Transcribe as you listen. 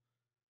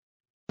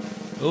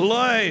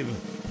Live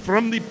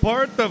from the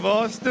part of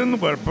Austin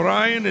where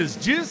Brian is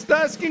just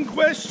asking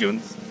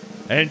questions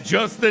and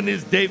Justin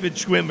is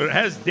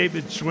has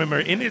David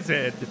Schwimmer in his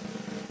head.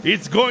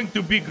 It's going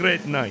to be a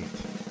great night.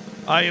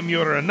 I am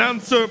your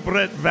announcer,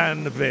 Brett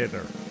Van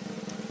Vader.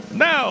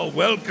 Now,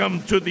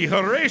 welcome to the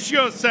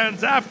Horatio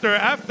Sands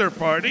After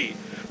Party,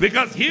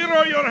 because here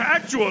are your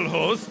actual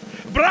hosts,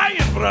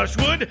 Brian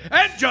Brushwood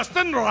and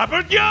Justin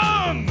Robert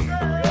Young.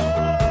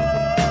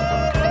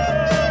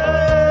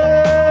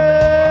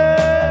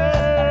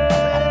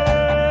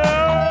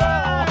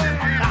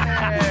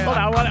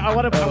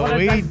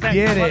 We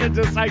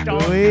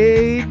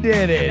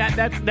did it.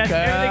 That's everything.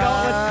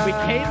 We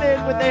came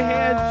in with the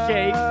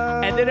handshake,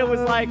 and then it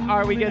was like,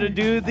 are we gonna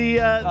do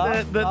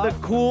the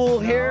cool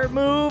hair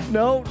move?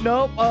 No.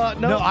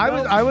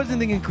 I wasn't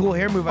thinking cool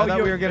hair move. I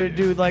thought we were gonna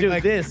do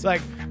like this.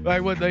 like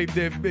what they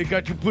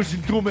got you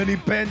pushing too many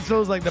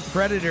pencils, like the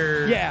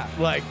Predator. Yeah.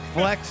 Like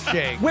flex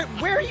shake.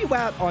 Where are you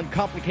at on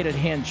complicated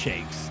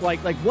handshakes? Like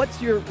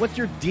what's your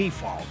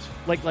default?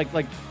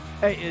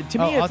 To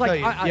me, it's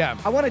like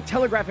I want to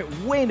telegraph it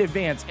way in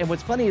advance. And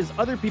what's funny is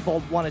other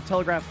people want to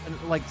telegraph,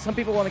 like some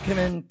people want to come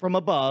in from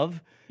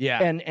above,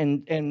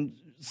 and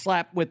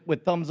slap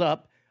with thumbs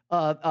up.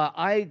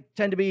 I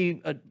tend to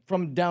be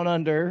from down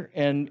under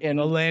and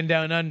the land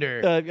down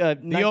under.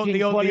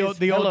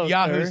 The old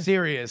Yahoo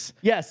Serious.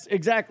 Yes,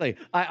 exactly.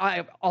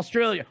 I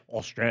Australians.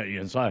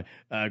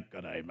 Good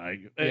day,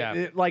 mate.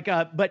 Yeah.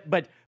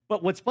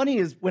 But what's funny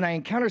is when I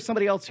encounter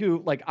somebody else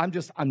who, like, I'm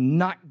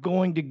not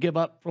going to give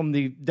up from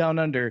the down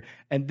under,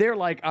 and they're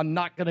like, I'm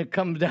not going to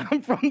come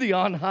down from the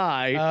on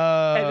high.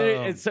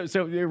 And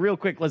so real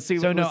quick, let's see.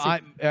 So let's see.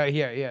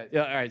 Yeah.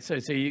 All right. So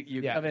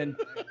you come in.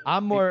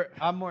 I'm more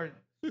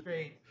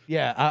straight.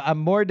 Yeah, I'm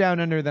more down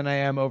under than I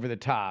am over the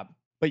top.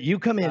 But you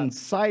come in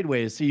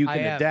sideways so you can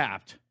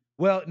adapt.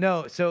 Well,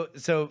 no. So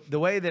the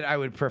way that I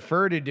would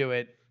prefer to do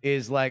it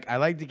is like I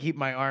like to keep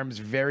my arms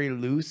very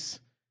loose.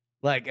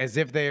 Like as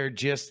if they are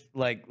just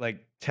like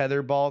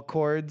tetherball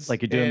cords.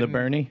 Like you're doing the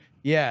Bernie?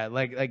 Yeah,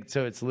 like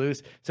so it's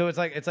loose. So it's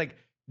like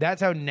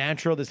that's how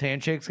natural this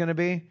handshake's gonna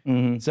be.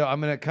 Mm-hmm. So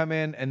I'm gonna come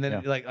in and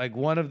then like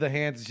one of the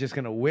hands is just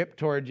gonna whip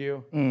towards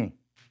you. And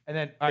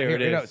then all right, here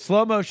we go.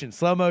 Slow motion.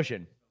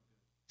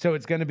 So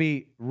it's gonna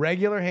be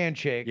regular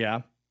handshake.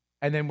 Yeah.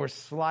 And then we're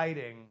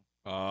sliding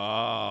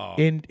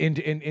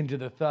into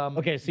the thumb.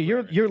 Okay, so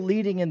you're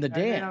leading in the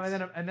dance.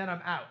 And then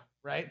I'm out,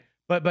 right?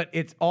 But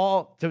it's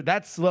all so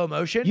that's slow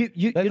motion.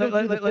 You don't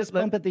do the fist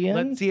bump at the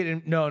end? Let's see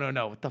it.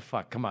 No. What the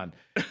fuck? Come on.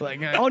 Like,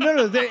 no.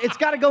 It's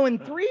got to go in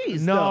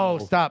threes. No,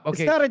 though. stop.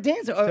 Okay, it's not a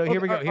dance. So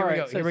here we go. Here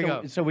we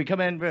go. So we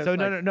come in. So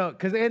no.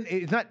 Because then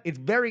it's not. It's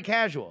very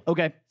casual.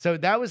 Okay. So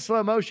that was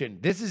slow motion.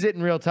 This is it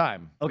in real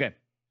time. Okay.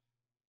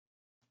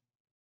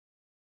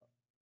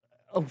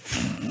 Oh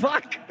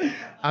fuck!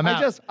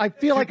 I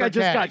feel like I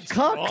just got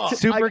cucked.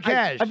 Super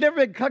cash. I've never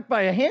been cucked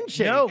by a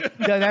handshake. No,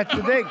 that's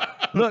the thing.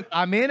 Look,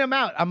 I'm in, I'm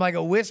out. I'm like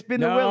a wisp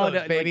in the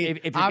willows, baby.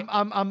 If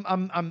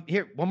I'm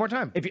here one more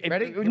time.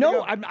 Ready?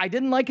 No, I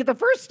didn't like it the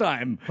first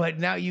time. But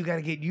now you got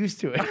to get used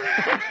to it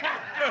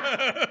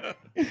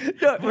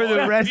for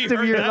the rest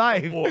of your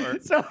life.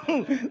 So,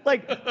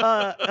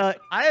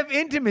 I have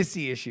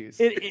intimacy issues.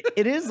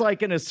 It is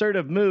like an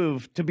assertive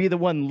move to be the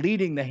one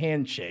leading the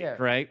handshake,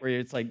 right? Where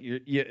it's like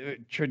you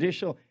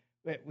traditional.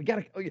 We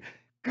gotta.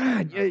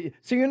 God,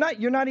 so you're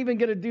not even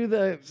gonna do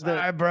the.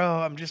 Sorry, bro.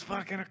 I'm just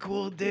fucking a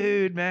cool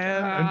dude,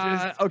 man. I'm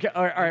just okay.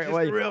 All right. just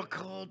a real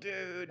cool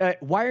dude.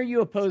 Why are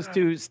you opposed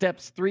to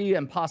steps 3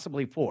 and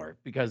possibly 4?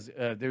 Because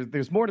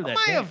there's more to that. Am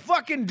I a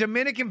fucking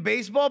Dominican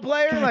baseball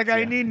player? God,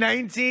 I need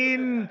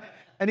 19.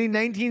 I need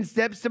 19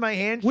 steps to my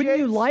handshake. Wouldn't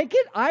you like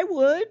it? I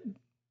would.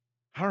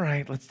 All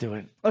right, let's do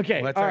it.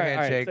 Okay. What's our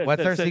handshake?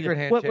 What's our secret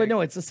handshake? Well,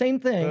 no, it's the same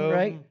thing, boom,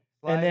 right?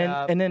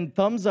 And then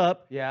thumbs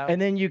up. Yeah. And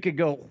then you could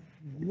go.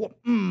 All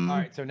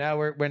right, so now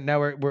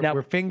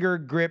we're finger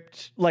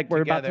gripped, like we're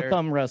together, about to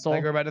thumb wrestle.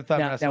 Like we're about to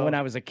thumb wrestle. Now, when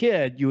I was a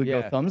kid, you would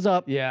go thumbs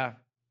up. Yeah.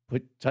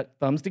 Put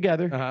thumbs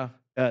together.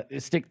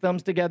 Stick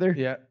thumbs together.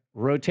 Yeah.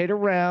 Rotate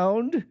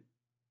around.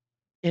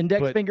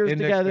 Put fingers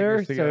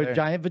together. So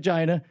giant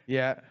vagina.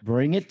 Yeah.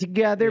 Bring it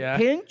together. Yeah.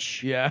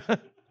 Pinch. Yeah.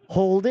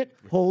 Hold it.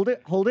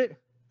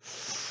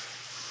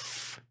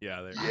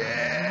 Yeah. There.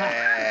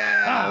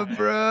 Yeah,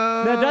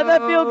 bro. Now, doesn't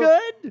that feel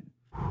good?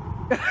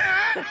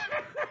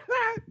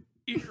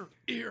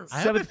 Ear.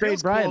 7th grade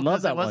Brian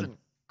loves that one.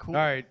 Cool.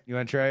 All right, you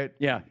want to try it?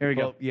 Yeah, here we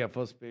go. Yeah,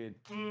 full speed.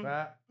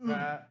 Now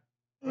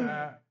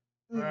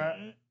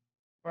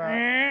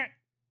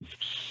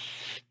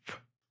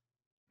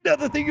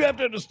the thing you have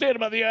to understand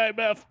about the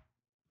IMF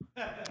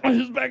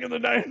is back in the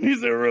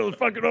 90s, they were really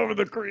fucking over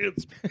the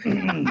Koreans.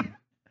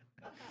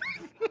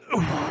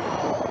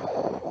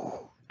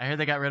 I heard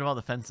they got rid of all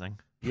the fencing.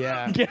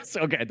 Yeah. Yes,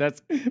 okay,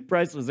 that's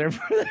Bryce was there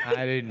for that.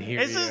 I didn't hear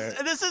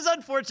This is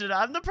unfortunate.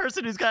 I'm the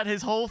person who's got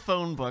his whole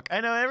phone book.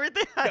 I know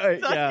everything. I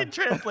can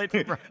translate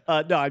for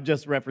no, I'm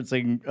just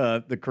referencing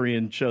the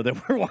Korean show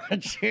that we're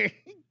watching.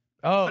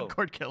 Oh.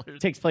 Cord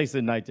Killers. Takes place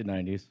in the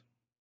 1990s.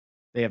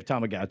 They have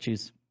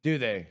Tamagotchis. Do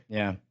they?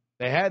 Yeah.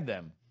 They had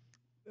them.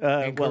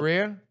 In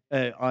Korea?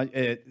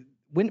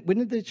 When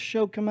did the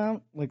show come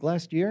out? Like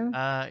last year?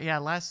 Yeah,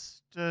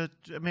 last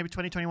maybe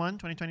 2021,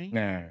 2020.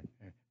 Nah,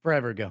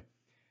 forever ago.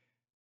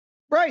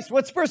 Bryce,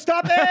 what's first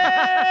topic?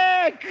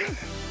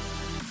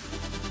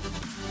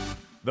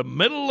 The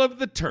middle of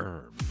the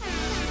term.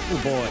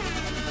 Oh boy,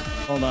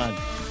 hold on,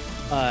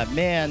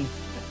 man,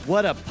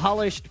 what a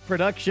polished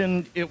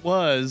production it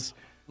was.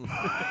 What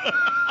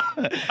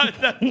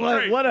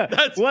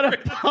a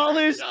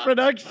polished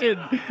production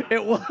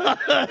it was.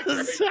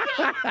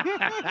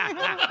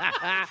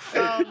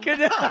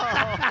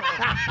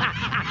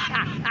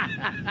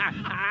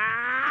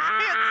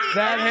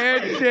 That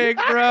handshake,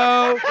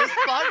 bro. This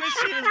fog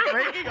machine is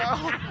breaking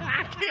our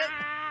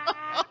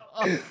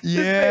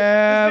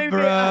Yeah,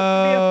 bro. Be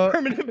a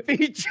permanent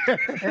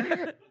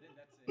feature.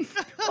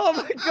 Oh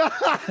my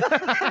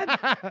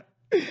god.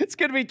 It's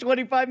going to be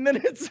 25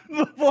 minutes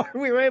before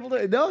we were able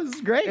to. No, this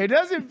is great. It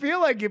doesn't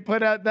feel like you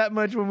put out that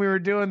much when we were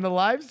doing the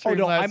live stream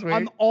last week.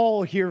 I'm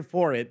all here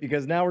for it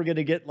because now we're going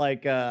to get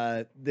like,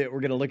 we're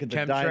going to look at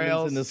the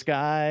diamonds in the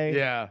sky.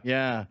 Yeah.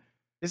 Yeah.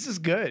 This is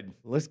good.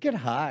 Let's get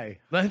high.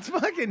 Let's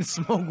fucking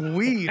smoke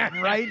weed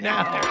right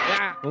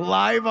now.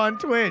 Live on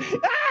Twitch.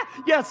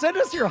 Yeah, send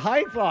us your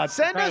high thoughts.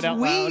 Send us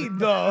weed,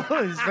 though.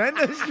 Send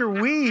us your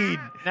weed.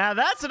 Now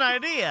that's an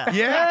idea.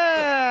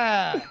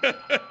 Yeah.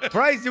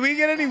 Bryce, did we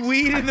get any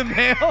weed in the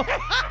mail?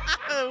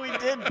 We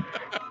did.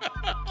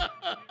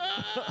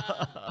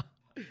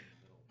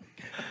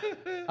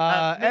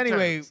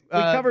 Anyway, we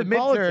covered the midterms.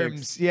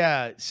 politics.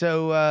 Yeah.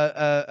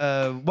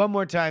 So one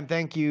more time,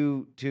 thank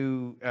you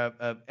to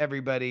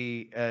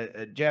everybody,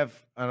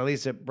 Jeff,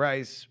 Annalisa,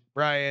 Bryce,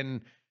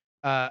 Brian,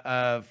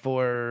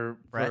 for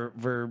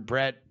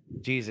Brett.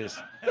 Jesus.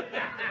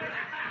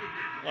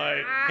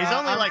 He's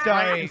only like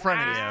right in front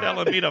of you.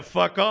 Telling me to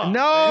fuck off.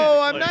 No,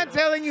 I'm not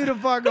telling you to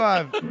fuck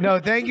off. No,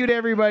 thank you to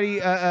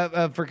everybody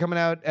for coming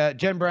out.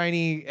 Jen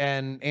Briney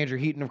and Andrew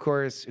Heaton, of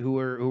course, who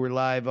were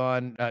live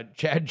on.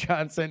 Chad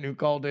Johnson, who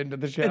called into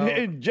the show.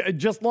 And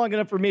just long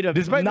enough for me to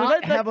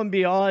not have him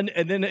be on,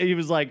 and then he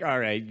was like, all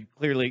right,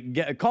 clearly,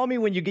 call me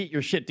when you get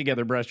your shit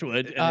together,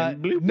 Brushwood.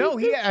 And then bloop, no,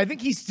 bloop, bloop. I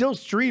think he's still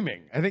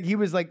streaming. I think he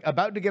was like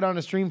about to get on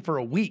a stream for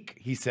a week,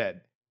 he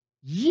said.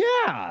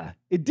 Yeah,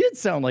 it did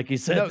sound like he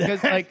said No,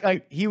 that. because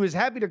like he was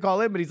happy to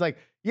call in, but he's like,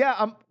 yeah,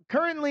 I'm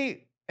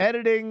currently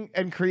editing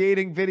and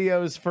creating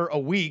videos for a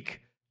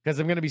week because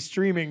I'm going to be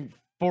streaming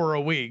for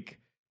a week.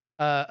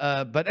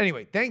 But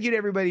anyway, thank you to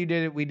everybody who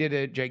did it. We did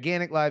a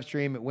gigantic live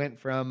stream. It went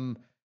from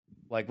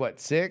like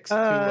what 6 to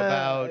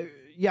about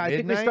yeah. I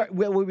midnight? think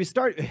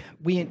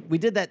we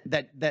did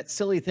that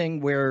silly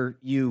thing where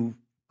you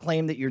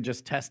claim that you're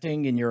just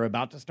testing and you're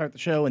about to start the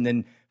show, and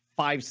then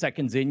 5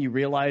 seconds in, you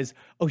realize,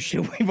 oh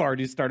shit, we've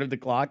already started the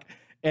clock,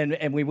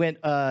 and we went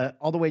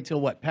all the way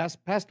till what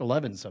past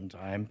 11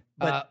 sometime.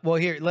 But well,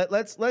 here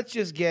let's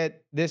just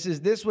get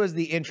this was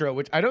the intro,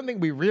 which I don't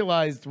think we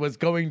realized was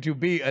going to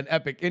be an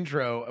epic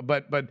intro,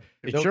 but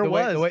it sure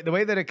was. The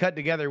way that it cut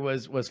together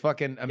was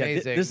fucking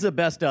amazing. Yeah, this is the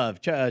best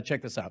of.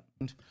 Check this out.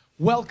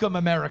 Welcome,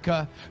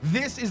 America.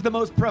 This is the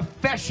most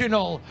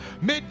professional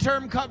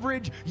midterm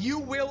coverage you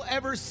will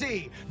ever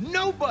see.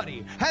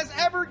 Nobody has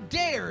ever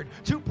dared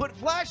to put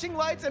flashing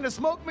lights and a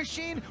smoke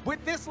machine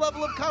with this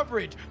level of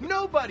coverage.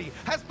 Nobody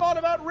has thought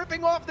about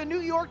ripping off the New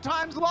York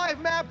Times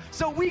live map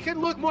so we can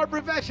look more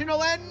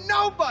professional, and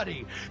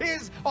nobody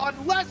is on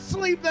less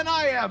sleep than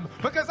I am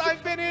because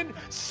I've been in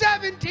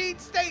 17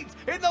 states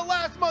in the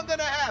last month and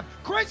a half,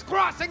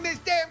 crisscrossing this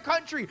damn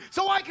country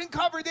so I can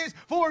cover this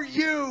for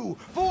you,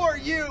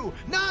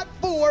 not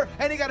for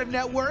any kind of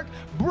network.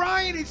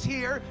 Brian is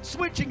here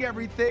switching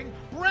everything.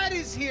 Brett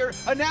is here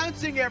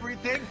announcing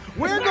everything.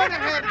 We're going to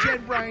have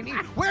Jen Briney.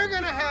 We're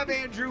going to have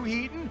Andrew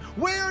Heaton.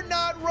 We're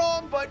not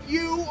wrong, but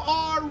you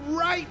are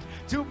right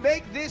to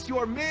make this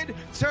your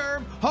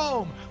midterm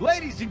home.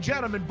 Ladies and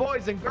gentlemen,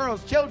 boys and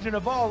girls, children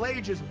of all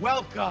ages,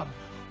 welcome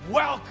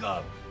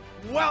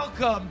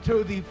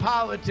to the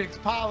Politics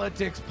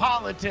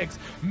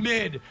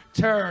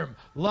midterm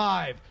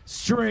live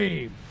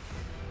stream.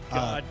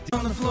 God,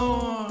 on the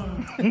floor.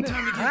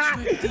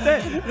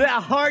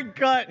 that hard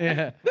cut.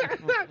 Yeah.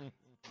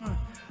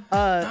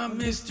 I'm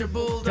Mr.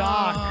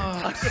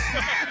 Bulldog.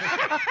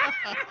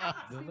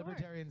 The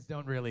libertarians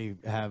don't really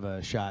have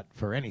a shot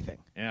for anything.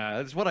 Yeah,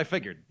 that's what I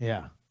figured.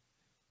 Yeah.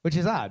 Which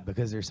is odd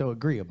because they're so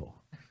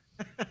agreeable.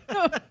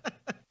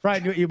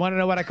 Brian, you want to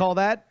know what I call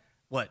that?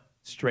 What?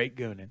 Straight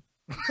gooning.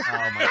 Oh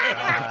my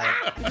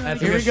god.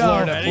 That's Here we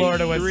go. go.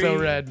 Florida was so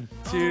 3, red.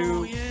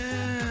 2, 1.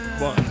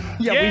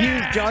 Yeah, we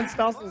used John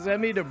Stossels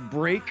Emmy to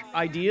break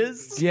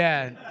ideas.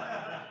 Yeah.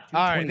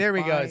 All right, there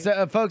we go.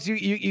 So, folks,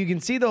 you can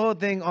see the whole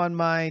thing on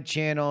my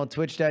channel,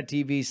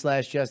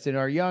 twitch.tv/Justin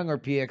R. Young or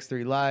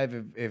PX3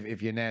 Live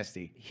if you're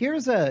nasty.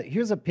 Here's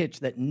a pitch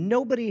that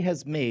nobody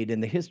has made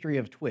in the history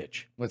of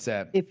Twitch. What's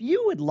that? If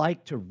you would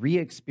like to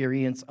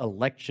re-experience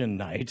election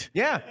night,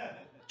 Yeah.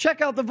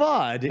 check out the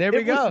VOD. There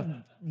we go. Was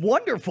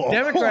wonderful.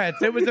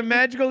 Democrats, it was a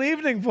magical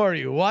evening for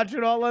you. Watch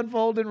it all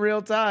unfold in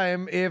real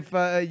time if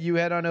you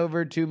head on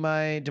over to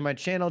my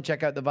channel,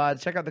 check out the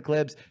VODs, check out the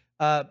clips.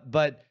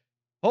 But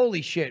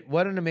Holy shit,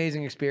 what an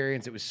amazing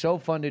experience. It was so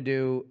fun to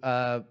do.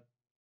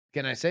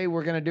 Can I say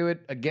we're going to do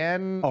it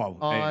again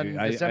on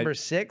December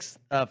 6th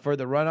for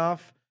the runoff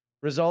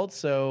results?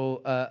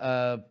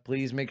 So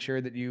please make sure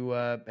that you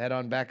head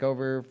on back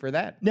over for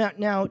that.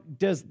 Now,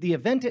 does the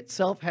event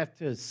itself have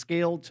to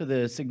scale to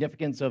the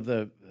significance of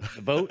the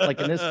vote?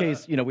 Like in this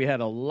case, we had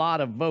a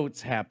lot of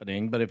votes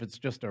happening, but if it's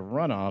just a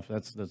runoff,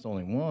 that's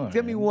only one. It's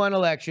going to be one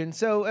election,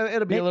 so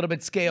it'll be a little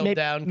bit scaled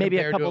down maybe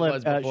compared a couple to what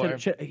it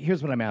was before.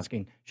 Here's what I'm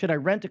asking. Should I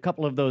rent a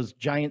couple of those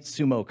giant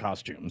sumo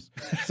costumes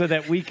so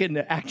that we can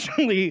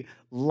actually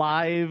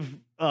live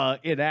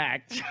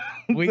enact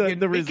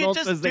the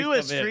results as they come in? We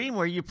could just do a stream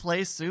where you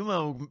play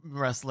sumo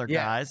wrestler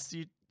guys.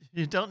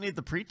 You don't need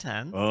the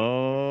pretense.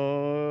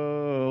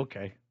 Oh,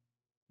 okay.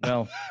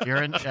 Well,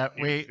 you're in.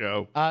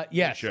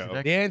 Yes.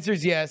 The answer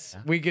is yes.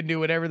 Yeah. We can do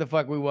whatever the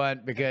fuck we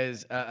want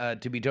because,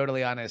 to be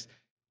totally honest,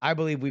 I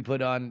believe we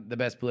put on the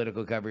best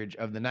political coverage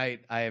of the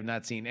night. I have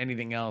not seen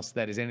anything else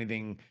that is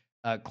anything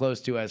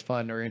close to as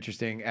fun or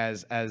interesting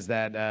as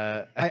that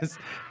as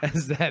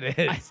that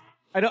is.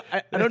 I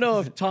don't know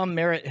if Tom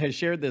Merritt has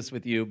shared this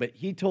with you, but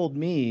he told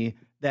me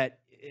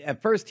that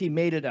at first he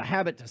made it a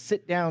habit to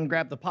sit down,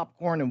 grab the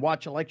popcorn, and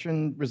watch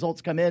election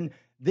results come in.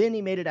 Then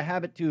he made it a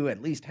habit to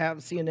at least have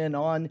CNN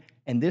on.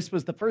 And this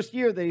was the first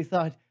year that he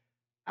thought,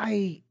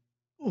 I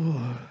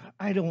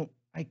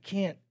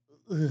can't.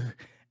 And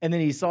then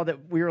he saw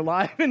that we were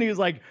live and he was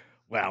like,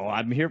 well,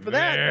 I'm here for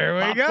that. There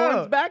we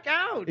Popcorn's back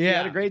out. Yeah. He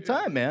had a great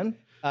time, man.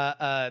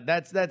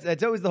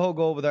 That's always the whole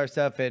goal with our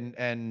stuff.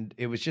 And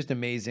it was just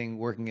amazing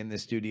working in the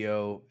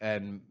studio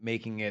and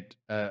making it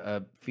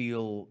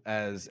feel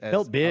as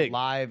felt big.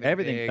 Alive.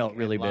 Everything felt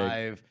really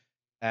live. Big.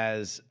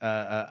 As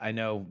I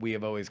know we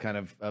have always kind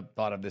of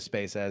thought of this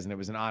space as, and it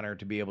was an honor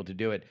to be able to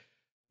do it.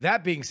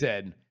 That being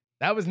said,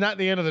 that was not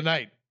the end of the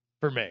night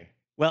for me.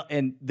 Well,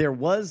 and there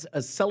was a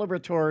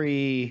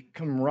celebratory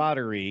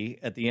camaraderie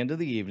at the end of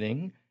the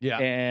evening. Yeah.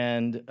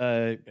 And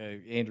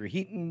Andrew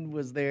Heaton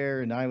was there,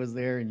 and I was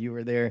there, and you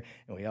were there,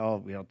 and we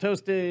all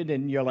toasted,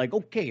 and you're like,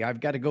 okay, I've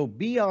got to go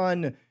be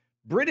on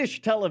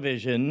British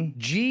television.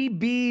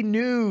 GB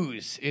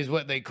News is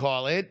what they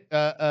call it.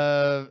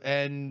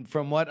 And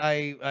from what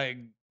I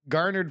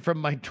garnered from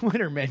my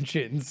Twitter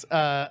mentions,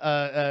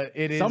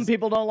 it is. Some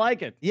people don't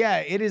like it. Yeah,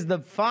 it is the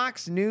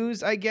Fox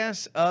News, I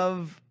guess,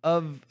 of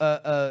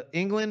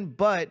England,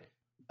 but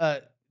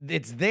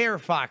it's their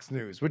Fox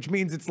News, which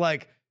means it's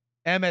like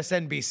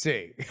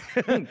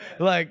MSNBC,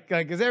 like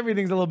because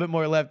everything's a little bit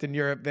more left in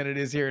Europe than it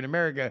is here in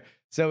America.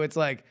 So it's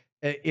like.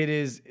 It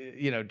is,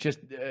 just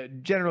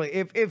generally,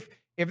 if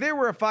there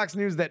were a Fox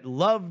News that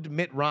loved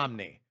Mitt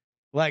Romney,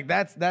 like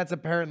that's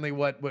apparently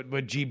what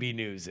GB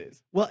News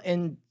is. Well,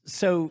 and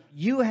so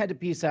you had to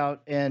peace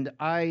out, and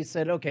I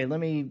said, okay, let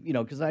me,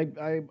 because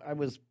I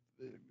was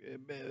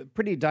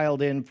pretty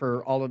dialed in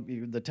for all of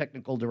the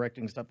technical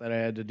directing stuff that I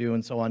had to do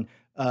and so on.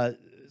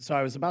 So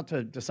I was about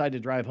to decide to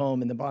drive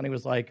home, and then Bonnie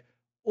was like,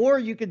 or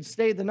you could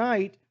stay the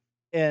night,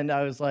 and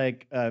I was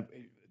like.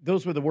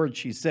 Those were the words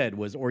she said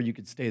was, or you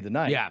could stay the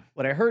night. Yeah.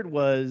 What I heard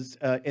was,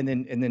 and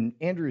then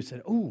Andrew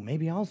said, oh,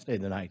 maybe I'll stay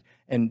the night.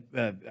 And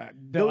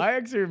no, I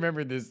actually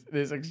remember this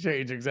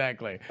exchange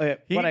exactly.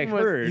 What I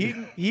heard.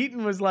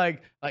 Heaton was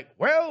like,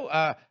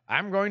 well,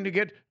 I'm going to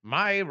get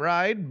my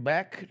ride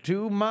back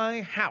to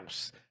my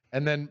house.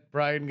 And then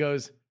Brian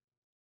goes,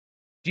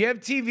 do you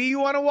have TV you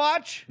want to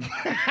watch?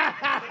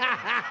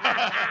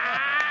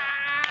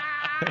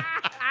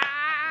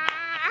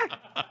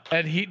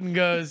 And Heaton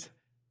goes,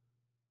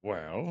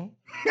 well,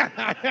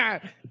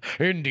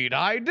 indeed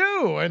I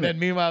do. And then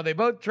meanwhile, they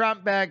both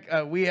tromp back.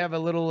 We have a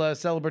little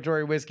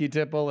celebratory whiskey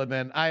tipple, and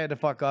then I had to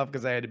fuck off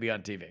because I had to be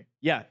on TV.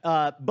 Yeah,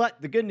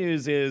 but the good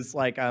news is,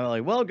 I'm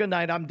like, well, good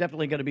night. I'm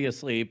definitely going to be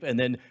asleep. And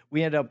then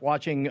we end up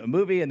watching a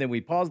movie, and then we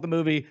pause the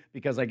movie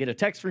because I get a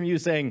text from you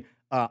saying,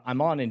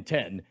 I'm on in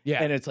 10.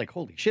 Yeah. And it's like,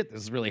 holy shit,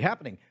 this is really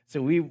happening.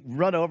 So we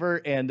run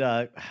over, and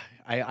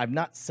I've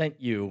not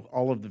sent you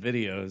all of the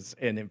videos.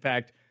 And in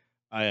fact,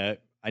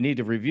 I need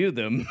to review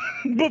them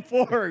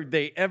before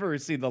they ever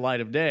see the light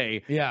of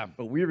day. Yeah.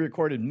 But we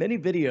recorded many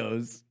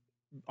videos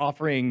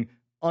offering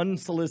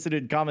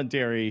unsolicited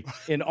commentary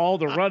in all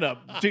the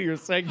run-up to your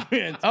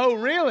segment. Oh,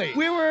 really?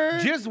 We were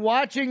just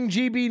watching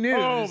GB News.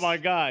 Oh, my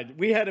God.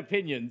 We had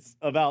opinions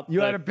about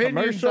You had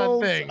opinions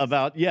on things.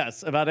 About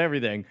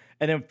everything.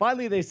 And then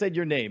finally they said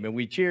your name, and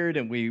we cheered,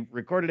 and we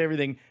recorded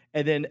everything.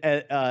 And then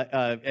at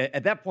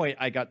that point,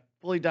 I got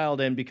fully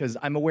dialed in because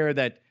I'm aware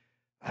that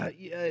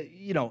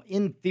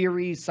in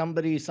theory,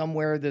 somebody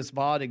somewhere this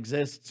VOD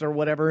exists or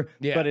whatever.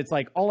 Yeah. But it's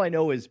like, all I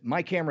know is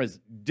my camera's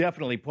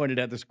definitely pointed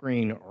at the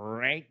screen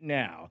right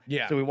now.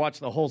 Yeah. So we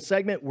watch the whole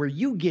segment where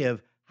you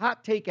give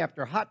hot take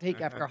after hot take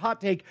after hot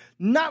take,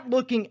 not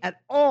looking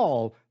at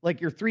all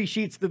like you're 3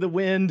 sheets to the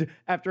wind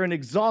after an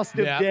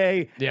exhaustive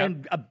day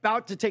and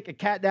about to take a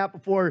cat nap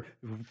before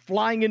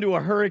flying into a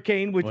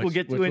hurricane, which we'll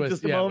get to in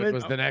just a moment.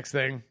 Which was the next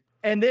thing.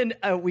 And then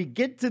we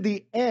get to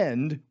the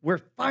end where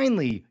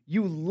finally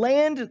you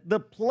land the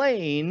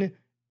plane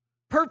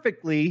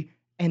perfectly,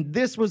 and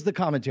this was the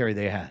commentary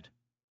they had.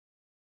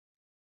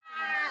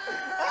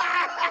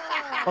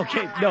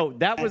 Okay, no,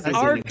 that was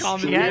our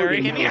commentary.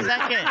 Yeah, give me a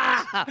second.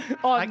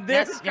 On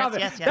this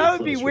comment. Yes. That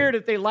would be weird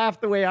if they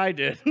laughed the way I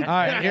did. All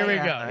right, here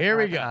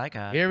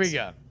we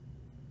go.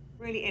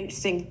 Really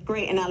interesting,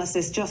 great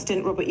analysis.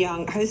 Justin Robert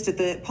Young, host of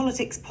the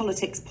Politics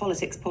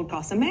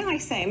podcast. And may I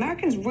say,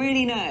 Americans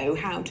really know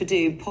how to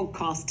do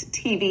podcast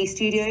TV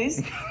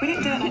studios. We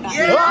don't do it like that.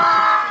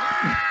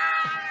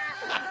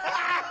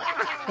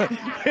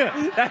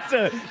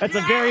 That's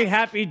a very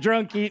happy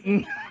drunk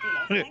Eaton.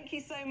 Thank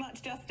you so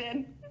much,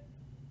 Justin.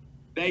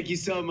 Thank you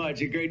so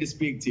much. It's great to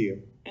speak to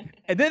you.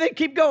 And then they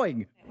keep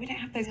going. We don't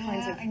have those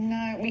kinds of... I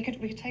know. We could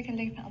take a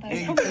leap out of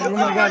those. Oh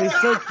my God, he's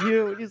so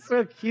cute. He's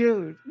so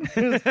cute.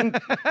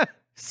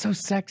 So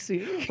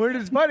sexy. But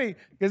it's funny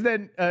because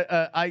then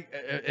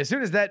as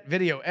soon as that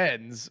video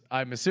ends,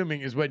 I'm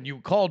assuming is when you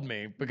called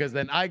me, because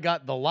then I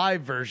got the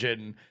live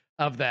version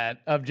of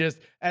that, of just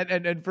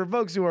and for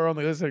folks who are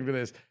only listening to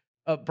this,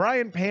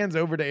 Brian pans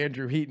over to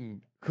Andrew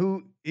Heaton,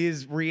 who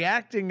is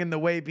reacting in the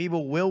way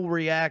people will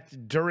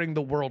react during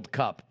the World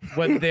Cup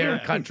when their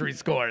country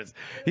scores.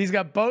 He's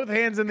got both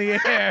hands in the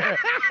air.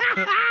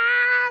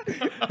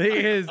 He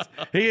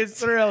is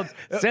thrilled.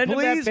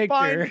 Please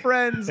find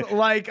friends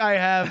like I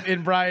have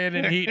in Brian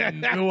and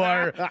Heaton who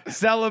are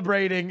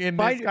celebrating in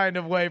this kind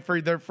of way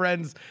for their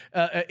friends'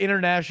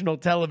 international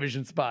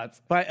television spots.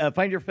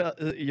 Find your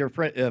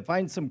friend.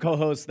 Find some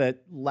co-hosts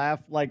that laugh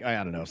like I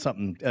don't know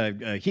something.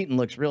 Heaton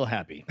looks real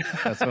happy.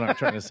 That's what I'm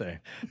trying to say.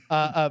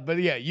 But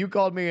yeah, you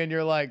called me and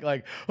you're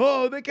like,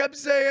 oh, they kept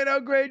saying how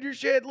great your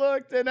shit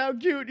looked and how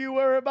cute you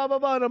were, blah blah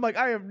blah. And I'm like,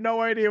 I have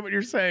no idea what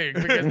you're saying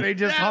because they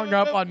just hung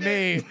up on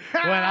me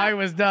when I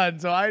was done.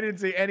 So I didn't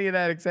see any of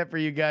that except for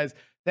you guys.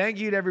 Thank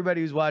you to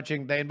everybody who's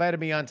watching. They invited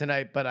me on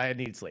tonight, but I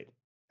need sleep.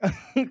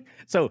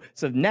 So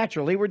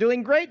naturally, we're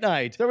doing Great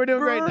Night. So we're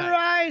doing Great Night.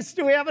 Bryce,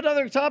 do we have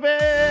another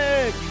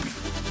topic?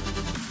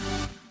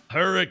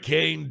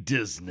 Hurricane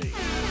Disney.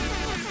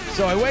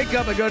 So I wake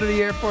up, I go to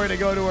the airport, I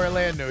go to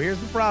Orlando. Here's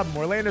the problem.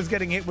 Orlando's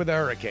getting hit with a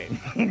hurricane.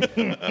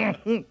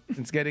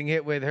 It's getting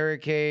hit with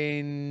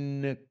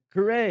Hurricane...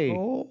 Hooray.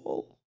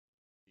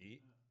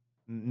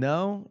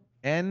 No.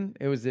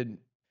 It was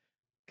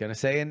gonna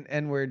say an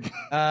N-word.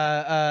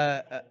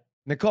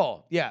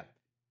 Nicole. Yeah.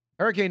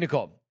 Hurricane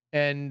Nicole.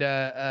 And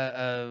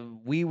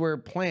we were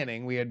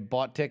planning, we had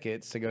bought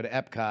tickets to go to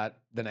Epcot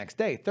the next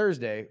day,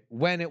 Thursday,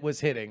 when it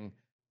was hitting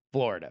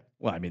Florida.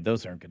 Well, I mean,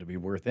 those aren't going to be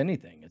worth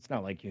anything. It's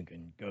not like you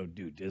can go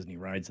do Disney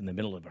rides in the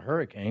middle of a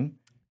hurricane.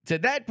 To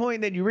that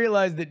point, then you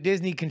realize that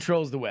Disney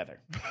controls the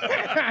weather.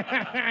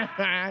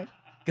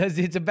 Because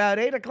it's about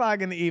 8 o'clock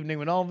in the evening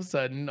when all of a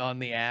sudden on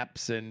the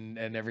apps and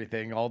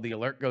everything, all the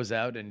alert goes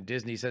out and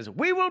Disney says,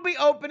 we will be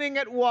opening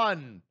at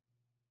 1.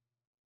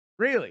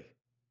 Really?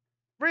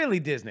 Really,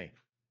 Disney?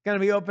 Going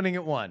to be opening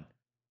at 1.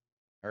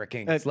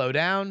 Hurricane can slow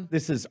down.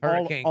 This is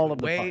Hurricane all of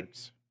the wait.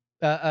 parks.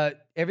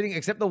 Everything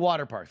except the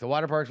water parks. The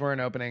water parks weren't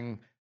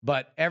opening,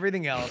 but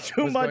everything else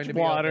Too was much going to be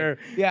water.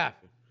 open. Yeah.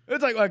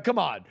 It's like, come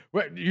on,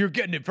 you're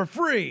getting it for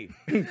free.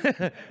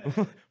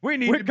 We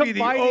need to be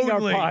the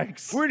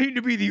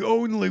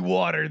only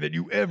water that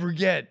you ever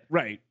get.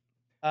 Right.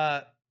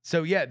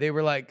 So yeah, they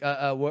were like,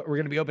 we're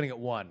going to be opening at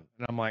 1.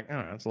 And I'm like,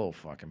 oh, that's a little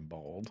fucking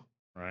bold,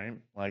 right?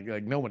 Like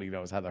nobody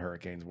knows how the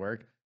hurricanes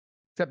work,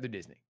 except the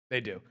Disney.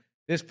 They do.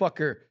 This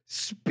fucker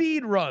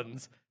speed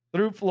runs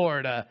through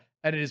Florida,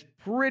 and it is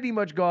pretty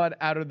much gone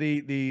out of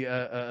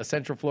the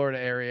Central Florida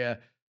area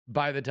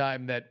by the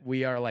time that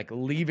we are like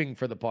leaving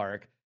for the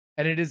park.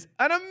 And it is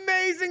an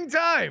amazing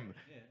time.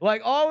 Yeah.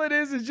 Like all it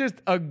is just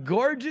a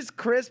gorgeous,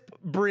 crisp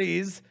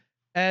breeze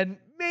and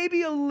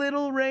maybe a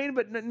little rain,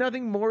 but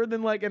nothing more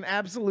than like an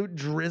absolute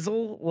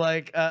drizzle.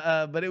 Like,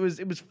 but it was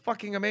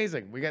fucking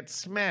amazing. We got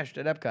smashed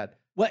at Epcot.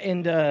 Well,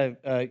 and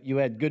you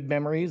had good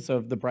memories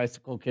of the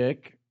bicycle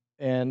kick.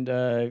 And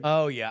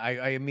oh yeah,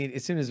 I mean,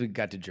 as soon as we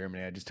got to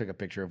Germany, I just took a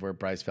picture of where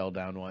Bryce fell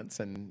down once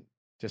and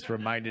just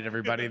reminded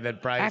everybody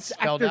that Bryce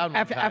fell down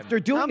one time. After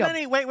doing how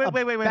many? Wait.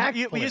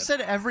 You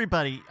said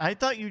everybody. I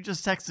thought you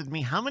just texted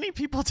me. How many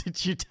people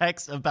did you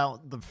text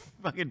about the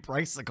fucking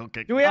bicycle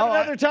kick? Do we have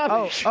another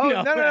topic? No.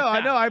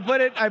 I know. I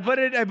put it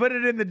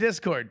in the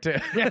Discord too.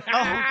 Oh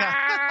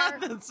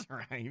God. That's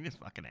right. You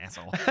fucking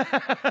asshole.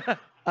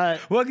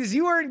 Well, because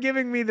you weren't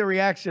giving me the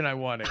reaction I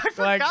wanted. I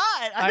forgot.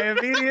 I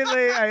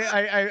immediately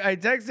I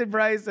texted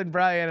Bryce and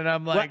Brian, and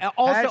I'm like,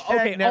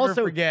 never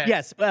forget.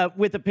 Yes,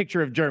 with a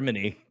picture of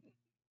Germany.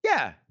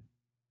 Yeah.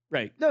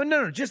 Right.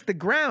 No, just the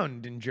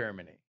ground in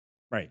Germany.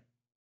 Right.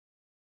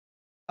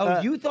 Oh,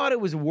 you thought it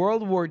was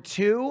World War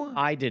II?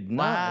 I did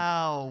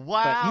not.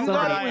 Wow. You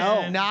thought it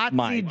was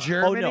Nazi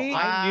Germany? Oh, no,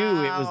 I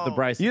knew it was the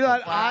Bryce. You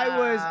thought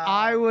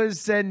I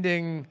was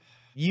sending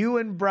you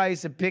and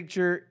Bryce a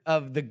picture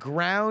of the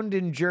ground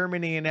in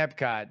Germany in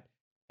Epcot,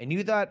 and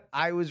you thought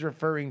I was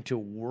referring to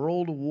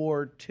World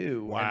War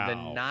II and the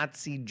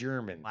Nazi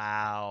Germans.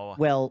 Wow.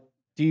 Well,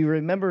 do you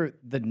remember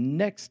the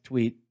next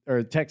tweet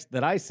or text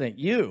that I sent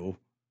you?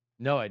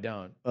 No, I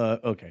don't.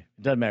 Okay.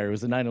 It doesn't matter. It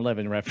was a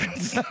 9/11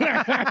 reference. Of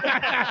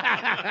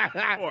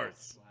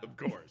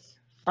course.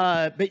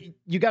 But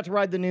you got to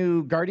ride the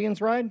new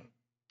Guardians ride?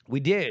 We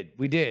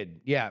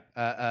did.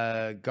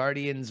 Yeah.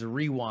 Guardians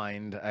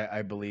Rewind,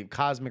 I believe.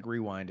 Cosmic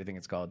Rewind, I think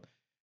it's called.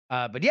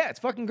 But yeah, it's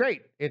fucking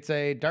great. It's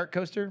a dark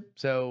coaster,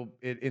 so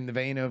in the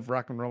vein of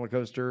Rock and Roller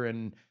Coaster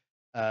and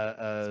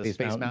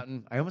Space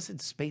Mountain. I almost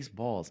said Space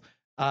Balls.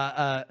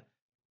 Yeah,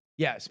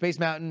 Space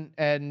Mountain,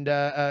 and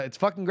it's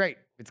fucking great.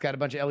 It's got a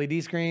bunch of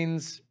LED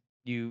screens.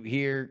 You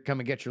hear "Come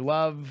and Get Your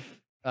Love."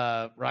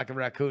 Rocket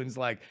Raccoon's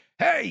like,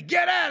 "Hey,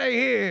 get out of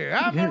here!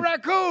 I'm a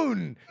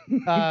raccoon."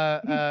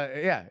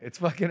 Yeah, it's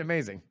fucking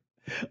amazing.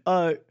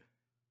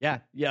 Yeah.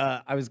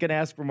 I was gonna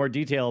ask for more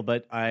detail,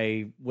 but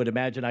I would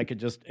imagine I could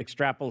just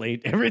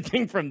extrapolate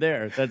everything from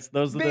there.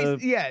 Those are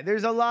yeah.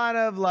 There's a lot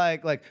of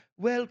like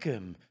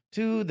welcome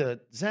to the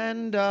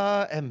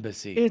Xandar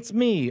Embassy. It's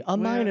me, a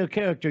minor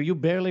character you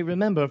barely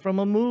remember from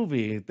a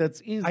movie.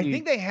 That's easy. I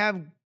think they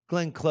have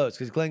Glenn Close,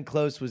 because Glenn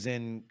Close was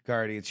in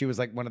Guardians. She was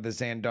like one of the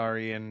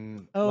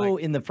Xandarian. Oh,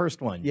 in the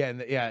first one.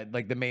 Yeah,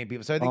 like the main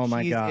people. So I think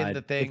she's in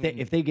the thing.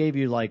 If they gave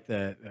you like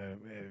the,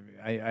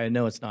 I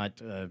know it's not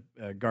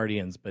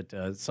Guardians, but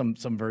some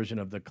version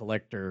of the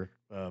collector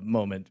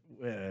moment.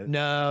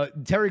 No,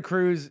 Terry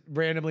Crews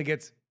randomly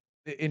gets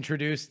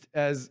introduced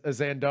as a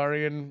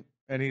Xandarian,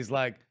 and he's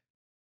like,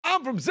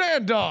 "I'm from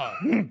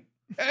Xandar.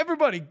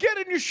 Everybody, get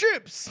in your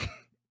ships.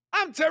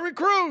 I'm Terry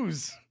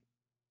Crews."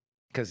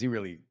 Because he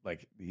really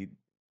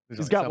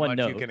he's got so one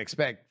note you can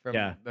expect from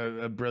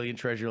a brilliant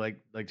treasure like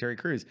Terry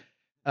Crews.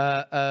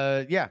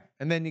 Yeah,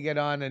 and then you get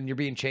on and you're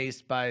being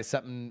chased by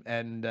something,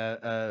 and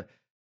the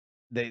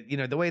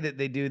way that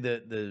they do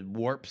the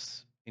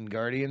warps in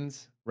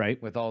Guardians, right?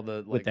 With all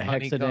the with the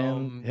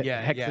hexadams,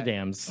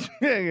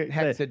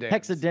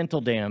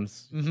 hexadental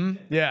dams. Mm-hmm.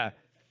 Yeah,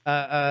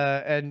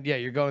 and yeah,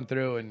 you're going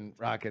through, and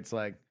Rocket's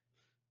like,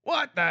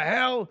 "What the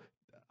hell?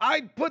 I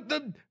put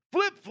the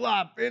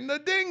flip-flop in the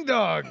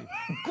ding-dong.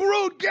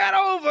 Groot, get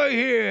over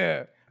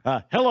here."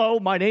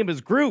 Hello, my name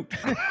is Groot.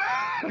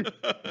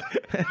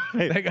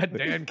 They got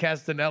Dan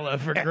Castanella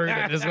for Groot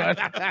in this one.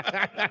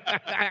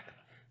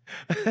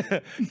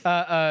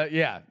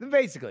 Yeah,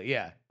 basically,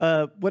 yeah.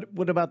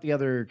 What about the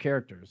other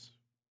characters?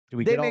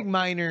 They make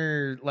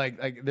minor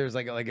like there's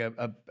like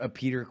a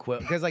Peter Quill,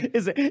 because like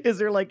is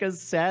there like a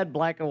sad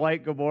black and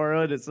white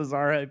Gamora that says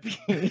R.I.P.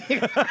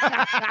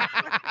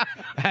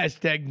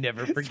 Hashtag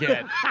never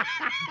forget.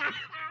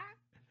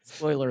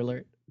 Spoiler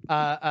alert.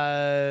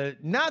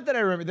 Not that I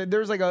remember.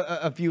 There's like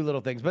a few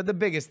little things, but the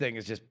biggest thing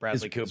is just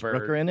Bradley Cooper.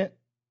 Is Rooker in it?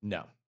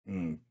 No,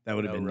 that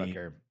would have been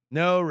Rooker. Neat.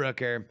 No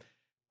Rooker.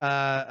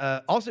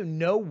 Also,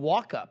 no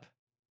walk up.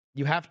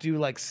 You have to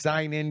like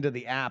sign into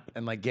the app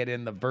and like get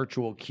in the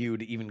virtual queue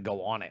to even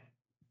go on it.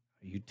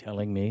 Are you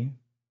telling me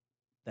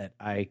that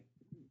I,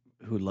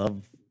 who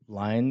love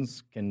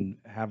lines, can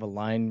have a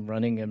line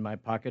running in my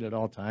pocket at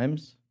all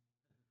times?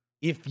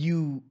 If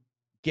you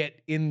get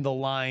in the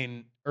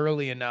line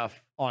early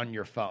enough on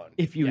your phone.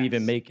 If you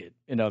even make it,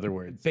 in other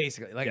words.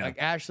 Basically. Like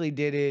Ashley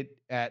did it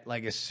at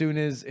like as soon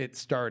as it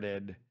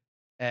started,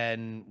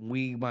 and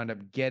we wound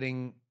up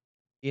getting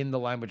in the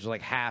line, which is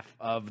like half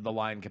of the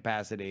line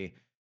capacity,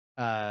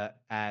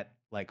 at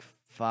like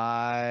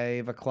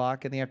 5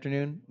 o'clock in the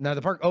afternoon. Now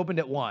the park opened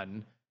at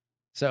 1,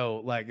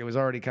 so like it was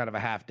already kind of a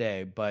half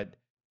day, but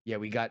yeah,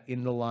 we got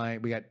in the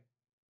line, we got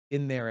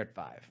in there at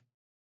 5,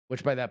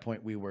 which by that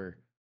point we were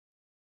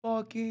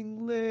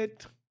fucking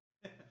lit.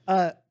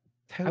 I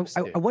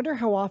wonder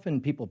how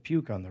often people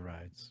puke on the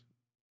rides.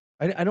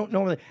 I don't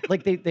know.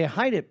 Like they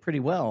hide it pretty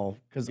well,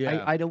 because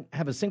I don't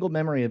have a single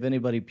memory of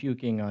anybody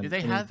puking on. Do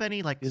they have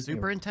any like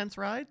super intense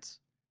rides?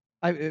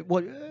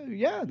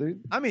 Yeah.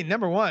 I mean,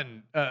 number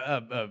one,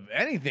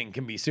 anything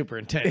can be super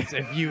intense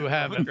if you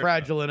have a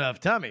fragile enough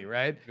tummy,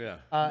 right? Yeah.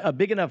 A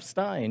big enough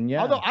stein,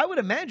 yeah. Although I would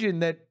imagine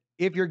that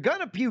if you're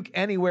gonna puke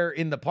anywhere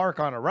in the park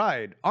on a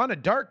ride, on a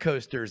dark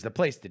coaster is the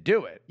place to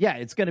do it. Yeah,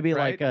 it's going to be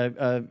like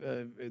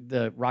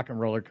the Rock and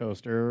Roller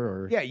Coaster,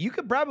 or you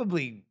could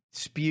probably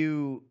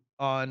spew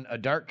on a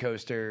dark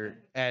coaster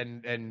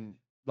and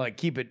like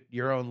keep it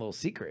your own little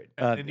secret.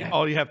 And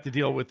all you have to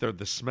deal with are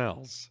the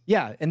smells.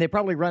 Yeah, and they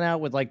probably run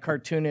out with like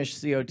cartoonish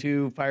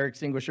CO2 fire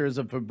extinguishers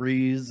of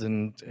Febreze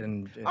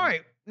and all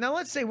right, now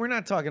let's say we're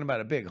not talking about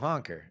a big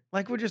honker.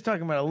 Like we're just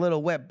talking about a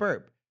little wet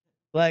burp.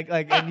 Like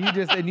and you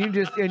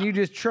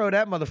just throw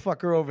that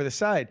motherfucker over the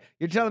side.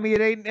 You're telling me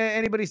it ain't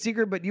anybody's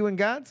secret but you and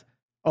God's?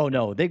 Oh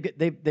no,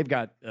 they've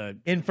got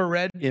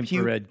infrared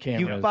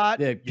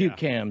cameras, puke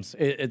cams.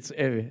 It's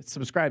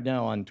subscribe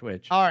now on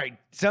Twitch. All right,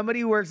 somebody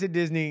who works at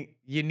Disney,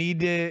 you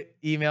need to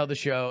email the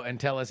show and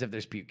tell us if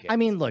there's puke cams. I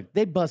mean, look,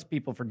 they bust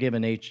people for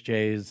giving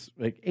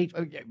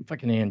HJs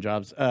fucking hand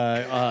jobs.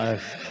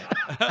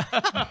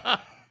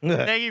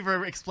 Thank you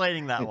for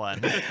explaining that one.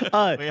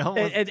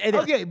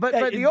 Okay, but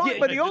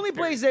the only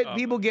place that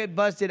people get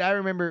busted, I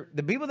remember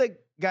the people that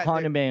got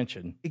Haunted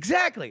Mansion.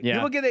 Exactly. Yeah.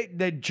 People get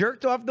they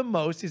jerked off the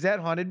most is at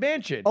Haunted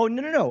Mansion. Oh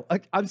no!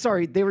 I'm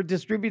sorry. They were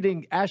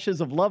distributing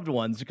ashes of loved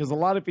ones because a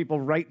lot of people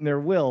write in their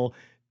will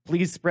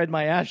please spread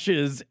my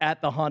ashes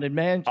at the haunted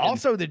mansion.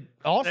 Also the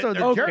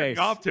jerk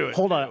off to it.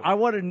 Hold on. I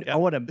want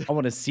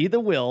to see the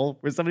will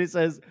where somebody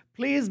says,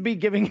 please be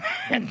giving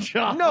hand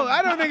jobs. No,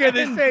 I don't think at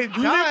the same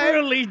time.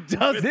 Literally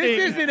does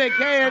This isn't a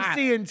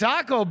KFC and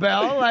Taco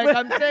Bell. Like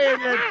I'm saying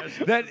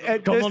that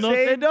at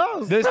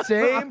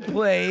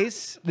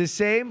the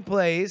same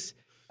place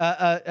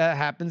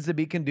happens to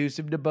be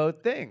conducive to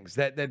both things.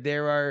 That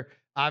there are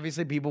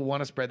obviously people want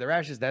to spread their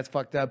ashes. That's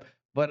fucked up.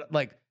 But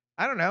like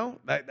I don't know.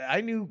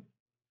 I don't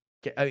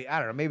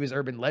know. Maybe it's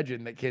urban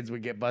legend that kids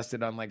would get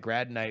busted on like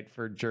grad night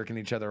for jerking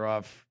each other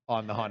off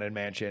on the haunted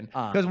mansion.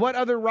 Because what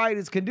other ride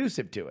is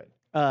conducive to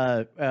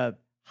it?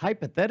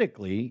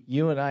 Hypothetically,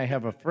 you and I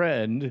have a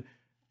friend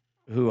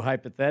who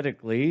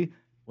hypothetically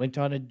went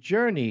on a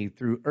journey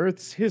through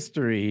Earth's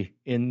history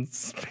in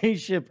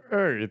Spaceship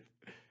Earth.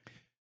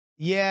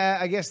 Yeah,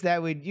 I guess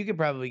you could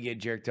probably get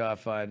jerked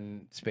off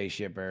on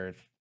Spaceship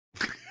Earth.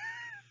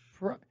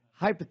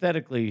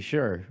 Hypothetically,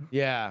 sure.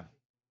 Yeah.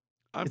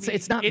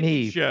 It's not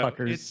me,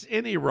 fuckers. It's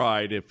any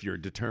ride if you're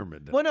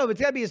determined. Well, no, but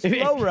it's got to be a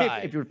slow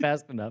ride. If you're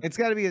fast enough. It's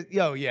got to be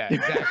yeah,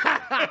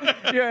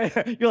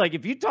 exactly. You're like,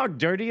 if you talk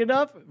dirty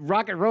enough,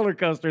 rocket roller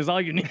coaster is all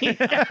you need.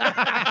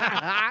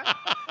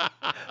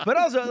 But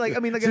also, like, I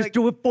mean, like, just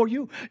do it for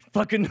you.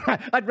 Fucking,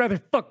 I'd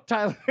rather fuck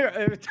Tyler.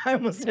 I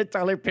almost said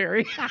Tyler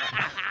Perry.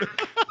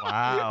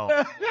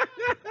 Wow.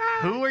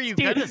 Who are you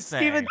gonna say?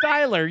 Steven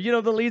Tyler,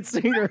 the lead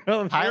singer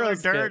of Tyler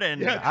Aerosmith.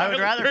 Durden. Yeah, I would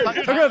rather fuck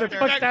I'd rather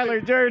fuck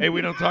Tyler Durden. Hey,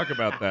 we don't talk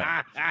about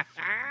that.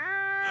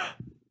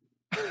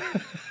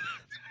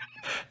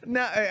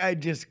 No,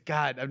 I'm just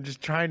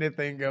trying to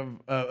think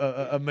of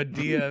a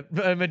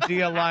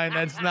Medea line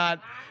that's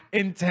not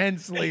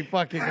intensely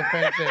fucking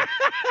offensive.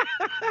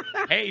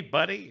 Hey,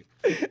 buddy.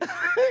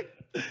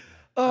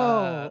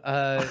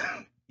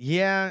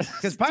 Yeah,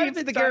 because Pirates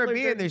of the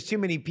Caribbean, there's too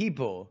many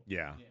people.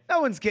 Yeah. No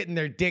one's getting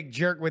their dick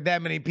jerked with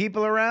that many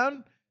people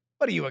around.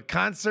 What are you, a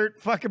concert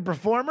fucking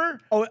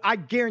performer? Oh, I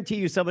guarantee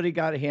you somebody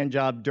got a hand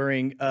job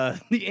during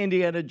the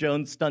Indiana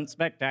Jones stunt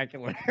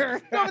spectacular.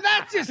 No,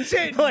 that's just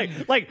sitting.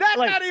 That's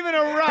not even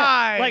a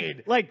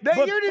ride.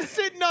 You're just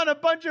sitting on a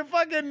bunch of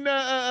fucking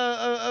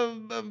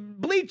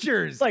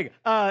bleachers.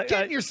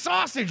 Getting your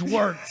sausage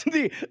worked.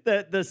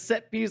 the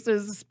set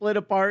pieces split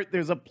apart.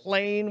 There's a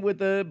plane with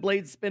the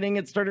blade spinning.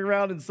 It's turning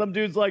around, and some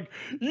dude's like,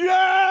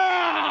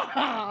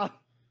 yeah!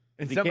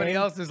 And somebody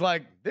else is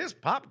like, this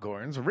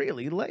popcorn's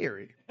really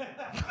layery.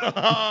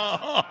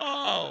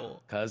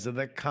 Because of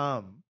the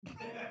cum.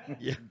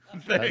 Yeah.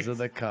 Because of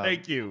the cum.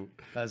 Thank you.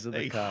 Because of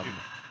the cum.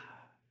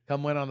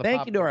 Cum went on the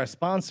Thank you to our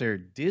sponsor,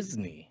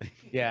 Disney.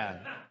 Yeah.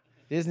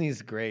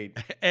 Disney's great.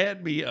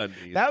 And me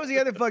undies. That was the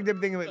other fucked up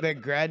thing about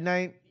that grad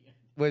night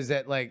was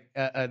that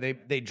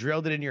they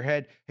drilled it in your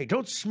head. Hey,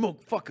 don't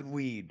smoke fucking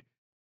weed.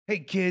 Hey,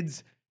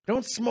 kids.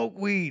 Don't smoke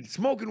weed.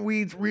 Smoking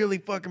weed's really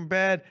fucking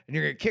bad, and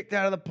you're gonna get kicked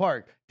out of the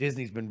park.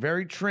 Disney's been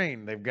very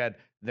trained. They got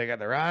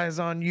their eyes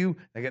on you.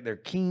 They got their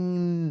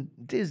keen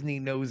Disney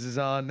noses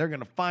on. They're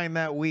gonna find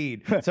that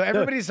weed. So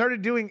everybody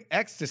started doing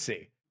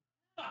ecstasy.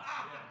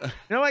 And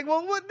I'm like,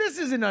 well, this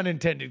is an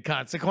unintended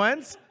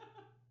consequence.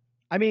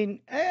 I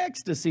mean,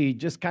 ecstasy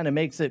just kind of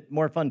makes it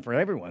more fun for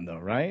everyone, though,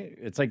 right?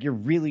 It's like you're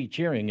really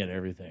cheering at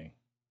everything.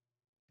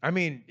 I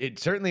mean, it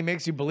certainly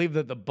makes you believe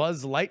that the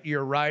Buzz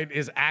Lightyear ride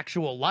is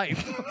actual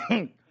life.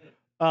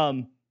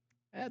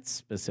 That's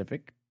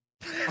specific.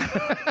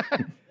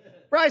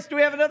 Bryce, do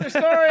we have another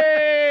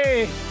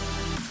story?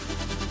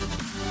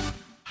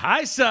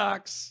 High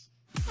socks.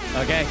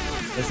 Okay,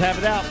 let's have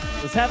it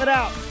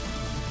out.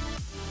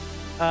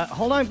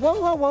 Hold on.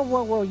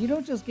 Whoa. You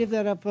don't just give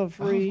that up for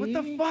free. What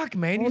the fuck,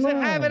 man? You said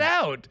have it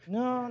out.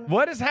 No.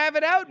 What does have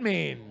it out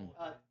mean?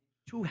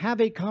 To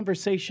have a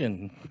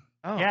conversation.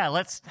 Oh. Yeah,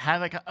 let's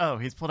have a...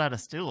 he's pulled out a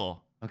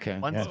stool. Okay.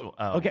 One stool.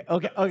 Oh.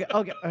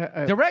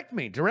 Okay. Direct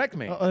me.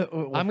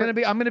 I'm gonna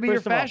be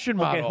your fashion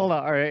model. Okay, hold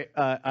on. All right.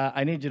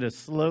 I need you to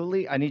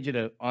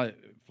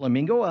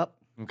flamingo up.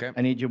 Okay.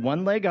 I need you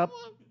one leg up,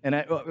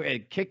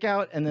 and kick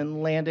out, and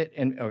then land it,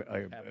 and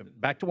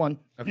back to one.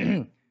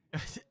 Okay.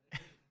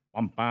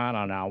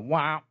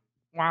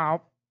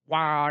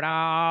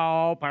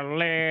 Wow,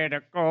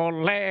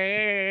 political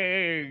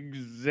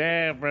legs,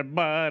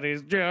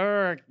 everybody's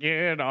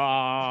jerking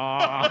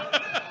off.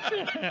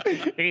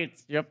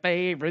 It's your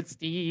favorite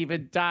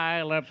Steven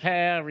Tyler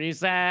Perry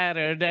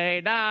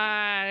Saturday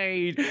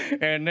night,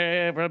 and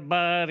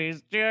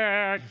everybody's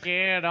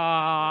jerking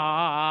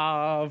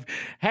off.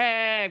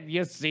 Have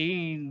you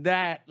seen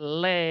that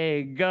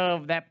leg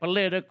of that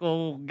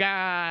political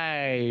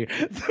guy?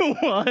 The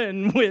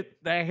one with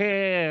the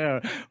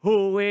hair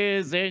who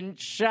isn't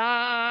shy.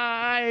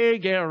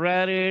 Get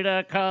ready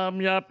to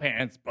come your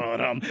pants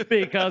bottom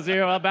because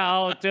you're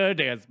about to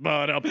dance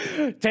bottom.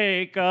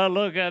 Take a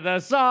look at the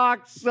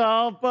socks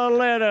of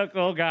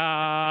political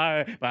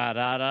guy.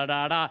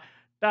 Ba-da-da-da-da.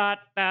 Da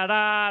da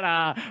da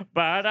da,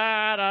 ba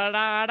da da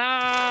da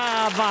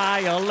da,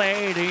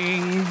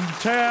 violating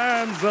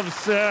terms of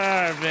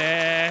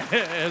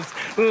service.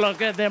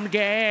 Look at them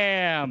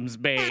gams,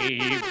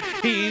 babe.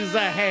 He's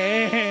a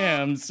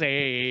ham,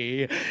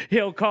 say.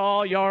 He'll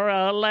call your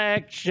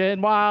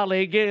election while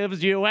he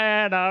gives you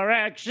an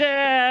erection.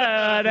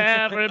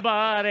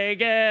 Everybody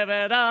give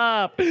it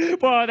up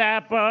for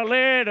that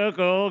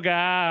political guy.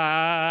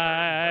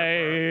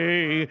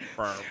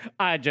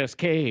 I just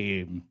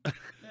came.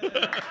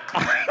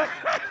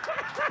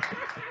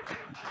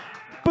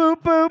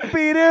 Boop, boop,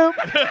 beat him.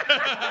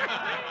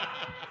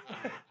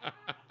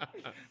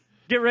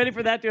 Get ready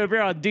for that to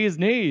appear on D's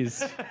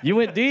knees. You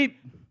went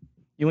deep.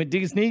 You went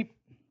D's deep.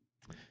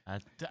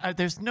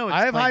 There's no.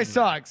 I have high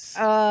socks.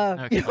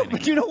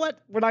 But you know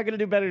what? We're not going to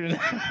do better than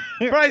that.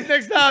 Bryce,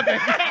 next topic.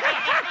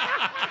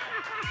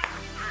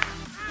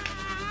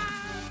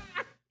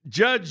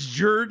 Judge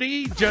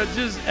Judy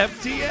judges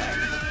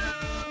FTX.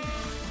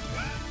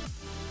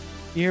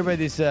 You hear about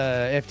this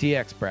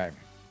FTX, Brad?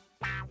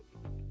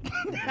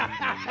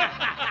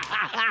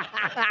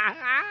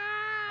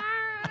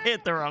 I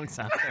hit the wrong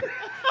sound.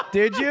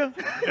 Did you?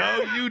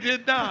 No, you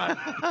did not.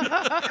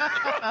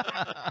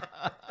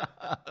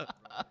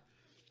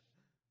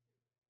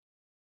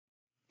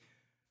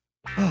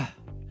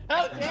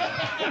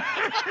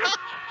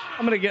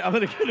 I'm gonna get a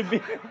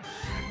beer.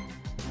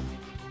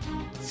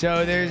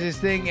 So there's this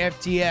thing,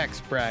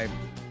 FTX, Brad.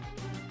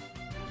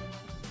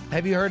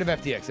 Have you heard of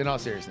FTX in all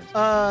seriousness?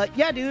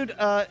 Yeah, dude.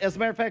 As a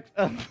matter of fact,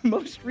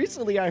 most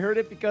recently I heard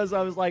it because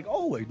I was like,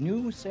 oh, a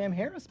new Sam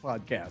Harris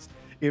podcast.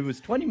 It was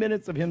 20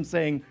 minutes of him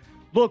saying,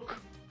 look,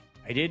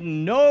 I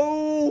didn't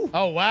know.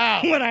 Oh,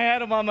 wow. When I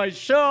had him on my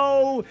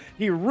show,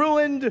 he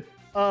ruined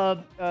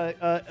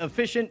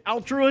efficient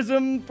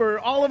altruism for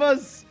all of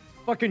us.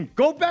 Fucking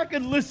go back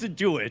and listen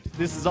to it.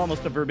 This is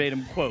almost a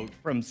verbatim quote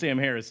from Sam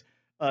Harris.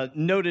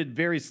 Noted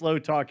very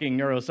slow-talking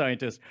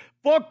neuroscientist.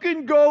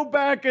 Fucking go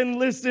back and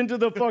listen to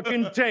the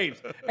fucking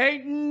tapes.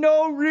 Ain't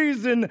no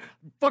reason.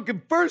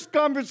 Fucking first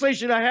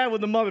conversation I had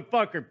with the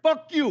motherfucker.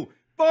 Fuck you.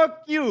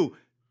 Fuck you.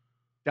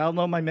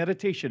 Download my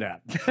meditation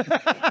app.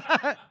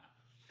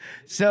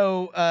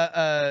 So,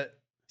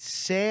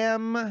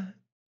 Sam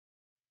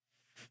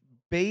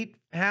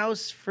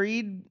Batehouse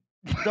Freed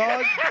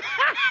dog?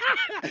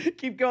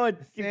 Keep going.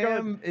 Keep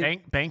going.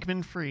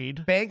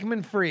 Bankman-Fried.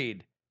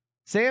 Bankman-Fried.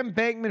 Sam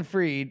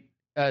Bankman-Fried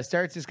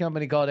starts his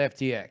company called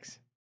FTX.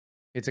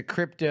 It's a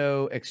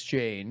crypto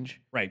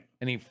exchange. Right.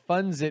 And he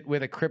funds it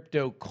with a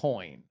crypto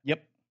coin.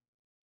 Yep.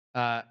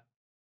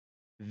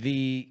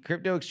 The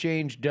crypto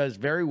exchange does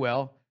very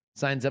well.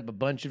 Signs up a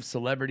bunch of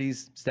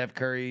celebrities. Steph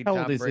Curry, Tom Brady.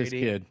 How old is this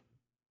kid?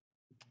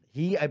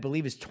 He, I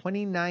believe, is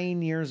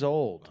 29 years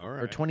old. All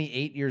right. Or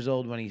 28 years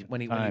old when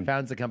he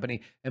founds the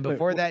company. And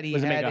before that, he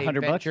had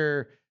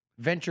a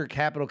venture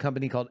capital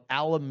company called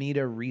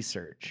Alameda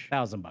Research.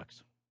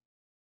 $1,000.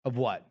 Of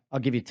what? I'll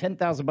give you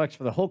 $10,000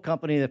 for the whole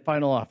company. The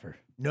final offer.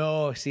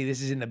 No, see,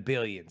 this is in the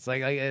billions.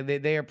 Like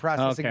they are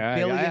processing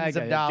billions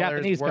of dollars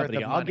Japanese worth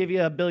company. of money. I'll give you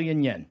 $1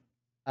 billion yen.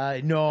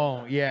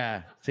 No,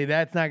 yeah. See,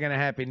 that's not going to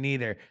happen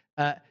neither.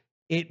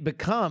 It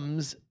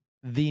becomes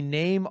the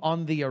name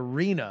on the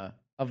arena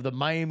of the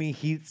Miami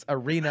Heat's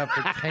arena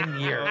for 10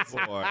 years.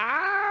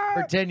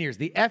 For 10 years.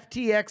 The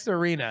FTX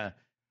Arena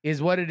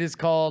is what it is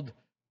called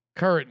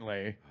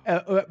currently.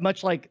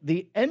 Much like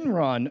the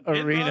Enron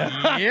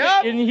Arena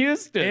Yep. in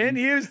Houston. In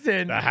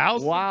Houston. The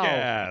house Wow. of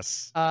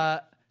gas.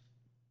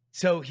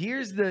 So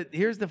here's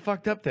the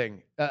fucked up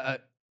thing.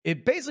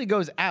 It basically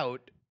goes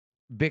out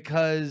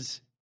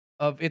because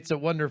of It's a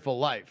Wonderful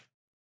Life.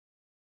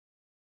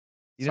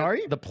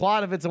 Sorry? The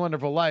plot of It's a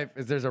Wonderful Life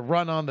is there's a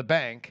run on the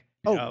bank.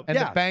 Oh, and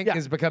the bank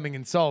is becoming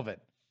insolvent.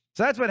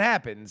 So that's what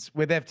happens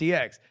with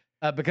FTX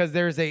because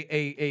there's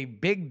a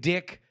big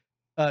dick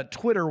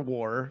Twitter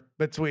war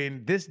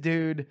between this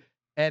dude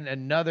and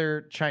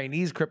another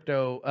Chinese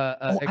crypto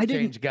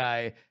exchange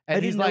guy.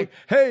 And he's like,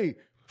 hey,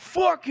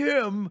 fuck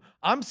him.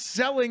 I'm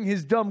selling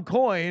his dumb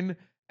coin.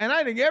 And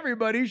I think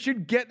everybody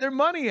should get their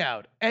money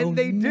out. And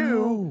they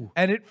do.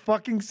 And it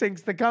fucking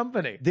sinks the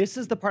company. This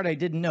is the part I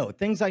didn't know.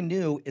 Things I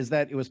knew is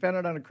that it was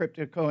founded on a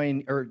crypto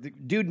coin, or the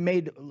dude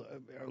made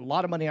a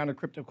lot of money on a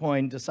crypto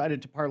coin,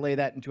 decided to parlay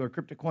that into a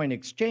crypto coin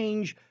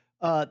exchange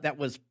that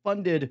was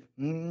funded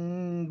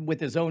with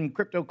his own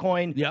crypto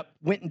coin. Yep.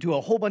 Went into a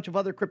whole bunch of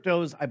other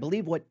cryptos. I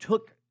believe what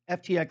took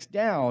FTX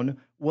down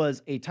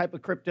was a type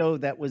of crypto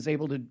that was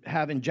able to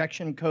have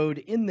injection code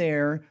in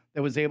there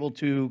that was able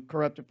to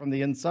corrupt it from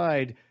the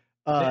inside.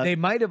 They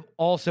might have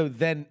also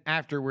then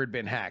afterward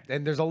been hacked.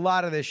 And there's a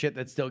lot of this shit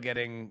that's still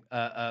getting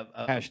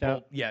hashed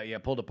out. Yeah,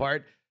 pulled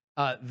apart.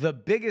 The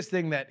biggest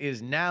thing that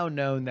is now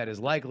known that is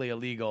likely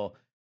illegal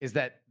is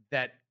that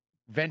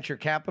venture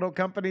capital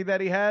company that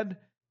he had,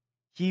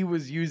 he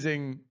was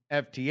using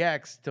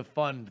FTX to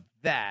fund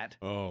that.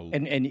 Oh.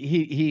 And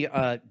he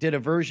did a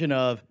version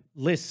of,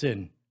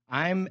 listen,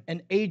 I'm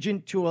an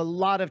agent to a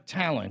lot of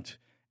talent.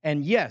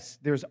 And yes,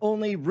 there's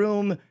only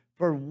room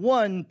for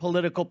one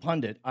political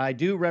pundit. I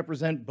do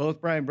represent both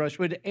Brian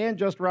Brushwood and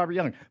just Robert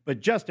Young. But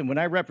Justin, when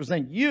I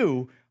represent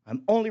you,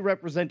 I'm only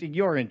representing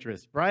your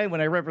interests. Brian, when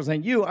I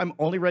represent you, I'm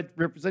only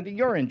representing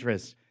your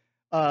interests.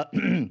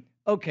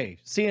 Okay,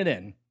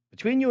 CNN.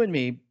 Between you and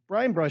me,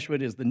 Brian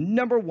Brushwood is the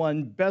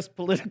 #1 best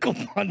political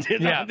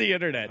pundit on the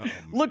internet.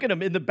 Look at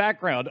him in the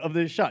background of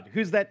this shot.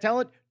 Who's that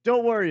talent?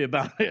 Don't worry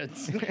about it.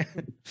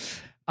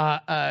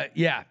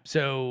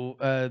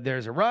 So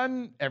there's a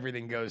run.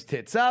 Everything goes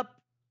tits up.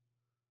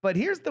 But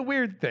here's the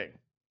weird thing.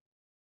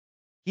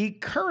 He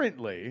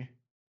currently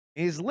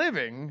is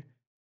living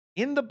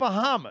in the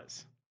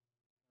Bahamas.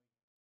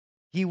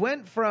 He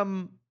went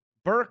from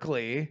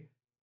Berkeley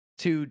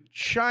to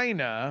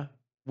China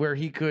where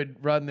he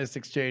could run this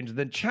exchange.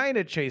 Then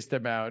China chased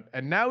him out.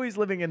 And now he's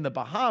living in the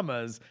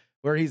Bahamas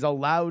where he's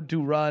allowed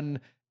to run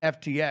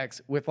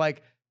FTX with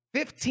like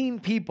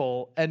 15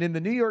 people. And in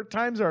the New York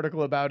Times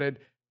article about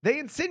it, they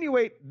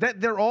insinuate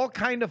that they're all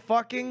kind of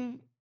fucking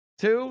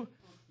too.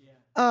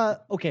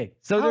 Okay.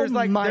 So there's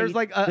like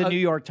the New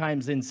York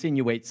Times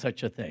insinuate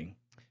such a thing.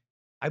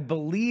 I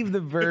believe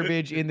the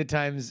verbiage in the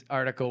Times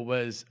article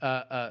was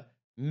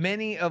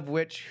many of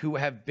which who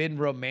have been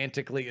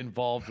romantically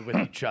involved with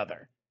each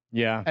other.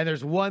 Yeah. And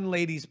there's one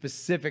lady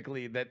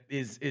specifically that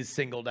is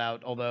singled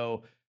out,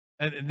 although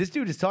and this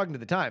dude is talking to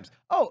the Times.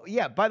 Oh,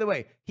 yeah, by the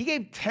way, he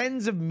gave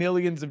tens of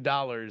millions of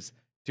dollars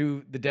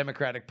to the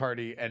Democratic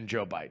Party and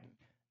Joe Biden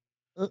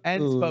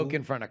and spoke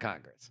in front of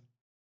Congress.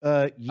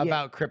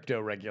 About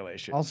crypto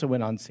regulation. Also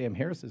went on Sam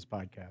Harris's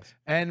podcast.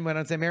 And went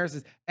on Sam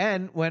Harris's.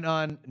 And went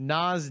on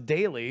Nas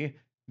Daily,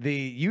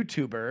 the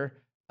YouTuber,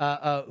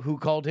 who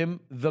called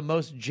him the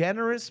most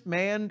generous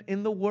man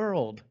in the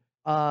world.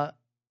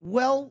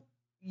 Well,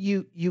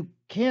 you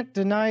can't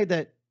deny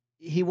that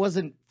he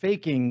wasn't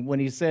faking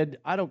when he said,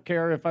 I don't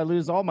care if I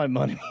lose all my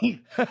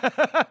money.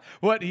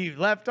 What he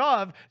left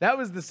off, that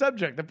was the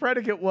subject. The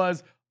predicate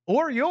was,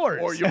 or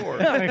yours. Or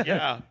yours.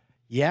 Yeah.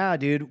 Yeah,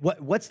 dude.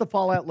 What's the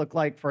fallout look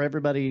like for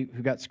everybody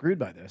who got screwed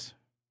by this?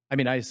 I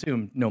mean, I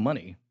assume no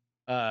money.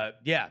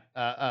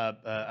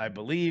 I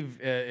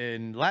believe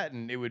in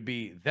Latin it would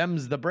be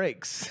 "them's the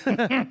breaks."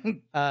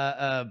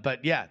 But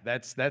yeah,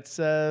 that's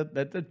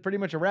pretty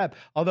much a wrap.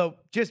 Although,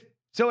 just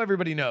so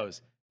everybody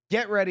knows,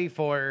 get ready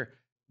for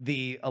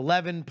the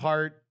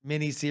 11-part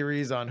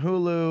miniseries on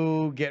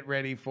Hulu. Get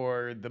ready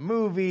for the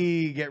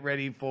movie. Get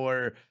ready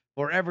for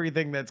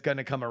everything that's going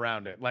to come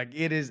around it. Like,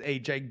 it is a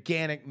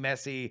gigantic,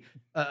 messy,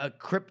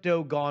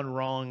 crypto gone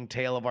wrong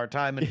tale of our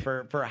time. And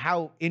for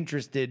how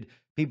interested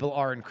people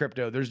are in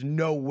crypto, there's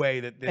no way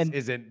that this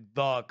isn't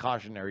the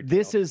cautionary tale.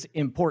 This is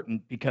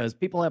important because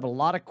people have a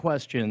lot of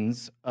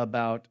questions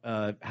about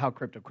how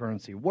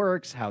cryptocurrency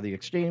works, how the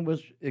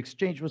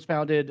exchange was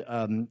founded,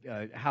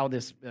 how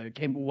this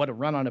came, what a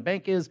run on a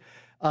bank is.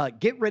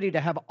 Get ready to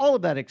have all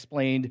of that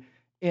explained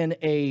in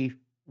a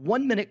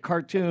 1-minute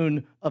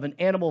cartoon of an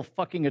animal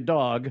fucking a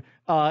dog,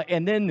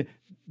 and then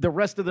the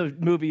rest of the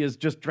movie is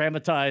just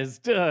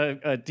dramatized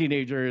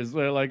teenagers.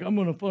 They're like, I'm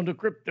going to fund a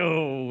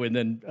crypto, and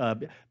then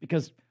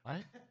because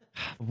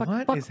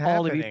what is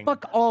happening?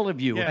 Fuck all of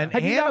you. Yeah.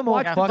 Have you not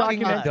watched a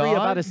documentary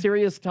about a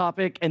serious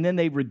topic, and then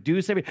they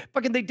reduce everything?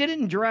 Fucking, they did it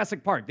in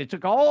Jurassic Park. They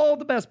took all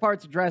the best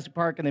parts of Jurassic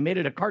Park, and they made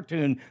it a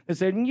cartoon that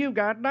said, you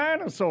got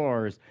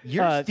dinosaurs.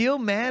 You're still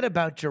mad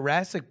about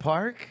Jurassic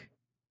Park?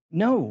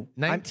 No.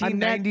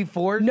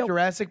 1994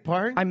 Jurassic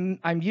Park?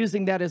 I'm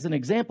using that as an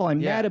example. I'm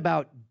mad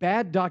about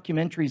bad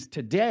documentaries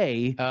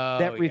today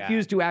that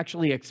refuse to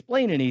actually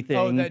explain anything.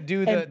 Oh, that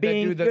do the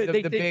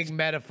big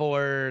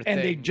metaphor thing.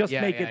 And they just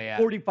make it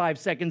 45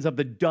 seconds of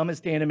the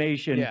dumbest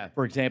animation.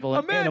 For example,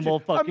 an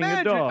animal fucking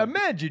a dog.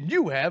 Imagine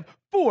you have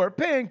 4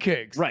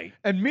 pancakes. Right.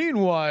 And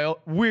meanwhile,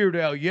 Weird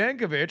Al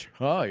Yankovic,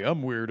 hi,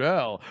 I'm Weird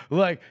Al,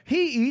 like,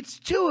 he eats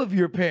 2 of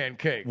your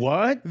pancakes.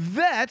 What?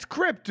 That's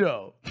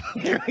crypto.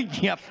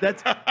 Yep,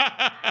 that's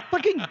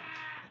fucking...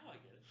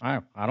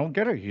 I don't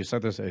get it. You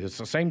said this. It's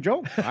the same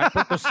joke. I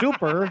put the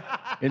super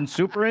in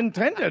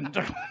superintendent.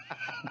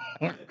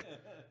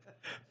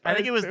 I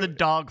think it was the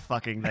dog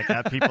fucking that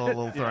got people a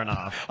little thrown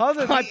off.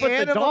 Also, I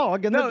put the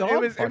dog in the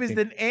dog it was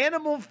an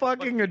animal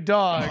fucking a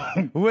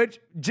dog, which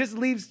just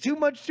leaves too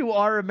much to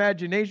our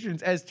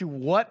imaginations as to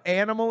what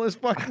animal is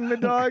fucking the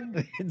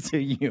dog. It's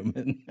a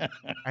human.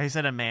 I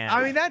said a man.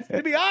 I mean, that's,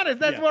 to be honest,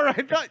 that's where I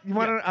thought. You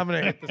want to? I'm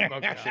gonna hit the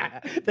smoke machine.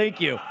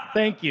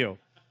 Thank you.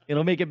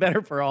 It'll make it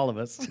better for all of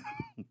us.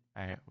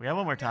 All right, we have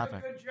one more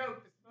topic. Good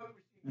joke.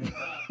 The smoke machine.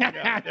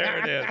 Yeah, there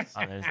it is.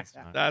 Oh, there's the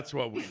smoke. That's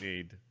what we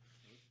need.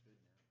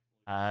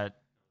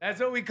 That's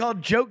what we call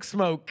joke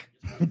smoke.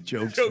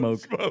 Joke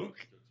smoke.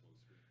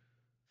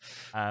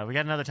 We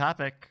got another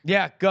topic.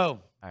 Yeah,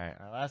 go. All right,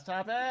 our last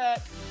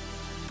topic.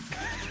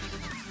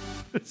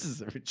 This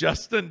is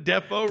Justin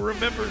Defo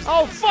remembers.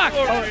 Oh, fuck!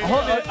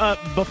 Hold on.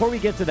 Before we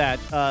get to that,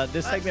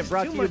 this segment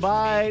brought to you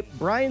by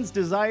Brian's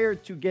desire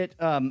to get,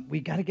 we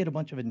got to get a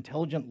bunch of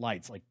intelligent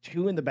lights, like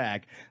 2 in the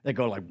back that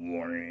go like,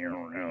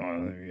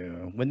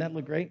 wouldn't that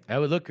look great? That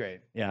would look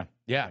great. Yeah.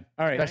 Yeah.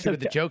 All right. Especially with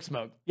the joke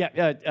smoke.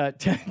 Yeah.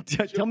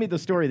 Tell me the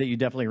story that you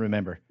definitely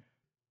remember.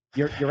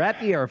 You're at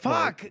the airport.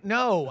 Fuck,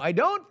 no, I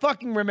don't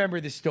fucking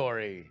remember the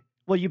story.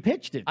 Well, you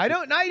pitched it. I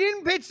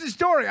didn't pitch the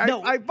story.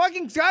 No. I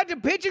fucking got to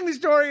pitching the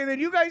story, and then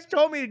you guys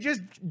told me to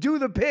just do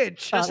the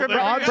pitch. So do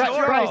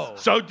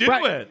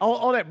it.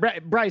 Hold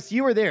it, Bryce.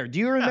 You were there. Do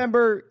you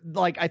remember?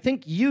 Like, I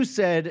think you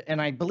said,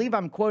 and I believe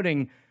I'm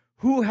quoting,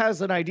 "Who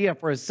has an idea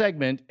for a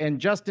segment?" And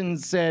Justin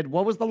said,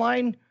 "What was the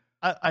line?"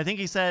 I think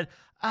he said,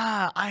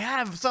 I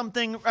have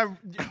something.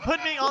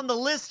 Put me on the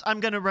list. I'm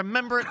going to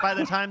remember it by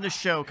the time the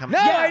show comes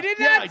out. No, I did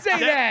not say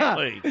that.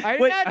 I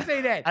did not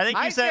say that. I think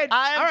you said,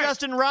 I am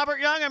Justin Robert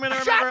Young. I'm going to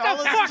remember all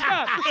of this. Shut the fuck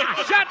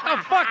up. Shut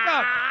the fuck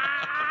up.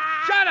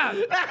 Shut up.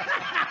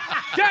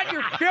 Shut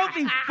your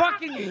filthy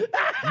fucking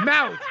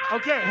mouth.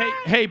 Okay.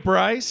 Hey,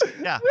 Bryce.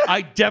 Yeah.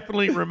 I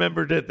definitely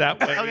remembered it that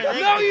way.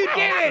 Okay, No, you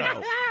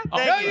didn't.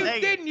 No, you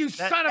Thank didn't, you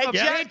son of a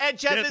bitch. And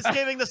Jeff is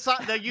giving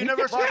the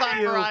universal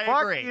sign for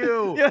I agree.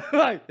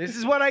 You. This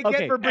is what I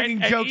get for bringing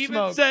joke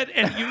smoke.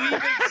 And you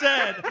even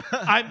said,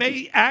 I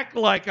may act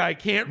like I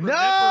can't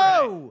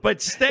remember it,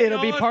 but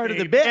it'll be part of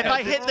the bit. If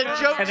I hit the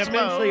joke and smoke,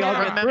 eventually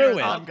I'll get through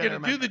it. I'm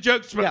going to do the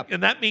joke smoke,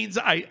 and that means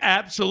I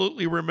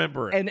absolutely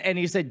remember it. And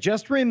he said,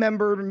 just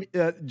remember,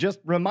 just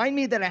remind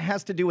me that it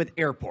has to do with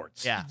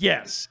airports. Yeah.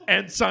 Yes,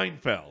 and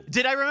Seinfeld.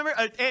 Did I remember?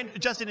 And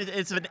Justin,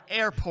 it's an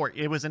airport.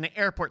 It was an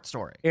airport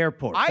story.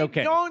 Airports. I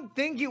Okay. don't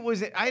think it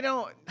was. I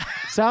don't.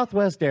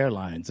 Southwest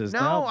Airlines is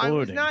now I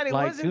was boarding not. It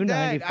Flight wasn't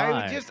that.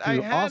 295 to I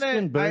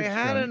Austin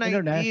had an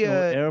International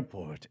idea.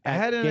 Airport I at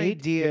had an Gate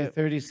idea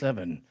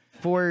A37.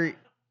 for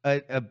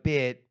a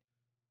bit,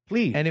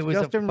 Please, and it was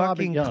Justin a Robert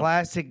fucking Young.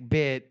 classic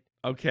bit.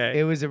 Okay.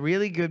 It was a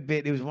really good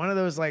bit. It was one of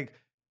those like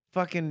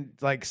fucking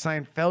like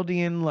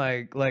Seinfeldian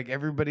like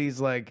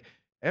everybody's like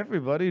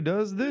everybody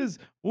does this.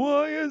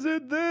 Why is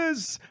it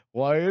this?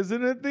 Why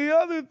isn't it the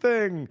other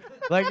thing?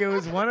 Like it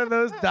was one of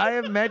those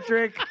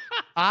diametric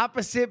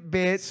opposite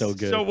bits. So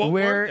good. So what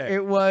where were they?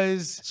 it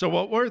was. So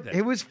what were they?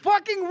 It was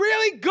fucking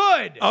really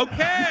good.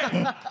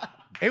 Okay.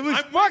 It was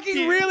I'm with fucking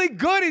you. really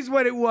good, is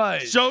what it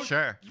was. So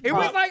Sure. It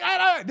was like, I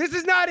don't know. This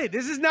is not it.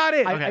 This is not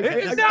it. Okay.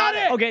 This is not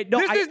it. Okay, no,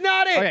 this is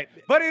not it. okay.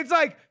 But it's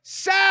like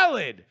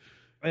salad.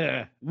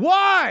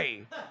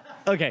 Why?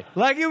 Okay.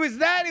 Like it was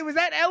that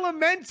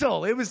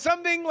elemental. It was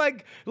something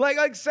like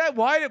said.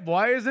 Why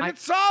isn't it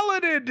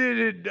solid?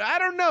 I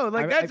don't know.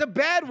 Like that's a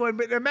bad one,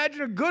 but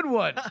imagine a good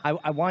one.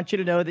 I want you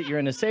to know that you're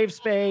in a safe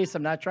space.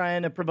 I'm not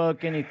trying to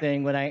provoke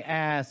anything. When I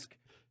ask,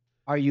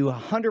 are you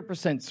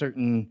 100%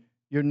 certain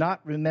you're not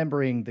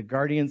remembering the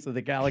Guardians of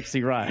the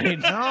Galaxy ride?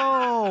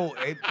 No,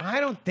 I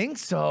don't think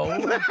so.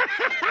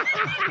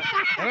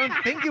 I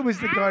don't think it was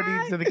the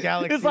Guardians of the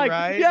Galaxy It's like,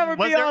 ride. you ever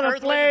Was be there on a Earth,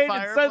 Wind, plane and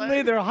and Fire suddenly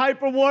play? they're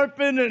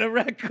hyperwarping and a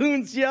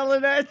raccoon's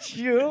yelling at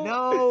you?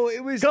 No,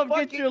 it was Come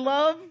fucking, get your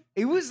love?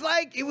 It was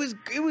like it was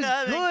they good.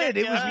 get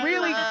It was you.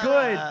 really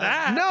good.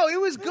 That. No, it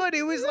was good.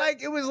 It was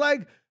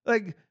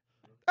like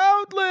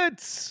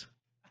outlets.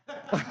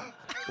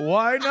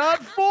 Why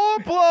not 4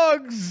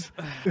 plugs?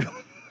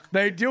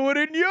 They do it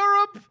in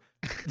Europe.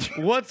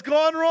 What's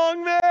gone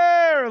wrong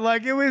there?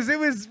 Like it was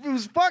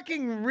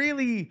fucking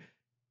really.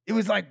 It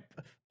was like,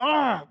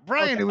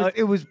 Brian, Okay,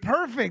 it was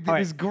perfect. It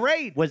was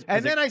great.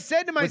 And then I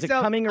said to was it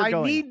myself, coming or I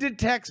going? need to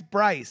text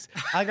Bryce.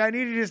 Like I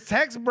need to just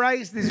text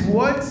Bryce this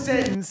one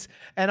sentence,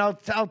 and I'll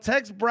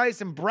text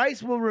Bryce, and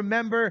Bryce will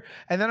remember.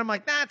 And then I'm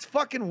like, it's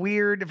fucking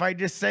weird if I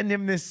just send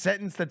him this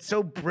sentence that's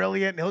so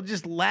brilliant. He'll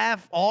just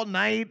laugh all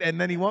night, and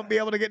then he won't be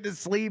able to get to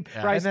sleep.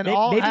 Bryce, and then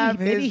I'll have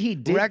maybe his he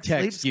did correct sleep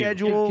text you.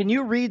 schedule. Can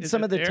you read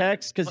some it of the there?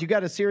 texts? Because you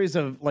got a series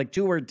of like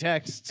 2-word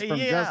texts from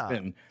Yeah.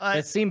 Justin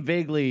that seem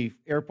vaguely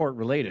airport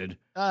related.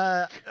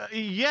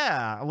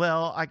 Yeah.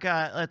 Well,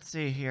 let's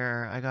see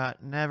here. I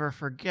got never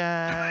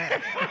forget.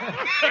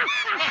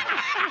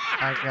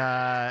 I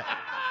got.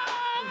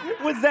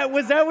 Was that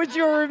what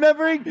you were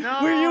remembering? No.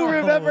 Were you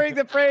remembering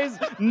the phrase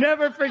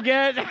 "never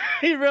forget"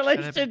 in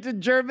relation to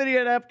Germany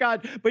and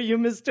Epcot, but you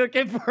mistook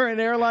it for an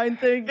airline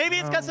thing? Maybe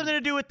it's got something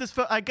to do with this.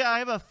 I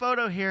have a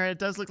photo here, and it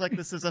does look like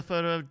this is a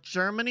photo of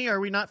Germany. Are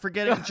we not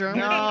forgetting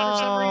Germany for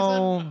some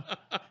reason?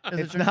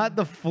 It's not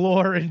the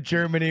floor in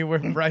Germany where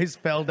Bryce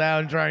fell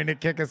down trying to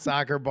kick a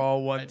soccer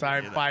ball one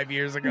time 5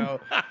 years ago.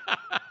 God,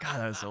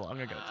 that was so long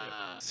ago too.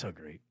 So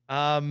great.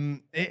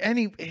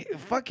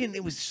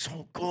 It was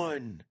so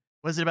good.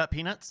 Was it about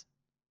peanuts?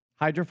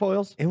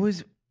 Hydrofoils, It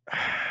was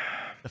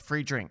The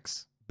free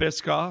drinks.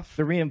 Biscoff.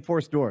 the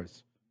reinforced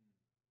doors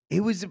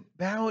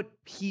about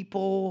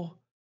people.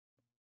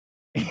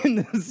 in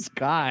the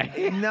sky.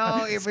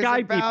 No, it was Sky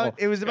about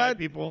people. it was about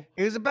people.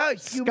 it was about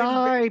human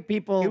Sky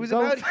people. It was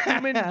go about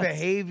human fast.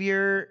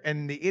 behavior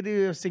and the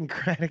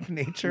idiosyncratic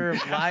nature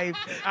of life.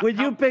 When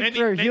you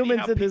picture Maybe humans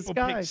how in the people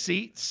sky, pick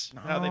seats.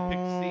 How they pick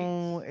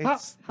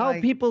seats. No, how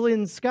like- people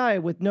in sky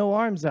with no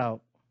arms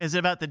out? Is it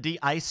about the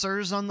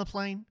de-icers on the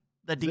plane?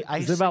 The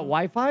de-icing? Is it about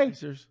Wi-Fi?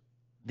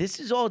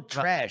 This is all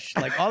trash.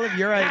 Like all of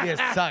your ideas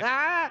suck.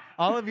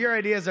 All of your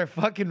ideas are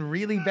fucking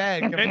really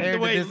bad compared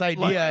to this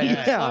idea. I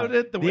had. Yeah.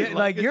 Loaded, the way Like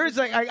Luggage- yours,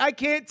 like I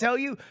can't tell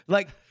you.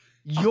 Like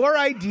your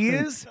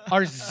ideas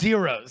are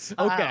zeros.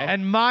 Okay.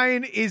 And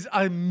mine is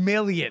a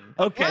million.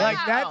 Okay. Like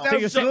that's how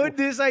good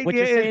this idea what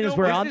you're saying is.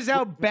 This is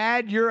how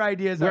bad your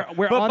ideas are.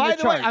 We're but on by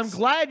the the way, charts. I'm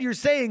glad you're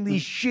saying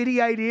these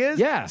shitty ideas.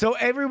 Yeah. So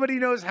everybody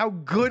knows how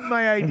good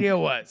my idea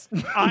was.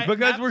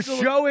 Because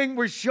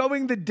we're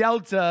showing the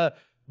delta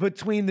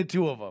between the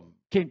two of them.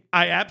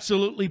 I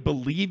absolutely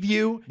believe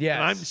you. Yes.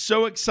 And I'm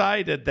so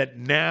excited that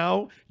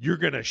now you're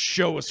going to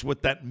show us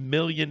what that $1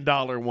 million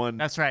one.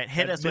 That's right.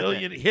 Hit us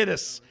with it.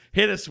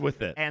 Hit us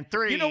with it. And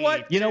 3. You know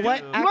what? You know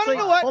what? You want to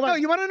know what? No,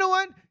 you want to know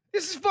what?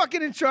 This is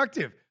fucking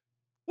instructive.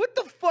 What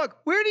the fuck?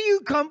 Where do you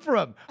come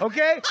from?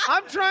 Okay?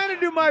 I'm trying to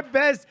do my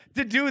best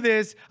to do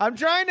this. I'm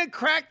trying to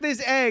crack this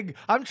egg.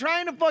 I'm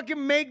trying to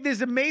fucking make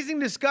this amazing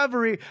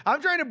discovery.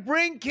 I'm trying to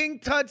bring King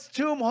Tut's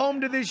tomb home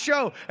to this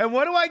show. And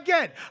what do I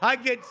get? I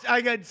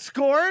get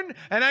scorn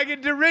and I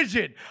get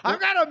derision.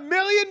 I've got $1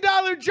 million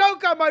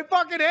joke on my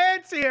fucking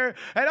hands here,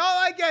 and all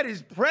I get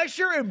is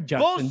pressure and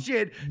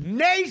bullshit,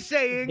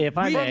 naysaying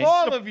from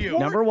all of you.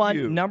 Number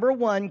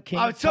one, King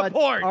Tut's.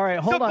 Support. All right,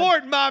 hold on.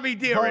 Support, mommy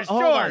dearest.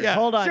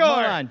 Hold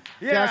on.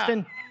 Yeah.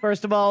 Justin,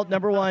 first of all,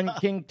 number one,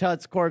 King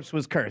Tut's corpse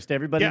was cursed.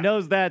 Everybody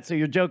knows that, so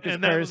your joke is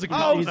cursed. Sit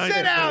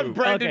down,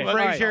 Brendan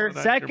Fraser.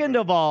 Right. Second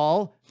of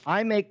all,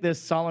 I make this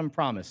solemn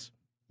promise.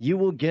 You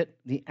will get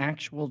the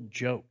actual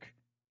joke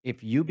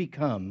if you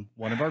become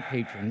one of our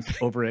patrons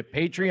over at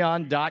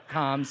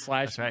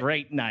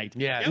patreon.com/great night.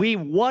 Yeah. We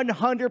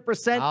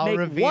 100% make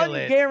one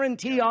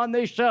guarantee on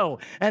this show,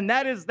 and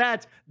that is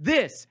that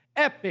this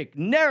epic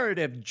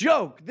narrative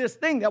joke, this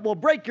thing that will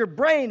break your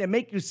brain and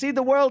make you see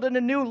the world in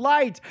a new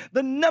light.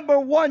 The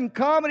 #1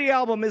 comedy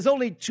album is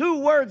only 2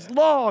 words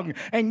long,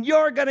 and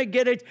you're going to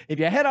get it if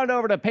you head on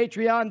over to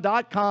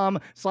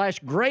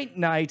patreon.com/great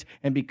night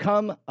and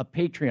become a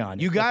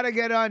Patreon. You got to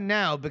get on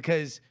now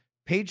because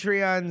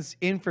Patreon's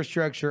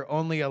infrastructure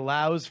only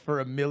allows for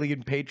 1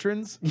 million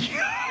patrons.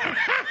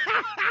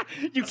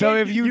 You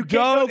can't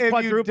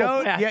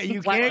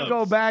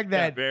go back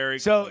then. Yeah,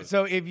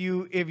 so if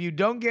you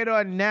don't get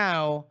on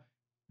now,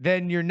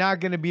 then you're not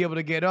going to be able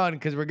to get on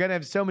because we're going to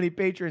have so many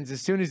patrons as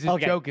soon as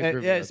this joke is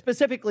revealed.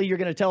 Specifically, you're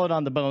going to tell it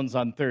on the Bones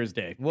on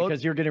Thursday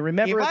because you're going to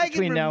remember it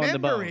between now and the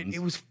Bones.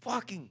 It was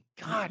fucking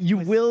God. You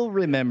will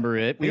remember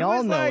it. We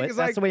all know it.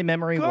 That's the way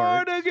memory works.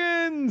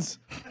 Cardigans.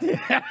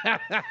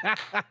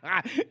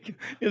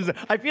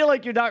 I feel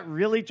like you're not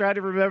really trying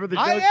to remember the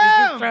joke. I You're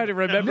am. just trying to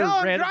remember. No,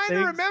 I'm random trying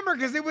things. to remember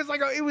because it was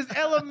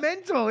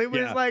elemental. It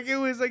was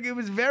it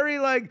was very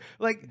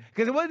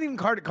because it wasn't even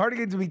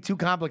cardigans would be too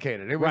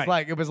complicated. It was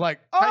Right. it was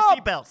like Try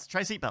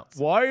seatbelts.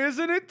 Why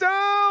isn't it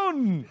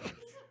down?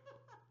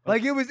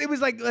 It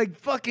was like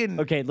fucking.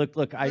 Okay,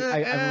 look.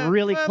 I'm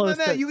really close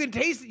to. You can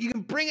taste it. You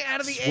can bring it out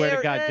of the air. Swear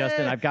to God,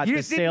 Justin, I've got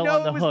this sale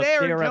on the hook.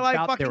 They're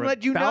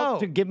about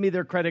to give me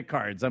their credit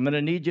cards. I'm going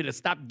to need you to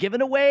stop giving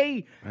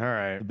away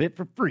a bit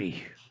for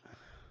free.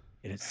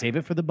 And save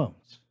it for the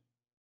Bones.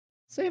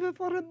 Save it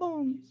for the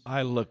Bones.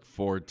 I look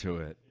forward to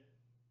it.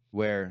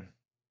 Where?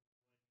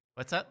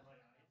 What's that?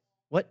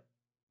 What?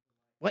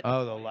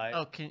 Oh, the light.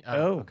 Okay.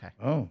 Oh.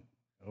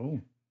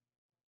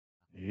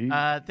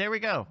 There we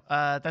go.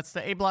 That's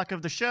the A block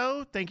of the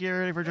show. Thank you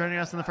everybody for joining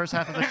us in the first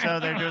half of the show.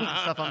 They're doing some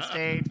stuff on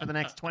stage for the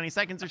next 20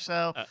 seconds or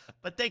so.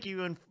 But thank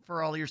you and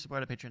for all your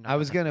support at Patreon.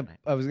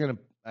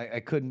 I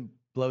couldn't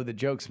blow the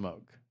joke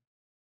smoke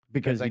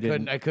because I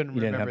couldn't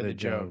remember the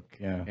joke.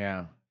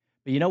 Yeah.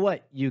 But you know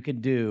what? You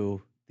could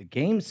do the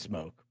game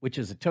smoke, which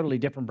is a totally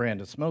different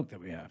brand of smoke that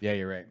we have. Yeah,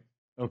 you're right.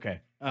 Okay.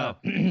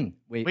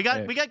 We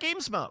got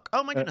Game Smoke.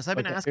 Oh my goodness, I've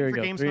been asking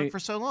for Game Smoke for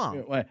so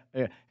long.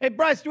 Hey,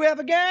 Bryce, do we have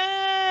a game?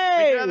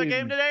 We do have a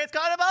game today. It's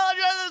called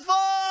Apologize for.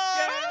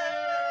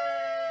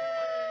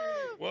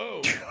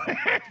 Whoa.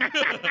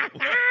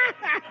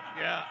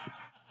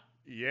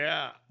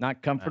 Yeah.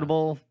 Not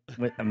comfortable.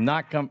 I'm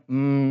not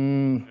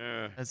Zoom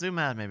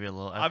out maybe a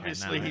little. Okay,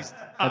 obviously,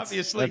 that's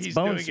he's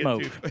bone doing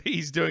smoke.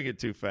 he's doing it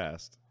too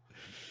fast.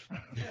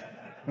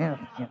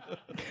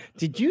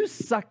 Did you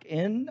suck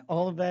in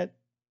all of that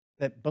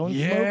bone smoke?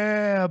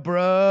 Yeah,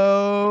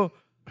 bro.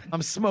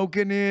 I'm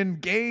smoking in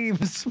game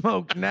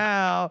smoke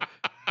now.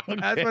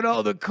 That's what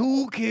all the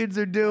cool kids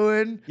are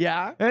doing.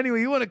 Yeah.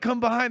 Anyway, you want to come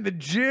behind the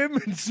gym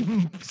and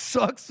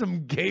suck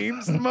some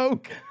game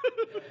smoke?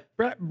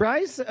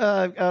 Bryce,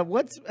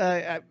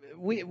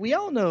 we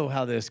all know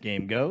how this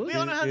game goes. We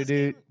all know how this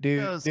game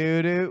goes.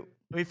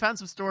 We found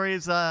some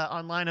stories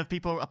online of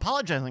people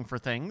apologizing for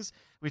things.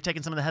 We've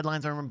taken some of the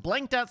headlines and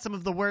blanked out some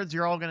of the words.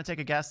 You're all going to take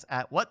a guess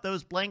at what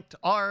those blanked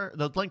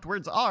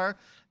words are,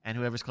 and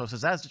whoever's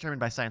closest, as determined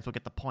by science, will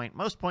get the point.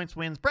 Most points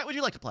wins. Brett, would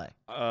you like to play?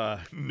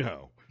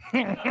 No.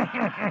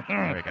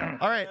 There we go.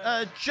 All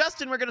right,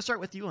 Justin, we're going to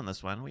start with you on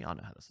this one. We all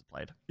know how this is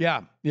played.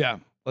 Yeah.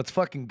 Let's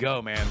fucking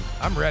go, man.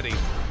 I'm ready.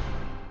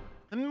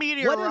 The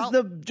meteor. What is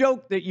the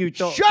joke that you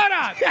told? Shut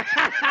up!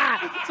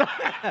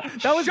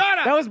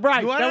 That was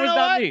Bryce. That was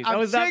not me. That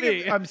was not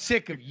me. I'm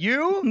sick of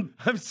you.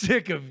 I'm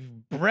sick of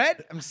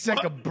Brett. I'm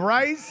sick of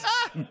Bryce.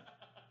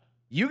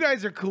 You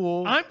guys are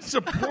cool. I'm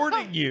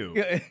supporting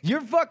you.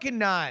 You're fucking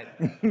not.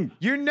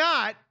 You're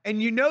not,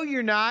 and you know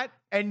you're not,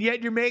 and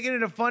yet you're making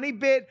it a funny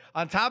bit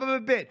on top of a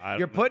bit.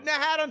 You're putting a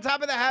hat on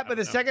top of the hat, but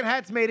the second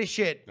hat's made of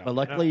shit. But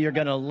luckily, you're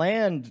going to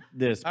land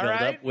this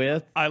build-up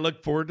with... I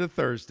look forward to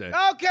Thursday.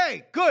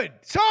 Okay, good.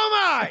 So am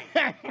I.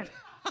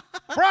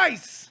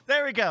 Bryce.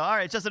 There we go. All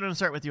right, Justin, I'm going to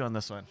start with you on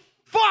this one.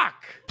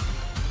 Fuck.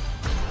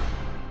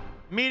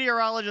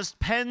 Meteorologist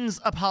pens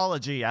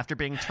apology after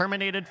being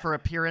terminated for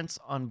appearance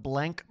on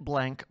blank,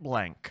 blank,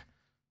 blank.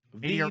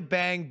 The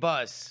bang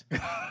bus. You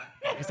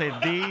say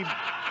the...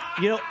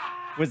 You know,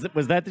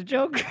 was that the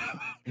joke?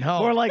 No.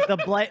 Or like the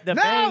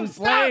bang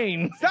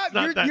plane. Stop.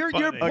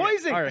 You're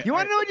poisoning. Right. You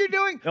want to know what you're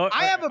doing?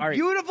 I have a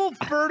beautiful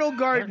fertile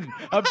garden.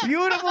 A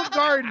beautiful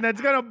garden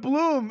that's going to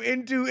bloom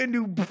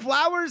into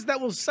flowers that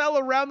will sell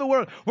around the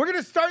world. We're going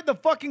to start the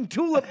fucking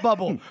tulip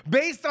bubble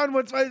based on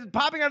what's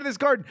popping out of this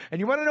garden. And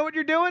you want to know what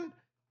you're doing?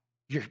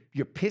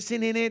 You're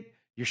pissing in it.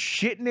 You're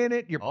shitting in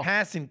it. You're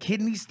passing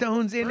kidney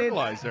stones in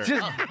Fertilizer. it.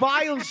 Just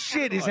vile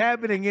shit is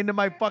happening into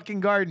my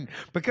fucking garden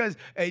because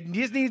it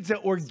just needs to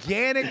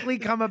organically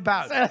come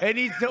about. It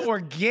needs to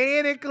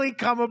organically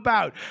come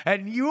about.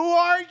 And you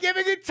are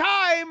giving it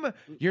time.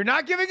 You're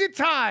not giving it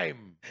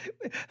time.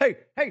 Hey,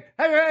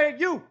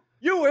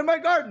 you in my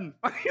garden.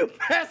 Are you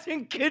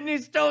passing kidney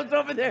stones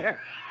over there?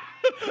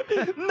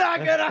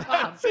 Knock it off.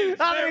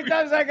 How many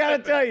times I gotta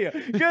tell you?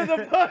 Get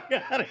the fuck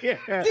out of here.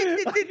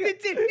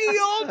 The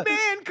old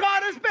man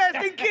caught us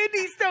passing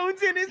kidney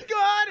stones in his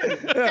garden.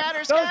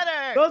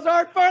 Scatter. Those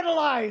aren't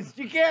fertilized.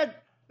 You can't.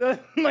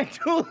 My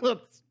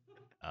tulips.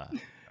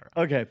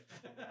 Okay.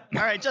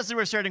 All right, Justin,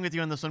 we're starting with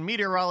you on this one.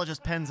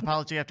 Meteorologist pens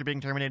apology after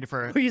being terminated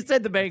for... You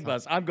said the bang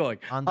bus. I'm going.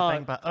 On the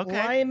bang bus. Okay.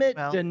 Climate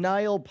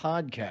Denial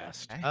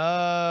Podcast.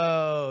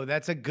 Oh,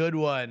 that's a good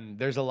one.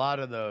 There's a lot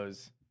of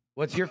those.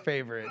 What's your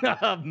favorite?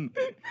 Hold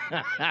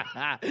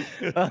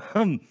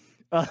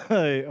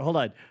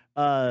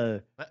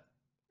on.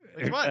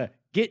 Which one?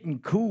 Getting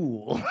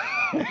cool.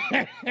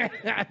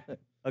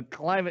 A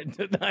climate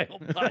denial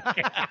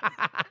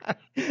podcast.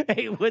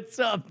 Hey, what's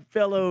up,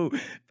 fellow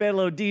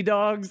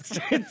D-dogs?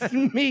 It's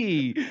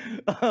me,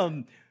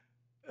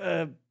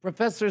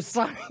 Professor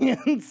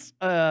Science.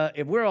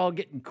 If we're all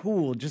getting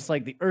cool, just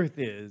like the Earth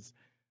is.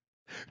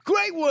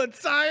 Great one,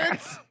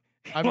 science.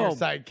 I'm your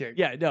sidekick.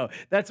 Yeah, no,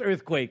 that's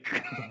Earthquake.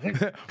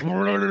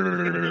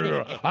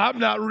 I'm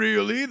not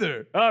real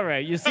either. All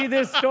right, you see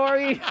this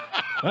story?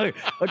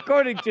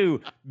 According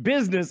to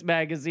Business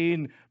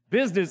Magazine,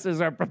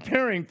 businesses are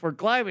preparing for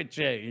climate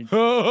change.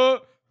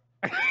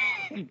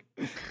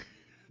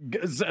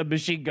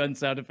 Machine gun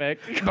sound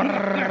effect. All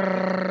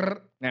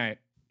right.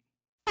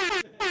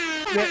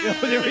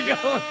 There we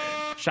go.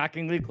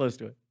 Shockingly close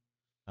to it.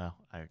 Well,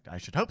 I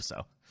should hope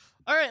so.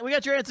 All right, we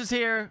got your answers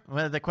here.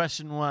 Well, the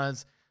question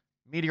was...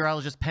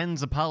 Meteorologist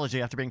pens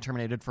apology after being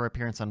terminated for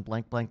appearance on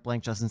blank, blank,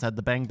 blank. Justin said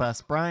the bang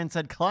bus. Brian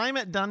said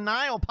climate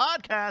denial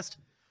podcast.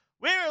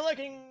 We're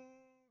looking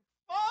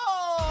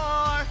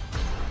for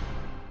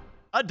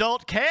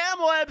adult cam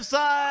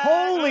website.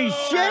 Holy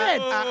shit!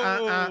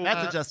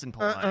 That's a Justin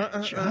point.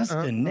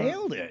 Justin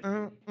nailed it.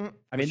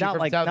 I mean, not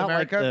like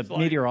the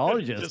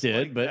meteorologist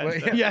did,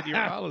 but yeah.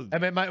 I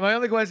mean, my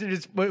only question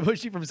is, was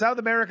she from South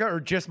America or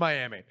just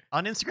Miami?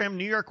 On Instagram,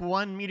 New York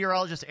 1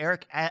 meteorologist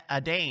Eric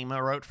Adame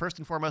wrote, first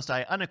and foremost,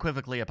 I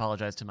unequivocally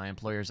apologize to my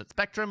employers at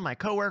Spectrum, my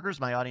coworkers,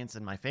 my audience,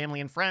 and my family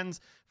and friends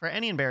for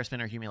any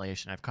embarrassment or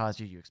humiliation I've caused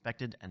you. You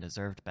expected and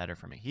deserved better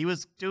from me. He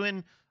was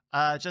doing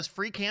just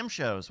free cam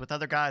shows with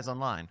other guys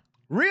online.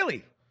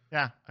 Really?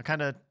 Yeah,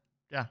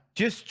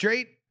 Just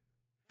straight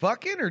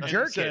fucking or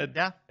jerking?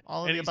 Yeah,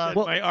 all of the above.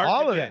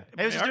 All of it.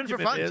 It was just doing it for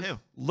fun, too.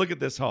 Look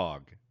at this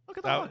hog. Look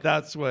at the hog.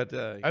 That's what...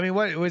 I mean,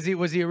 what was he?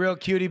 Was he a real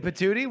cutie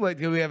patootie? What?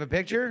 Do we have a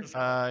picture?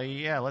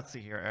 Yeah. Let's see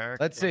here, Eric.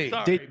 Let's see.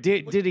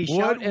 Did he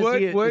shout as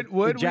he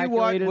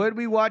ejaculated? Would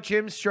we watch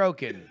him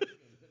stroking?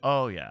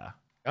 Oh yeah.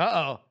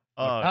 Oh,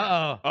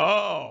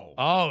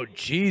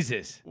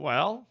 Jesus.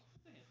 Well...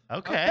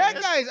 Okay. That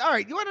guy's all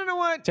right. You want to know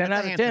what? 10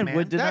 out of 10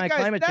 would deny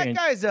climate change.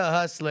 That guy's a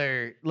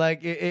hustler,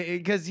 like,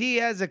 because he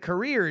has a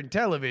career in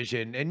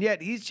television, and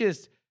yet he's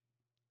just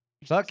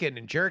fucking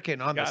and jerking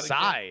on the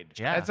side.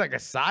 Yeah. That's like a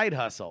side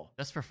hustle,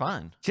 Just for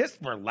fun.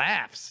 just for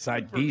laughs.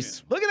 Side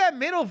piece. Look at that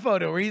middle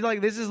photo where he's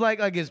like, this is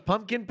like his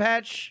pumpkin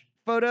patch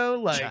photo.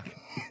 Like,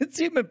 It's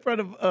him in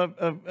front of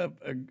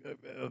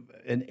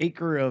an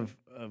acre of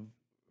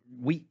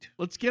wheat.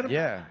 Let's get him.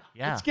 yeah.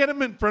 Let's get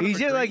him in front He's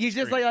of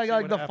just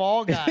like the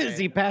fall guy. Is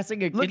he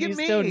passing a Look kidney at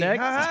me. stone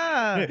next?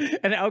 Ha-ha.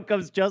 And out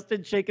comes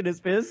Justin shaking his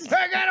fist.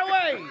 Take it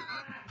away.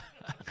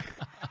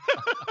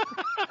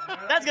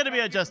 That's going to be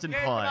a Justin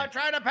I'm point. not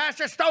trying to pass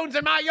your stones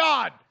in my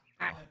yard.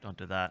 Don't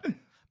do that.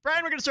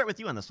 Brian, we're going to start with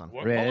you on this one.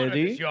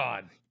 Ready?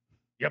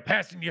 You're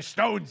passing your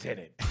stones in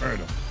it.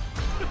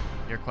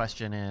 Your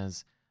question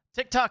is,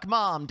 TikTok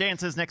mom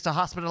dances next to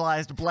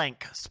hospitalized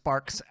blank,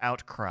 sparks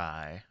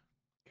outcry.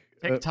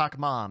 TikTok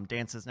mom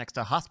dances next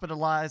to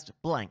hospitalized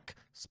blank,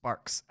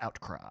 sparks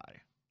outcry.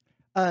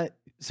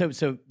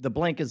 So the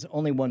blank is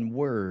only one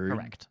word.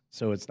 Correct.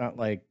 So it's not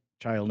like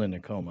child in a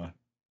coma.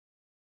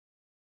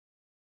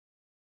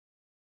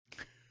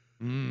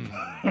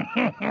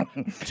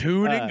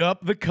 Tuning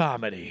up the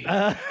comedy.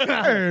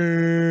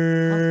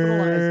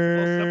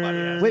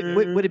 Hospitalized. Wait,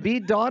 would it be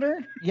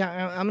daughter?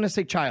 Yeah, I'm going to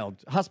say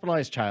child.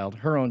 Hospitalized child.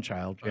 Her own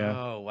child. Yeah.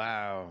 Oh,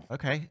 wow.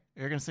 Okay,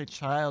 you're gonna say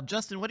child.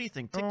 Justin, what do you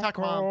think? TikTok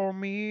mom. Call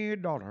me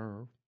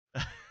daughter.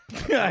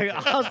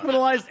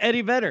 Hospitalized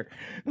Eddie Vedder.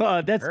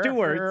 That's 2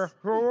 words.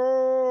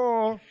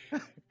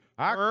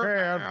 I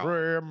can't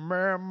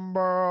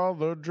remember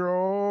the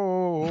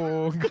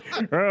joke.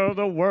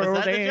 The world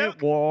that the ain't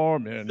joke?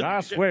 warm, and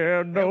I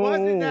swear no. It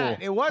wasn't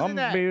that. It wasn't I'm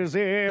that.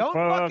 busy Don't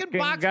fucking fucking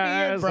box me in,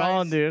 guys Bryce.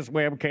 on this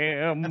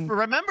webcam.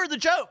 Remember the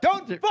joke.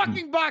 Don't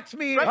fucking box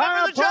me in.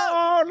 Remember the joke.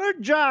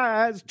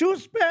 Apologize to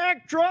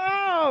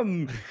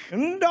Spectrum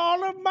and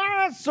all of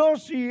my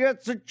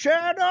associates at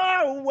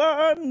Channel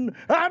One.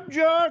 I'm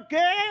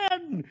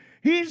joking.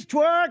 He's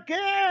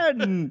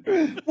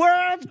twerking.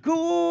 World's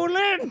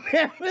cooling.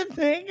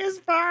 Everything is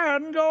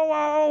fine. Go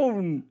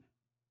on.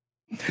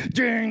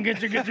 Ding, ding,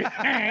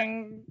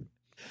 ding.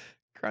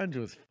 Crunch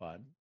was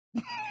fun.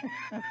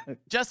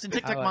 Justin,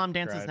 TikTok like mom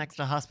dances Crunch. next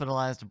to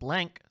hospitalized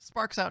blank,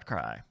 sparks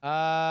outcry.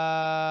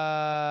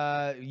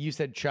 You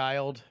said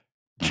child.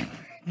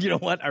 You know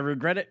what? I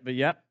regret it, but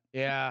yep.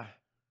 Yeah.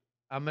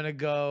 I'm going to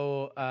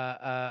go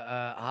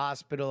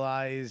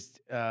hospitalized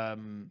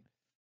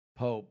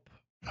Pope.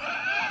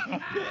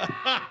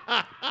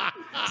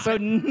 So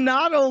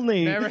not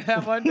only Remember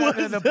that one time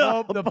was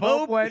the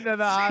Pope went to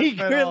the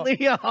hospital.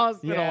 secretly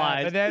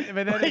hospitalized, Yeah,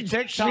 but then a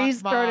TikTok she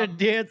started mom-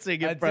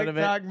 dancing in A front of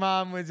it. TikTok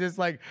mom was just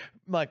like,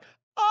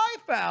 I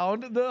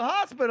found the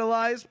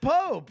hospitalized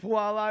Pope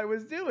while I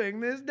was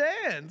doing this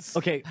dance.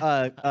 Okay,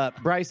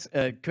 Bryce,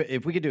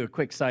 if we could do a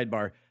quick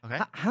sidebar. Okay.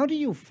 How do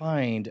you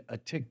find a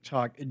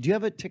TikTok? Do you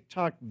have a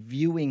TikTok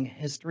viewing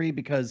history?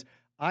 Because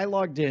I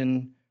logged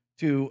in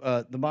to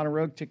the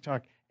Monorogue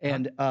TikTok,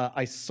 and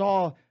I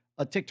saw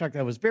a TikTok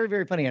that was very,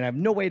 very funny, and I have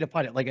no way to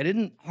find it. Like, I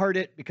didn't heart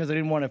it because I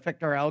didn't want to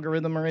affect our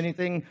algorithm or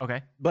anything.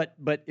 Okay. But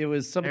it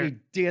was somebody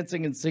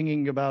dancing and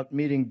singing about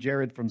meeting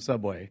Jared from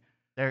Subway.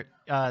 There.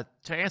 To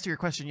answer your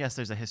question, yes,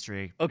 there's a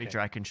history Okay. feature.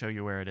 I can show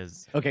you where it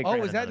is. Okay, Oh,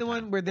 great. was that the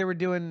one where they were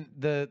doing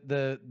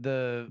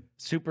the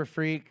super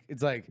freak?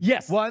 It's like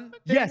Yes. one thing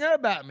Yes.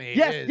 about me.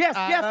 Yes, is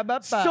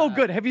yes. So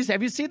good. Have you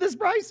seen this,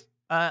 Bryce?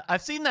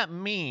 I've seen that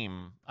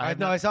meme.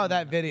 I saw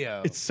that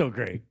video. It's so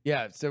great.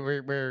 Yeah, so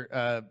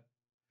we're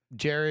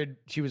Jared.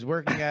 She was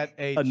working at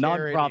a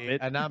nonprofit.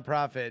 a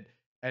nonprofit,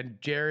 and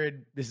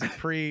Jared, this is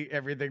pre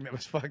everything that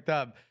was fucked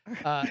up,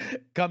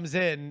 comes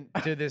in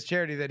to this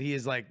charity that he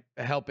is like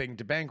helping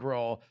to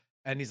bankroll,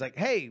 and he's like,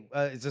 "Hey,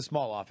 it's a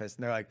small office,"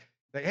 and they're like,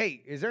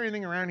 "Hey, is there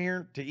anything around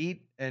here to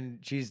eat?" And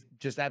she's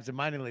just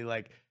absentmindedly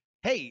like,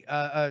 "Hey,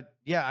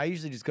 yeah, I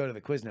usually just go to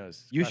the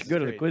Quiznos. You across should go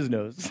to the street."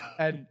 Quiznos.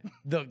 And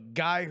the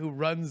guy who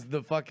runs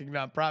the fucking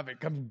nonprofit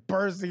comes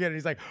bursting in and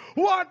he's like,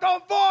 "What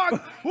the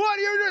fuck? What,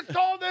 you just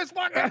told this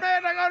fucking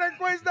man to go to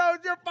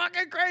Quiznos? You're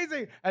fucking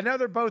crazy." And now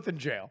they're both in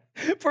jail.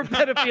 For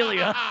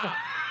pedophilia.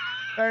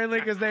 Apparently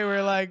because they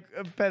were like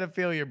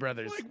pedophilia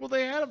brothers. Well,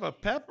 they have a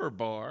pepper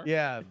bar.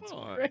 Yeah. Come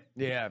on.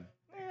 Yeah.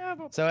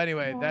 So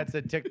anyway, that's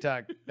a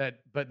TikTok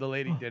but the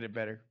lady did it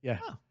better. Yeah.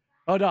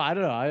 Oh, no, I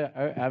don't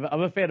know.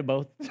 I'm a fan of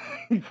both.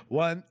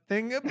 One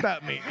thing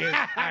about me is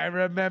I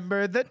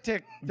remember the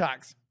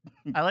TikToks.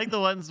 I like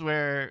the ones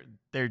where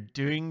they're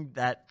doing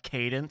that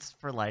cadence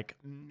for like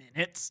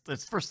minutes.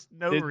 That's for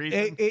no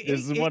reason.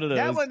 This is one of those.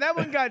 That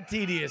one got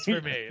tedious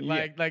for me.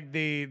 Yeah. Like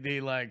the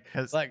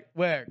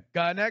we're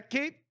gonna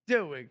keep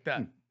doing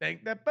the thing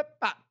that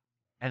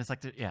And it's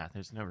like,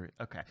 there's no reason.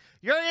 Okay.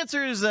 Your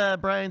answer is,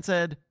 Brian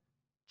said,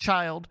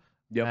 child.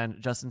 Yep.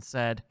 And Justin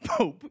said,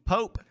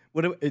 Pope.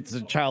 It's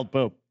a child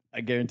pope.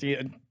 I guarantee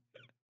it.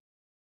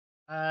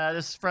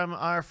 This is from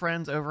our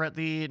friends over at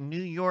the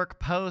New York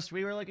Post.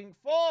 We were looking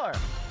for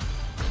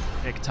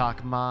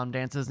TikTok mom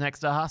dances next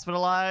to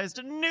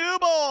hospitalized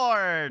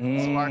newborn.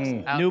 Sparks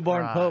outcry.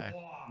 Newborn pope.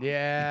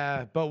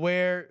 Yeah, but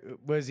where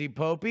was he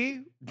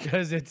popey?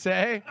 Does it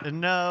say?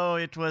 No,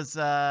 it was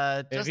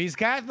If just he's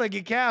Catholic,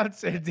 it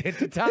counts.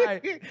 It's a tie.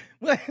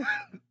 it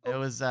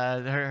was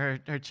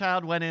her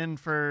child went in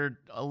for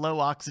a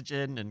low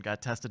oxygen and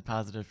got tested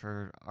positive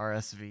for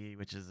RSV,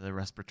 which is a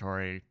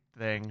respiratory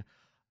thing.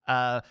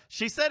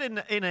 She said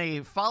in a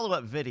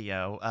follow-up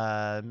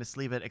video, Miss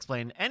Leavitt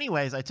explained,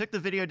 anyways, I took the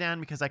video down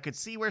because I could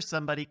see where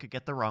somebody could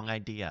get the wrong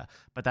idea.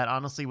 But that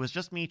honestly was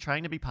just me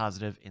trying to be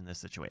positive in this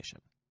situation.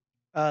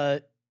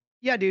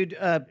 Yeah, dude.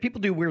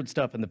 People do weird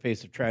stuff in the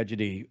face of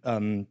tragedy.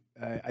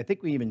 I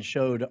think we even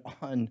showed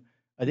on.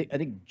 I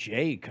think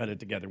Jay cut it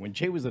together when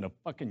Jay was in a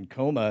fucking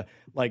coma.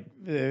 Like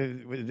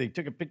they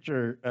took a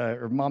picture,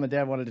 or mom and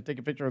dad wanted to take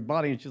a picture of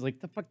Bonnie, and she's like,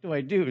 "The fuck do I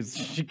do?"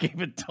 So she gave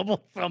a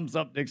double thumbs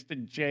up next to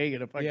Jay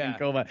in a fucking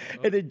coma,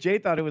 and then Jay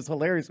thought it was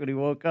hilarious when he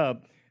woke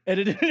up,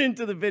 edited it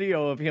into the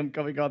video of him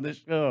coming on the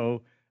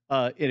show.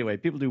 Anyway,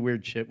 people do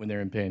weird shit when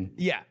they're in pain.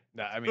 Yeah.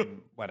 No, I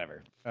mean,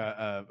 whatever.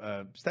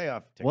 Stay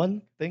off TikTok.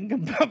 One thing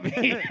about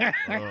me.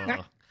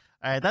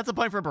 All right, that's a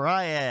point for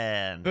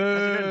Brian.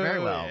 You're doing very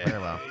well, very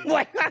well.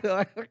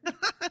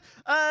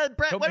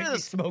 Brett, what are the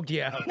smoke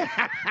you out?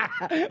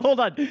 Hold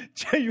on.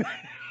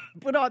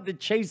 Put on the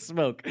chase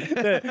smoke,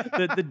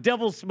 the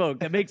devil smoke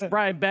that makes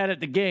Brian bad at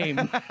the game.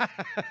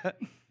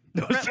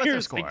 No, Brett,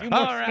 seriously, what's do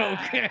more smoke.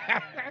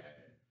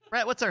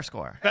 Brett, what's our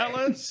score?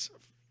 Fellas,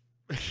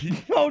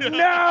 Oh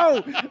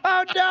no!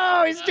 Oh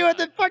no! He's doing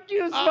the fuck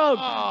you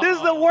smoke. This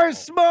is the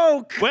worst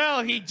smoke.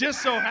 well, he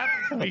just so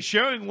happens to be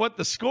showing what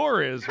the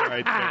score is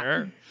right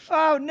there.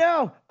 Oh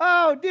no!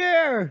 Oh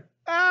dear!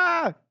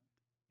 Ah!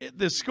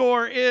 The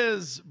score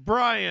is,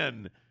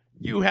 Brian,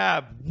 you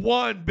have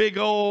 1 big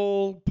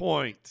old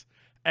point.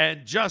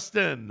 And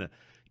Justin,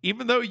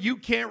 even though you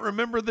can't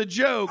remember the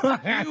joke, you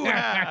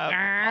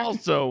have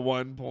also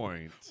 1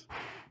 point.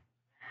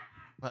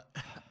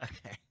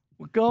 Okay.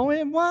 We're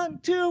going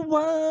 1, 2,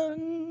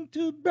 1,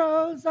 2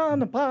 bros on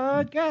the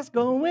podcast.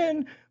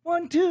 Going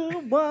 1, 2,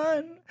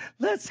 1.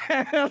 Let's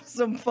have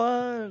some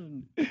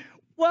fun.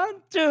 1,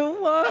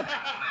 2, 1.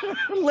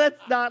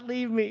 Let's not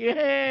leave me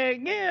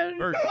hanging.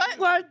 What?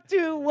 1,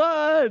 2,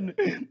 1.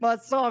 My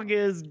song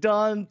is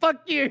done.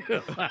 Fuck you.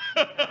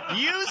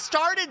 You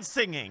started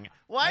singing.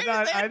 Why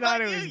I thought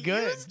it was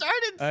good. You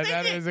started singing. I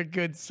thought it was a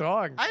good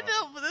song. I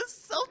know, but this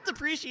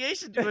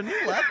self-depreciation to a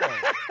new level.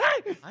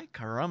 Ay,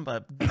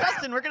 caramba.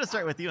 Justin, we're going to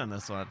start with you on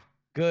this one.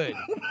 Good.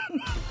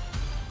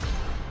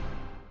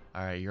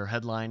 All right, your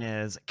headline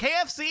is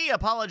KFC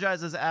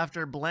apologizes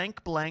after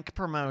blank blank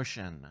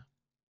promotion.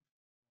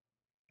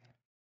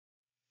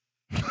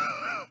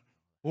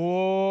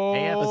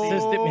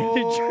 Assistant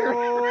manager.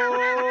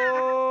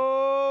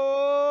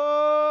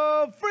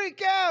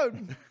 Freak out.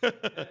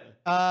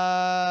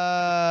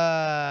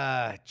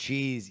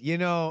 Jeez. You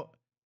know,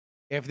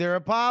 if they're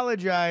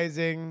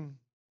apologizing,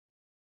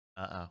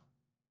 Uh-oh.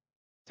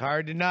 it's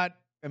hard to not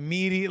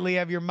immediately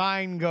have your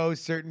mind go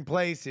certain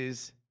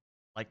places.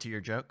 Like to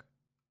your joke?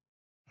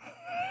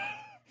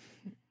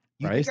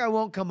 You Bryce? think I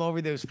won't come over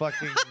those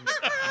fucking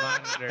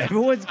monitors?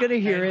 Everyone's going to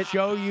hear and it.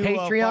 show you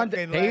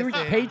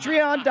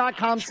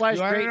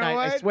Patreon.com/great night.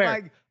 I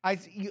swear.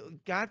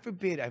 God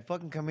forbid I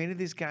fucking come into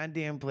this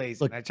goddamn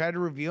place Look, and I try to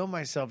reveal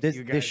myself this- to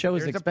you guys. this show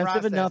is There's a expensive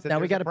process, enough. and Now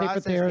we there's gotta a pay for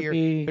process here.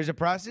 therapy. There's a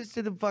process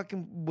to the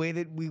fucking way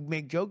that we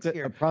make jokes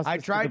here. process I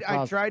to the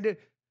tried to.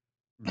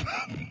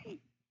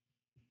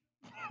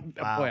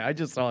 Wow. Boy, I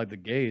just saw the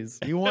gaze.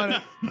 You want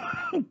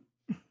to?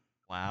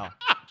 Wow.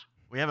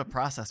 We have a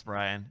process,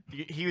 Brian.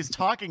 He was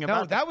talking No,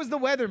 about that was the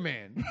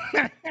weatherman.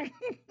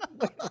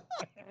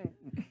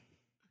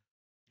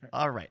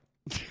 All right.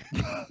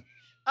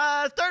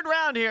 Third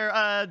round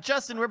here.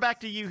 Justin, we're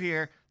back to you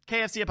here.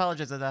 KFC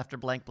apologizes after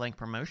blank blank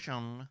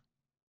promotion.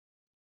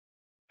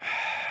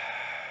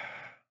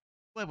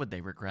 What would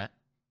they regret?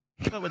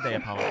 What would they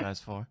apologize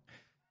for?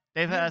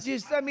 Dave has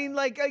Just, I mean,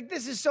 like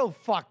this is so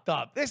fucked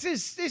up. This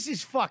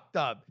is fucked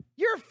up.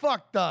 You're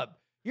fucked up.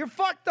 You're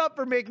fucked up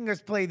for making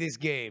us play this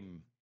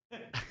game.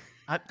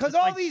 Because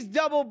all these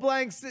double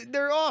blanks,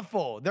 they're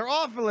awful. They're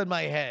awful in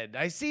my head.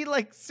 I see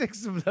like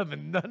 6 of them,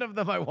 and none of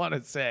them I want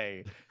to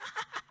say.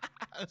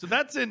 So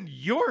that's in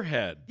your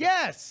head.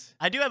 Yes.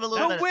 I do have a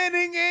little The bit.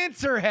 winning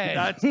answer head.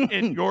 That's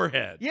in your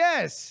head.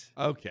 Yes.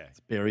 Okay.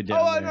 Buried down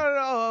Oh, there. no.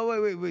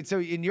 Oh, wait. So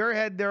in your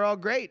head, they're all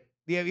great.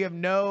 You have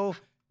no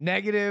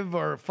negative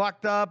or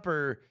fucked up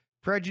or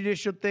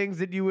prejudicial things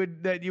that you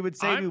would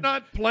say I'm to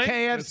not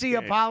playing this KFC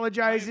game.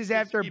 apologizes I'm just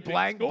after keeping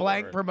blank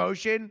score.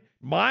 promotion.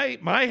 My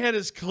head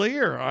is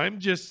clear. I'm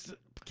just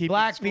keeping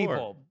Black score.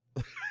 people.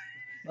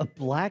 A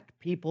black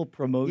people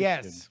promotion.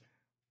 Yes.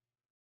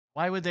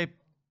 Why would they?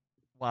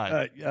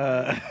 Why?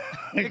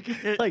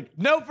 Like,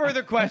 No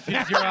further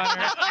questions, Your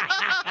Honor.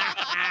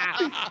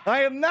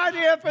 I am not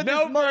here for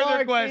No this further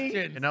malarkey.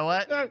 questions. You know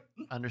what?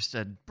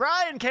 Understood.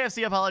 Brian,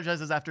 KFC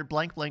apologizes after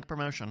blank blank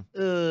promotion.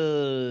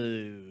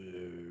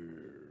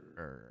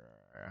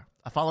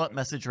 A follow-up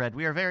message read,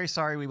 "We are very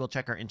sorry. We will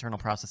check our internal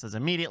processes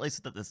immediately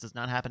so that this does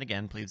not happen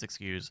again. Please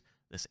excuse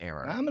this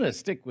error." I'm going to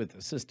stick with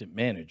assistant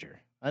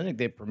manager. I think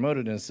they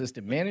promoted an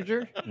assistant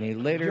manager, and he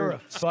later You're a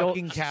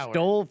fucking coward.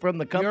 stole from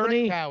the company.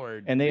 You're a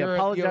coward. And they You're a-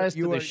 apologized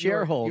you to are- the you are-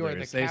 shareholders. You are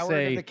the They coward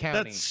say, of the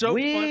county. That's so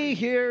we funny.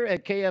 here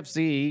at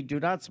KFC do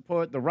not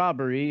support the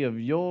robbery of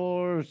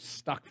your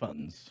stock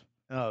funds.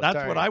 Oh, That's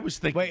sorry. what I was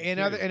thinking. Wait, in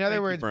too. other Thank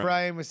you, words,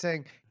 Brian was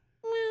saying,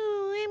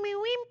 I'm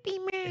a wimpy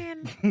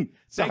man.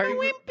 Sorry.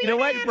 You know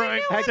what,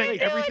 Brian? I Actually,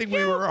 think everything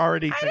we were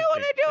already thinking. I don't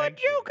want to do a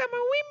Thank you. joke. I'm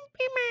a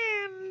wimpy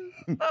man.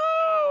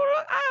 Oh,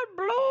 look, I'll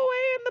blow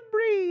away in the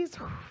breeze.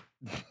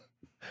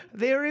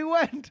 there he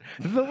went,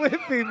 the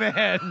Wimpy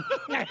Man.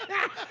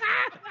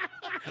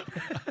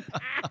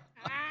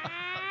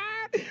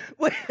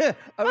 Bye.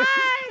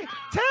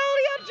 Tell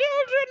your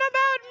children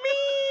about me.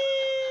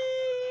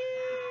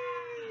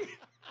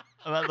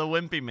 About the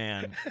wimpy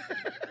man.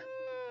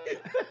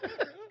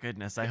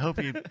 Goodness, I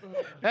hope you.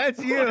 That's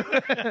you.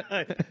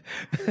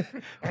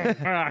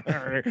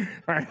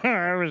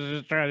 I was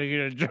just trying to get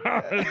a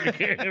job at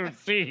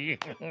KFC.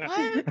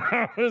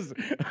 I was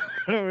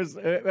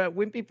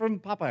Wimpy from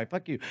Popeye.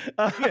 Fuck you.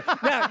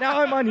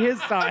 Now I'm on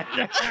his side.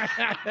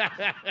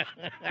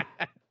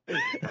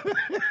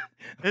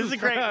 This is a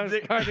great. I was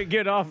trying to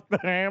get off the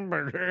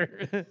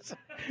hamburgers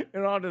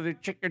and onto the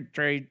chicken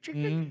train.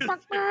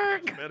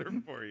 Better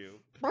for you.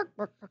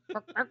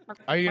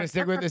 Are you going to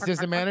stick with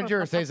assistant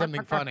manager or say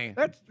something funny?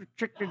 That's the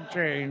chicken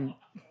train.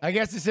 I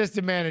guess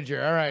assistant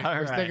manager. All right.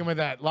 We're sticking with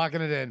that.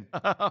 Locking it in.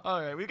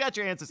 All right, we've got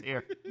your answers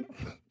here.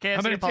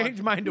 I'm going to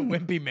change mine to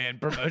Wimpy Man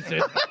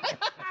promotion.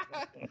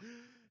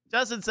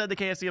 Justin said the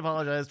KFC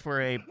apologized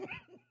for a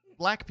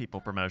black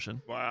people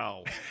promotion.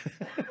 Wow.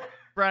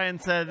 Brian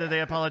said that they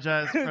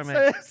apologized from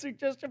a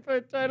suggestion for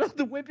a title: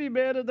 The Wimpy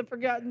Man and the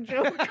Forgotten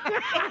Joke.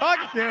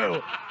 Fuck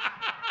you.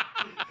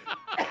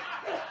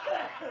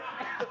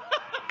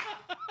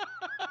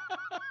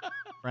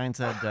 Brian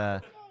said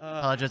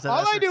apologize.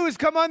 All I do is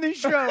come on this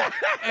show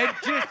and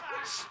just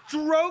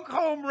stroke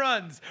home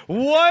runs,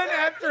 one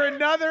after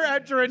another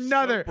at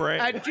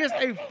just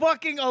a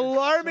fucking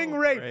alarming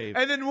rate. Brave.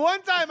 And then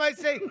one time I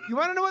say, you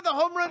want to know what the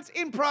home run's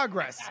in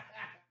progress?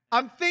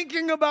 I'm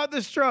thinking about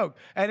the stroke,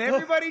 and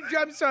everybody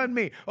jumps on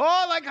me.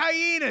 Oh, like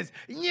hyenas.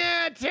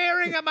 Yeah,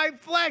 tearing at my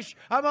flesh.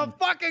 I'm a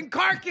fucking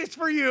carcass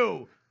for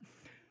you.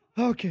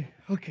 Okay.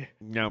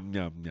 Yum,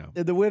 yum, yum.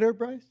 The winner,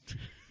 Bryce?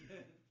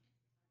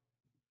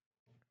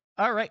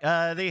 All right.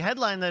 The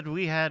headline that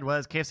we had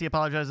was KFC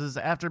apologizes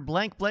after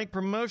blank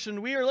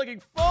promotion. We are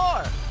looking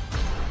for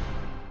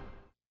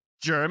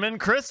German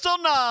Crystal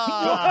Knock.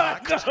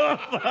 What the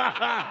fuck?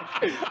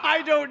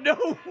 I don't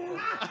know.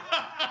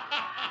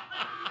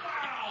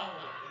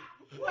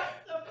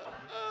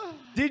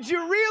 Did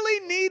you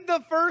really need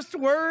the first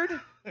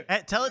word?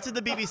 Tell it to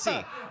the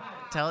BBC.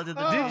 Tell it to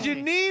the BBC. Did you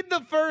need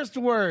the first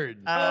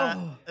word?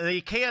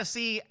 The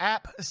KFC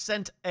app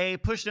sent a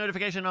push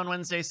notification on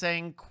Wednesday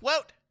saying,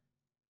 quote,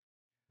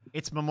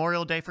 "It's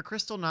Memorial Day for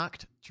Crystal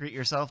Knocked. Treat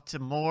yourself to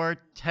more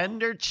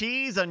tender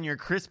cheese on your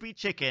crispy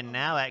chicken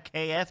now at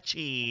KF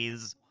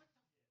Cheese."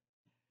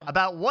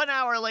 About 1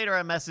 hour later,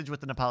 a message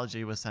with an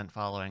apology was sent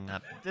following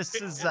up. This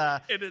is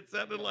and it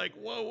sounded like,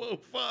 whoa,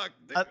 fuck,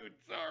 dude,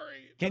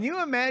 sorry. Can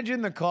you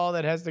imagine the call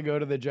that has to go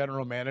to the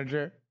general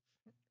manager?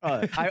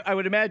 I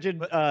would imagine,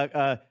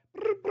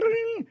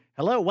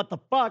 hello, what the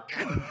fuck?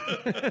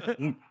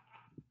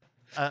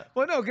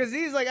 Well, no, because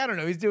he's like, I don't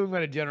know, he's doing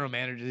what a general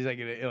manager. He's like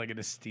in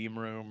a steam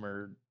room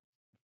or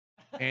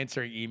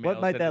answering emails. What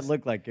might that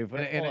look like? If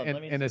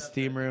in a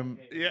steam room?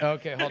 Yeah.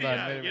 Okay, hold on.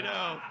 Yeah, you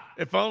know,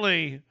 if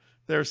only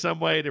there's some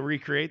way to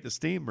recreate the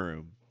steam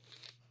room.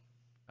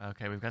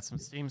 Okay, we've got some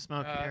steam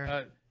smoke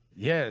here.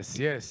 Yes.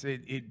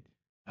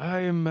 I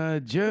am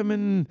a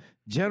German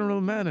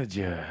general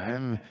manager.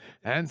 I'm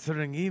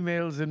answering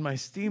emails in my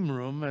steam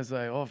room, as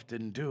I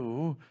often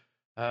do.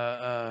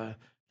 Life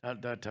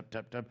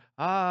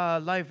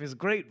is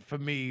great for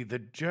me, the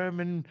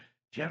German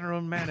general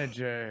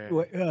manager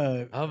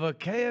of a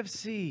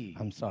KFC.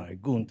 I'm sorry,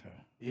 Gunther.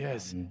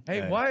 Yes.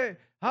 Hey, why?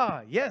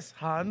 Yes,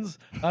 Hans.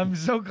 I'm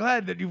so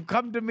glad that you've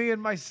come to me in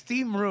my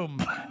steam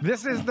room.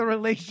 This is the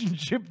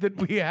relationship that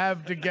we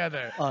have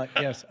together.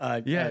 Yes.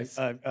 Yes.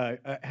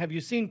 Have you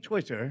seen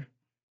Twitter?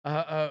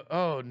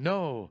 Oh,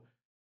 no.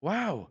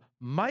 Wow.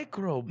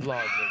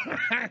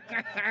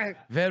 Microblogging.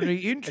 Very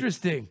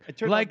interesting.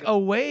 Like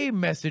away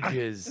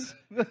messages.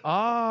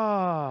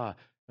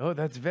 Oh,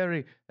 that's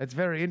very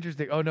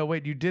interesting. Oh, no,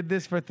 wait, you did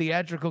this for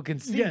theatrical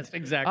conceit? Yes,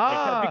 exactly.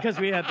 Because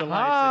we had the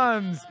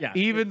Hans, license. Yeah.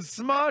 Even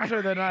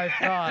smarter than I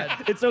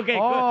thought. It's okay.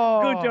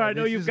 Gunther, I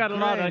know you've got a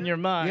lot on your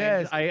mind.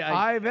 Yes,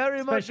 I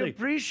very much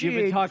appreciate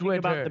You've been talking Twitter.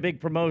 about the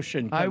big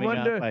promotion coming I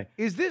wonder, up.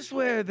 is this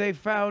where they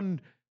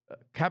found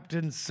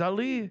Captain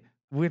Sully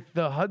with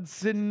the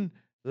Hudson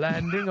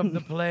landing of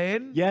the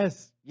plane?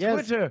 Yes.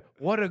 Twitter,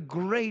 what a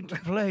great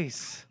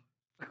place.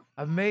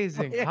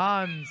 Amazing.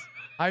 Hans,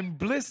 I'm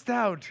blissed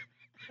out.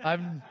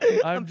 I'm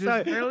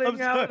just filling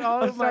out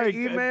all of my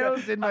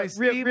emails in my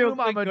steam room.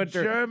 I'm a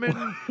German.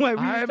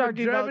 I'm a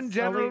German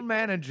general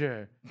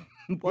manager.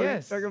 Why are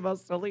you talking about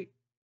Sully?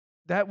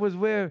 That was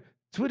where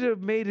Twitter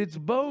made its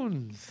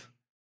bones.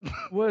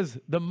 Was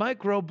the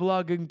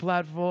microblogging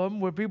platform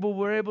where people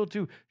were able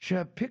to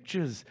share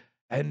pictures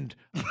and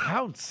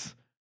accounts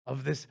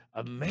of this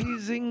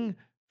amazing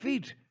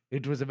feat.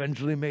 It was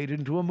eventually made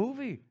into a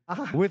movie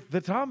with the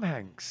Tom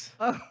Hanks.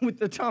 With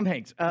the Tom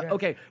Hanks.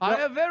 Okay. Well, I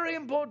have very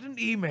important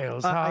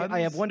emails, Hans. I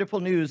have wonderful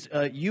news.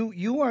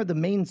 You are the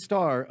main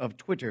star of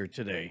Twitter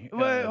today.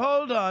 Wait,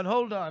 hold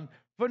on.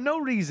 For no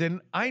reason,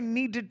 I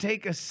need to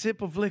take a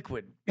sip of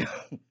liquid.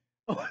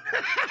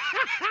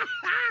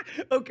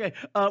 Okay.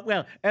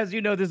 Well, as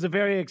you know, this is a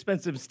very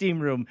expensive steam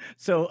room.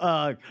 So,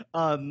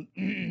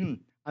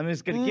 I'm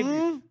just gonna give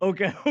you.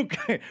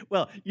 Okay.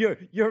 Well,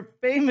 you're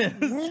famous.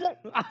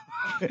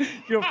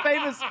 You're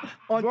famous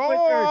on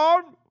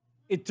Twitter.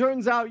 It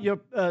turns out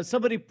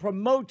somebody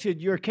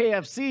promoted your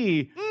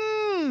KFC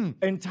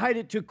and tied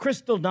it to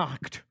Crystal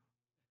Knocked.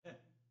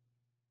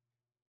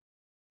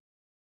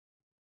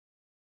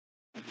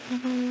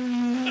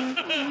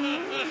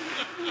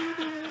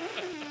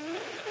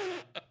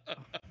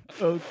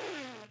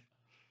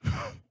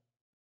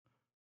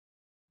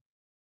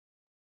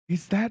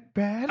 Is that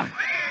bad?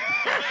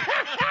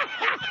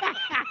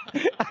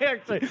 I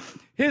actually,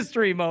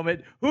 history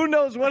moment. Who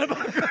knows what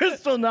about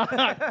Crystal Knock?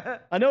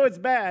 I know it's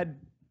bad.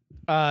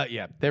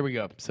 Yeah, there we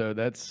go. So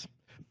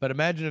but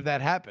imagine if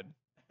that happened.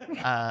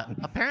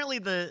 Apparently,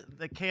 the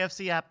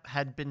KFC app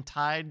had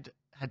tied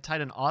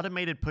an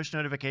automated push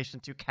notification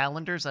to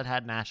calendars that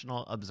had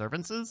national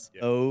observances.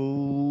 Yep.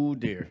 Oh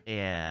dear.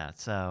 Yeah,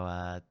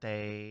 so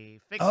they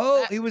fixed.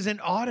 It was an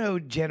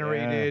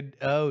auto-generated.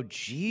 Yeah. Oh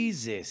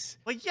Jesus.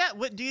 Well, yeah.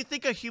 What do you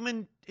think? A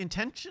human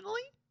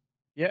intentionally?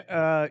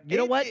 Yeah. You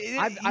know what?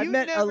 I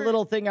met a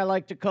little thing I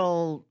like to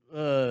call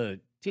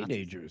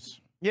teenagers.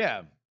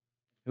 Yeah.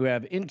 Who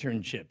have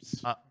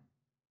internships.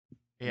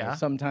 Yeah.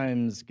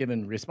 Sometimes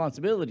given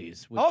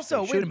responsibilities.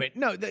 Also, wait a minute.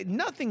 No,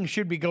 nothing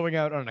should be going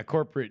out on a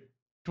corporate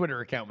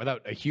Twitter account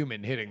without a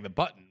human hitting the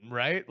button,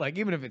 right? Like,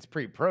 even if it's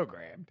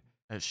pre-programmed.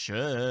 It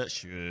should.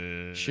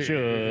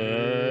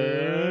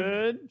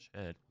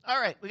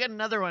 All right, we got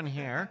another one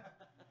here.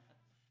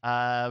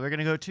 We're going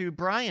to go to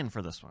Brian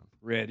for this one.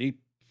 Ready?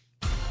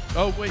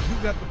 Oh, wait,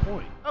 who got the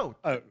point?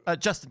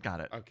 Justin got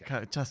it.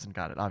 Okay. Justin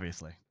got it,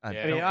 obviously.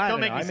 Don't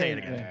make me say it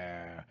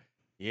again.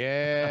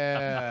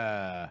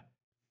 Yeah.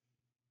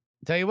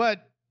 Tell you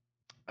what.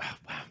 Oh,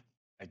 wow.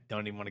 I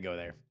don't even want to go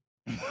there.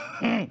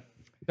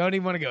 Don't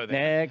even want to go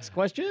there. Next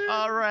question.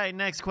 All right,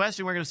 next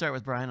question. We're going to start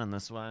with Brian on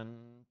this one.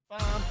 Bum,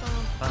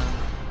 bum, bum.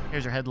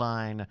 Here's your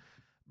headline.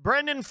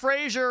 Brendan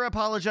Fraser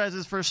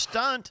apologizes for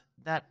stunt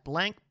that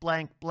blank,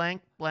 blank,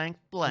 blank, blank,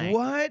 blank.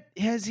 What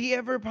has he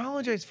ever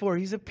apologized for?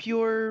 He's a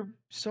pure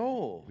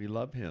soul. We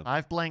love him.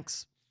 5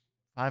 blanks.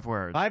 5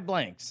 words. 5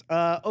 blanks.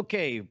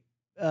 Okay.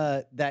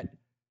 That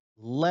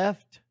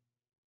left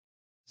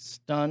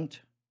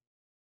stunt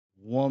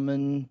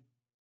woman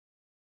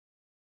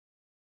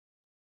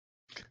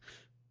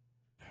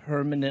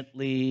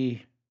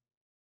permanently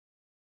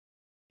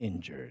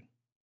injured.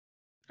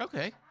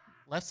 Okay.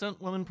 Left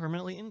stunt woman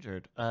permanently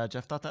injured.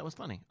 Jeff thought that was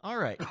funny. All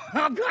right.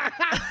 No,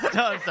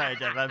 I'm sorry,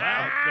 Jeff.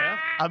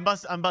 I'm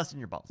busting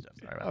your balls, Jeff.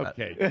 Sorry about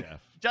that. Okay, Jeff.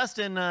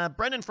 Justin,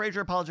 Brendan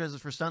Fraser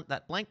apologizes for stunt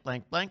that blank,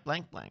 blank, blank,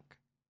 blank, blank.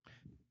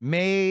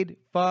 Made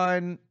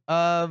fun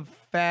of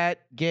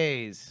fat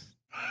gays.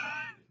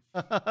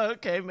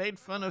 Okay, made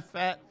fun of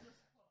fat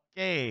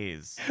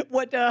gays.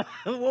 What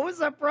was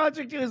that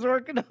project he was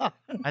working on?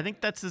 I think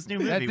that's his new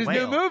movie. That's his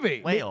Whale. new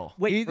movie. Whale.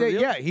 Wait,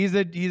 he's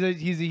a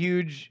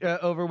huge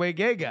overweight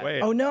gay guy.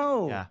 Whale. Oh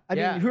no! Yeah. I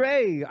mean,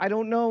 hooray! I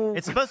don't know.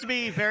 It's supposed to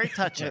be very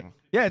touching.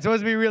 Yeah, it's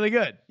supposed to be really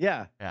good.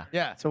 Yeah.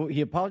 Yeah. So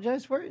he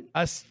apologized for it.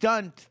 A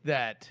stunt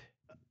that.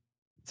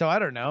 So I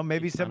don't know.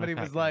 Maybe somebody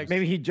was like,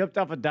 maybe he jumped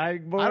off a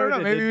diving board. I don't know.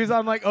 Maybe he was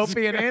on like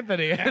Opie and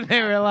Anthony, and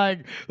they were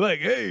like,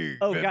 hey,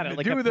 got it.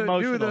 Like do a the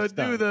promotional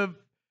stunt. do the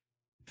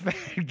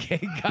fat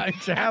gay guy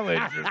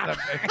challenge or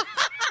something.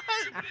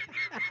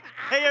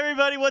 Hey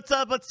everybody, what's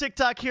up? It's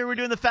TikTok here. We're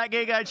doing the Fat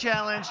Gay Guy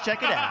Challenge.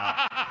 Check it out.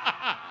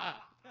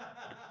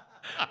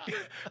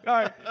 All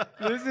right,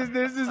 this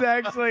is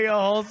actually a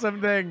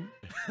wholesome thing.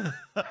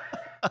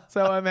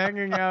 So I'm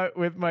hanging out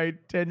with my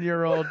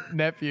 10-year-old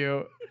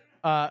nephew,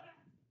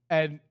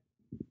 and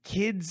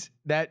kids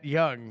that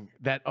young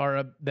that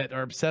are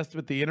obsessed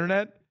with the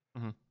internet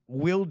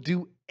will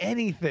do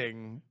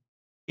anything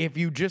if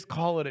you just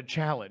call it a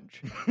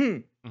challenge.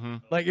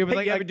 Like it was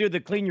like you ever do the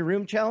clean your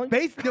room challenge? No,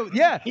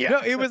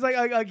 it was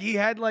like he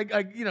had like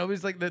it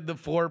was like the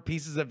 4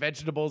 pieces of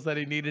vegetables that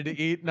he needed to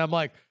eat, and I'm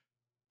like,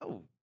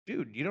 oh,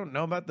 dude, you don't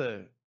know about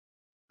the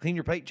clean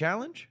your plate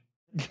challenge?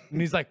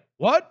 And he's like,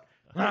 what?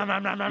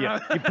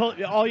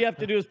 All you have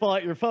to do is pull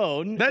out your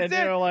phone. That's and it.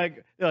 They're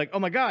like, oh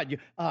my god,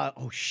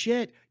 oh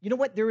shit. You know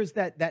what? There was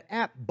that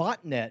app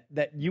Botnet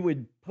that you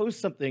would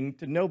post something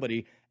to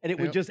nobody, and it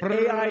would just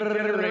AI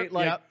generate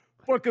like.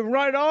 Fucking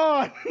right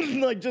on,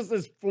 like just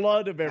this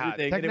flood of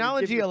everything.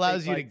 Technology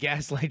allows you to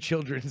gaslight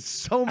children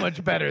so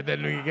much better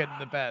than we get in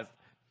the past.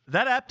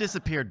 That app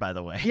disappeared, by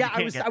the way. Yeah,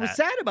 I was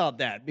sad about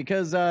that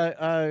because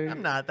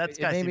I'm not. That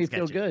guy made me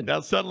feel sketchy. good.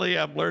 Now suddenly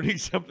I'm learning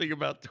something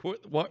about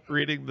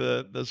reading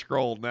the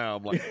scroll. Now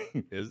I'm like,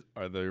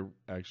 are there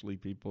actually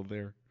people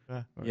there?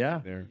 Yeah.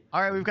 There.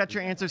 All right, we've got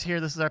your answers here.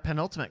 This is our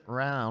penultimate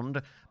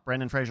round.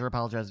 Brendan Fraser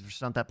apologizes for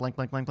stunt that blank,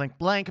 blank, blank, blank,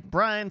 blank.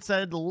 Brian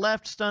said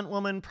left stunt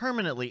woman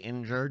permanently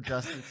injured.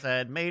 Justin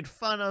said made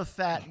fun of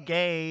fat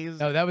gays.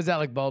 No, that was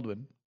Alec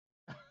Baldwin.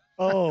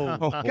 Oh,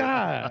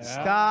 God.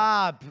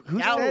 Stop.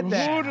 Who said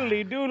that?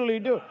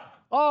 Doodly doo.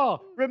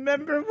 Oh,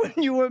 remember when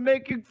you were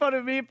making fun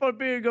of me for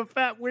being a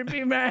fat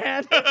wimpy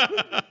man?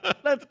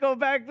 Let's go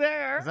back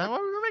there. Is that why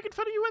we were making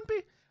fun of you,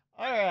 Wimpy?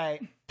 All right.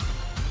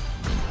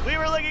 We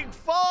were looking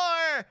for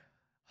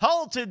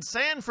halted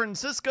San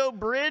Francisco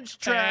bridge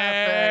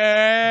traffic.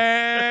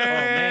 Oh,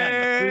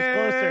 man.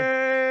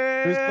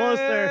 Who's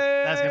closer?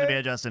 That's going to be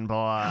a Justin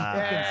boy.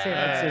 Fucking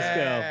San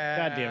Francisco.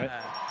 God damn it.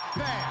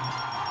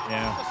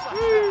 Yeah.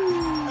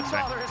 That's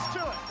all there is to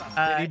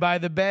it. City by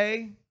the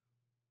Bay.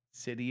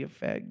 City of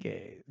fat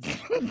gays.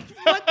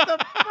 What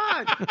the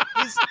fuck?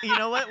 You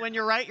know what? When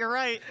you're right, you're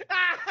right.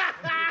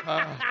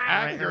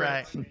 You're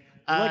right.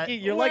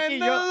 You're lucky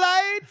the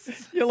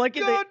lights you're lucky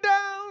go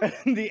down.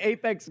 the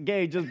Apex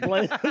gay just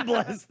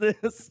bless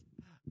this.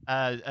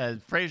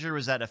 Fraser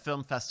was at a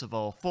film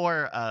festival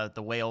for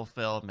the whale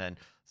film, and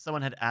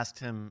someone had asked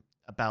him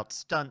about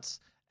stunts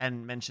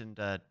and mentioned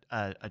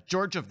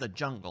George of the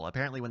Jungle.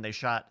 Apparently, when they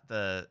shot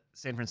the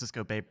San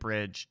Francisco Bay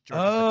Bridge George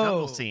of the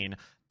Jungle scene,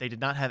 they did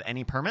not have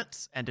any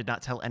permits and did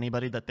not tell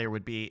anybody that there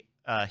would be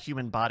a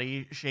human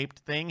body-shaped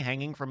thing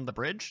hanging from the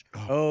bridge.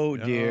 Oh,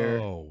 dear.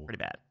 Pretty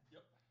bad.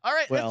 All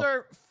right, that's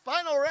our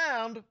final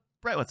round.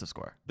 Brett, what's the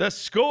score? The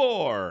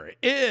score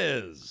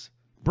is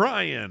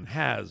Brian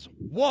has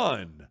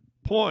 1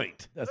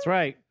 point. That's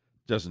right.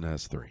 Justin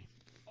has 3.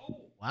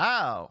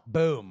 Wow.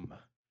 Boom.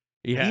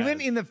 Even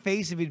in the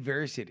face of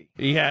adversity.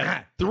 He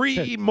had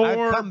 3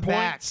 more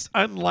points,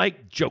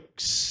 unlike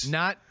jokes.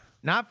 Not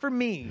for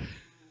me.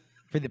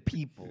 For the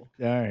people.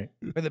 All right.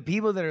 For the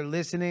people that are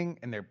listening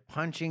and they're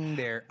punching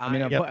their I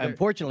mean,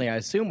 unfortunately, I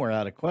assume we're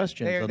out of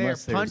questions. They're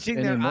punching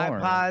their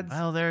iPods.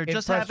 Well, they're in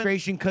just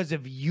frustration because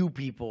of you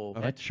people.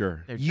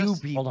 Sure. You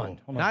people. Hold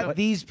on. Not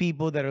these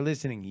people that are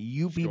listening.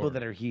 You people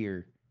that are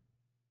here.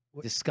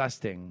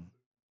 Disgusting.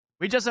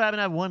 We just happen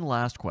to have one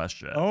last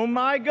question. Oh,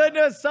 my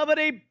goodness.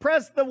 Somebody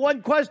press the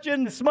one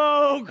question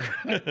smoke.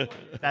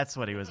 That's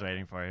what he was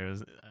waiting for. He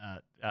was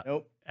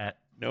nope.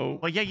 No.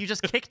 Well, yeah, you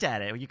just kicked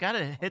at it. You got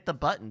to hit the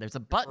button. There's a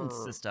button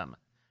system.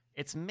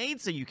 It's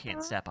made so you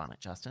can't step on it,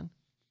 Justin.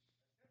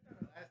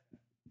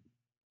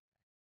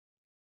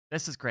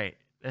 This is great.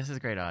 This is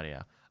great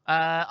audio. All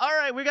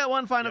right, we got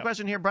one final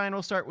question here. Brian,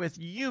 we'll start with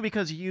you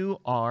because you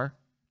are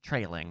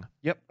trailing.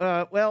 Yep.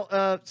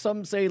 Well,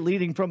 some say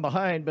leading from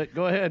behind, but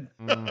go ahead.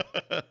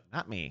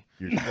 Not me.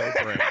 You're so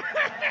brave.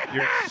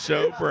 You're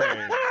so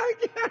brave.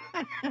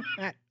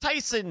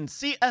 Tyson,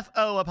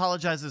 CFO,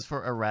 apologizes for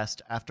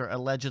arrest after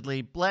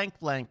allegedly blank,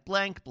 blank,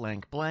 blank,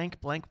 blank, blank,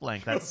 blank,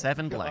 blank. That's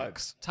 7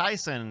 blanks.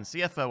 Tyson,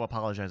 CFO,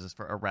 apologizes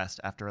for arrest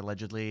after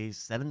allegedly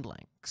 7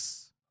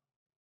 blanks.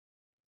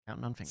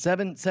 Counting on fingers.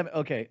 7.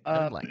 Okay.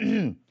 7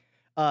 blanks.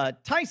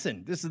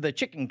 Tyson, this is the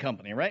chicken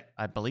company, right?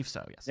 I believe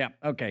so, yes. Yeah.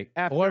 Okay.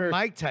 Or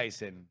Mike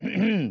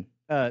Tyson.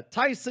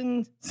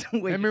 Tyson.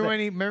 Remember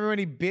when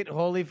he bit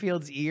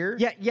Holyfield's ear?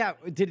 Yeah.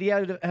 Did he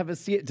have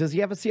does he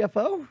have a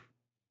CFO?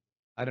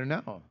 I don't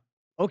know.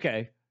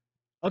 Okay.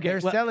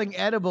 They're selling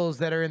edibles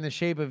that are in the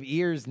shape of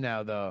ears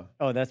now, though.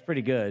 Oh, that's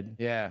pretty good.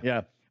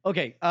 Yeah.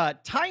 Okay.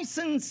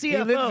 Tyson CFO. He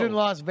lives in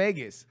Las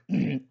Vegas.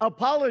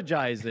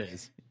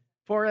 Apologizes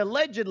for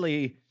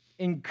allegedly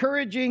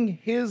encouraging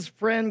his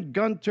friend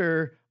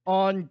Gunter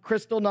on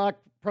Crystal Knock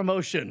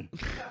promotion.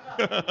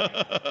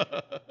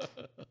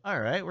 All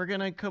right, we're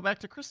going to go back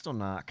to Crystal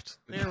Knocked.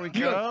 There we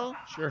go.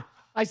 Sure.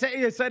 I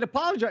said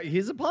apologize.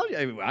 He's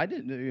apologizing. I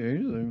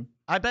didn't.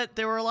 I bet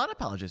there were a lot of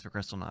apologies for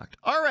Crystal Knocked.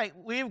 All right,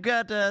 we've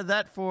got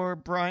that for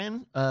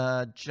Brian.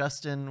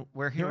 Justin,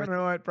 we're here. You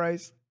know what,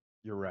 Bryce?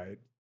 You're right.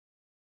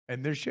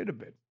 And there should have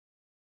been.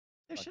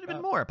 There should have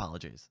been more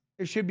apologies.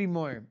 There should be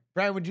more.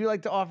 Brian, would you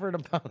like to offer an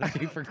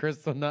apology for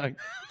Crystal Knock?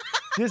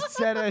 Just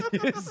set a.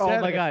 Oh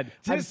my God!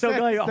 I'm so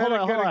glad. Hold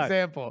on.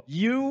 Example.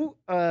 You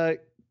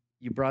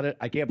brought it.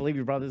 I can't believe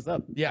you brought this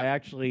up. Yeah.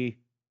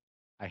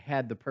 I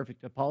had the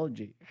perfect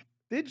apology.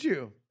 Did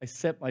you? I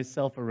set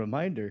myself a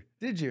reminder.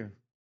 Did you?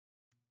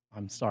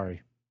 I'm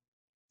sorry.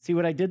 See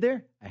what I did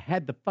there? I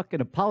had the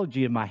fucking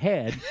apology in my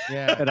head,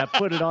 and I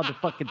put it on the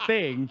fucking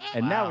thing,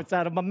 and now it's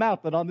out of my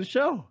mouth and on the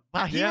show.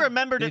 Wow, he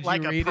remembered it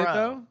like a pro. Did you read it,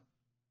 though?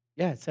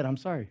 Yeah, it said, I'm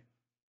sorry.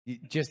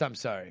 I'm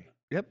sorry.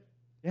 Yep.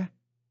 Yeah.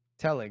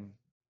 Telling.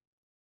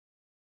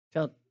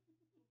 Go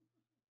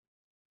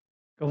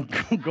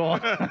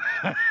on.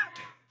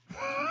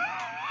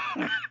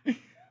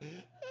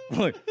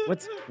 Look,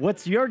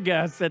 what's your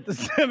guess at the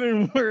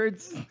 7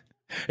 words?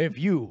 If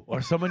you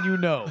or someone you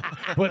know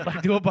would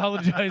like to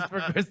apologize for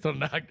Crystal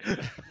Knock.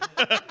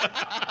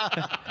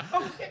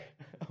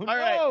 All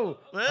right. No.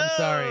 I'm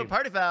sorry.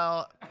 Party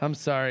foul. I'm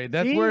sorry.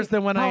 That's worse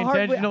than when I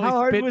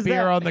intentionally spit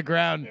beer on the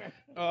ground.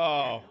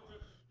 Oh.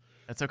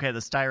 That's okay. The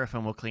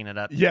styrofoam will clean it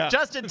up. Yeah.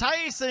 Justin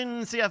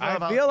Tyson,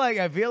 CFO.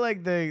 I feel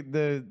like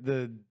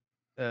the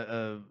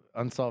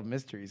Unsolved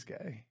Mysteries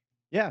guy.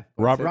 Yeah.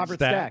 Robert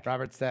Stack.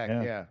 Robert Stack,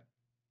 yeah.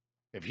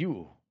 If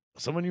you,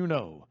 someone you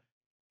know,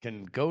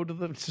 can go to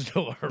the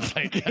store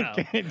right now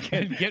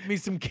and get me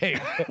some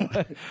cake,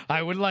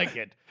 I would like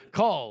it.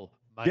 Call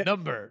my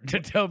number to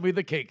tell me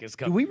the cake is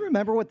coming. Do we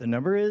remember what the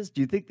number is?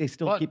 Do you think they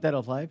still keep that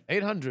alive?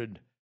 800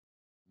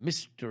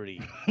 Mystery.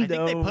 I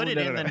think they put it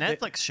in the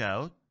Netflix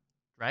show,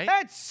 right?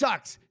 That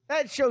sucks.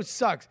 That show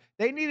sucks.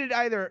 They needed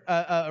either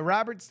a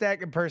Robert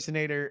Stack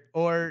impersonator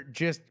or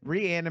just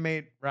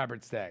reanimate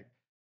Robert Stack.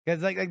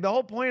 Because like the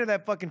whole point of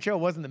that fucking show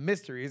wasn't the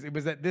mysteries. It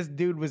was that this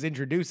dude was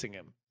introducing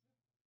him.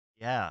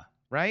 Yeah.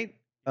 Right?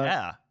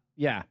 Yeah.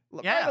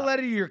 Write a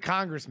letter to your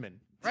congressman.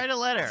 Write a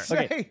letter.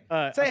 Say,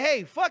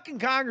 hey, fucking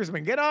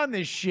congressman, get on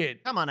this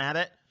shit. Come on,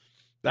 Abbott.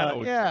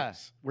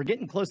 We're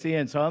getting close to the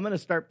end, so I'm going to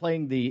start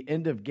playing the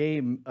end of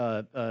game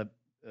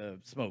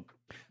smoke.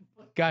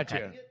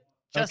 Gotcha. Okay.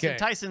 Justin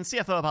Tyson,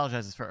 CFO,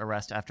 apologizes for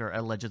arrest after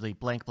allegedly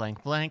blank,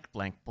 blank, blank,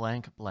 blank,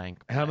 blank,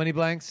 blank. How many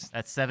blanks?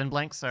 That's 7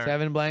 blanks, sir.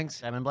 7 blanks?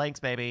 7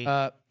 blanks, baby.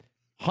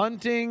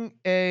 Hunting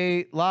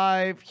a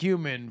live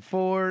human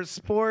for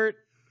sport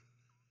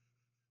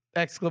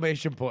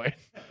Exclamation point.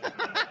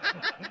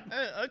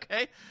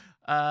 Okay.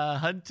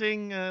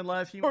 Hunting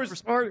live humans for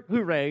sport.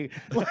 Hooray.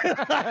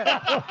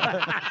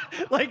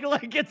 Like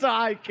it's a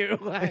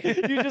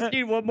haiku. You just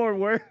need one more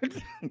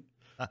word.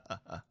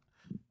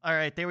 All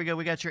right, there we go.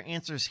 We got your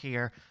answers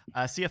here.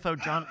 CFO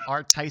John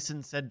R.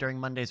 Tyson said during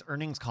Monday's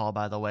earnings call,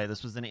 by the way,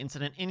 this was an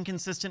incident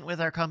inconsistent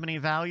with our company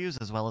values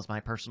as well as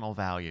my personal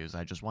values.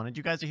 I just wanted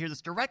you guys to hear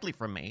this directly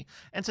from me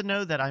and to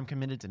know that I'm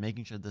committed to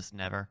making sure this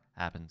never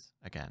happens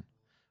again.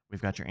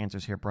 We've got your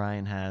answers here.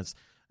 Brian has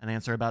an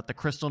answer about the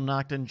crystal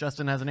Nocton.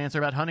 Justin has an answer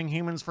about hunting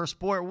humans for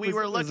sport. It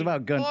was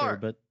about Gunter,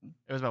 but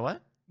it was about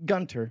what?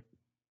 Gunter.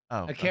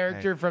 Oh, a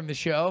character from the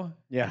show?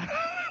 Yeah.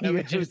 That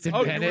was just you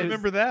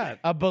remember that?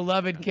 A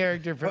beloved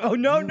character from. Oh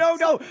no!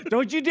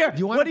 Don't you dare!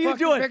 What are you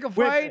doing? Pick a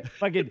fight?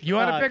 You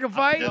want to pick a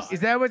fight? Is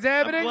that what's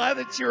happening? I'm glad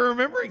that you're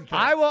remembering.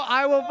 I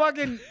will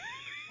fucking.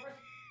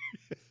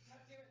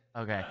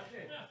 Okay.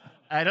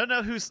 I don't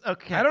know who's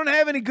okay. I don't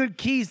have any good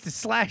keys to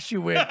slash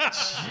you with.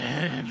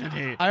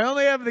 I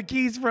only have the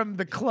keys from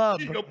the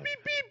club. You go beep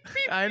beep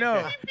beep. I know.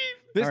 Beep, beep, beep.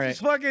 This is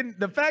fucking.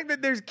 The fact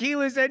that there's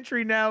keyless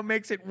entry now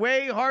makes it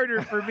way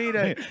harder for me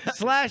to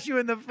slash you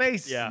in the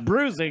face. Yeah.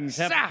 Bruisings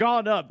have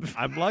gone up.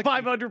 I'm lucky.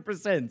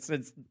 500%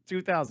 since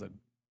 2000.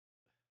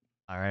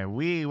 All right,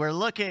 we were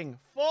looking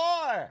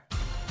for.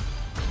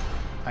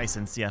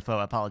 Tyson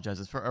CFO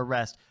apologizes for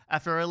arrest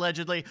after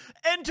allegedly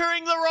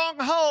entering the wrong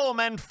home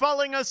and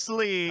falling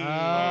asleep. Okay,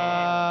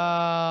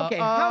 how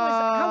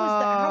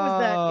is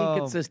that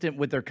inconsistent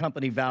with their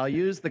company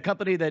values? The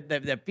company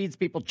that feeds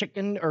people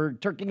chicken or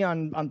turkey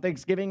on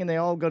Thanksgiving and they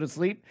all go to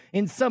sleep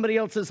in somebody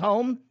else's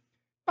home?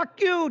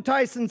 Fuck you,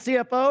 Tyson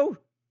CFO.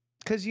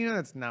 Because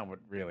that's not what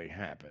really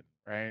happened,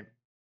 right?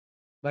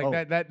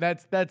 Like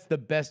that's the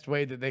best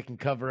way that they can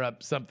cover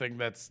up something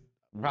that's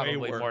probably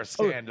more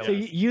scandalous. So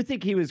you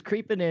think he was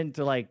creeping in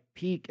to like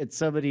peek at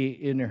somebody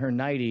in her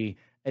nightie,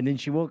 and then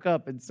she woke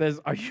up and says,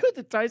 "Are you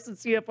the Tyson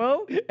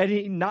CFO?" And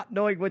he, not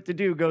knowing what to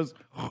do, goes.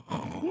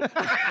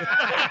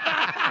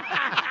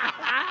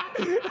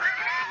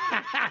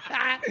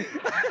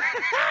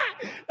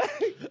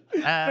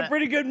 A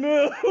pretty good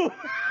move.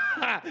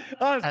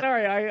 Oh,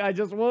 sorry. I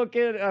just walked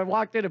in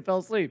and fell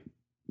asleep.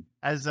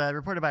 As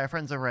reported by our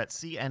friends over at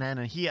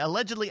CNN, he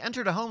allegedly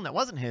entered a home that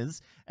wasn't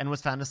his and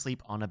was found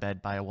asleep on a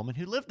bed by a woman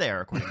who lived there,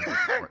 according to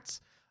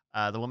reports.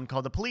 The woman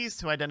called the police,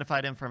 who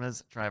identified him from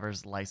his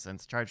driver's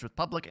license, charged with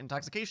public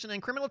intoxication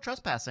and criminal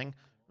trespassing,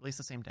 released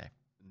the same day.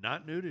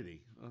 Not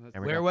nudity.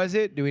 Where was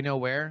it? Do we know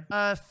where?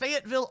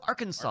 Fayetteville,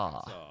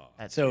 Arkansas.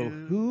 So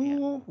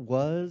who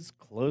was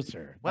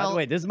closer? By the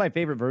way, this is my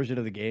favorite version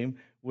of the game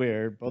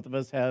where both of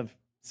us have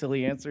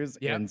silly answers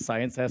and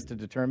science has to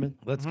determine.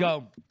 Let's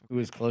go. Who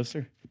is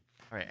closer?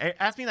 All right,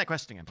 ask me that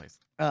question again, please.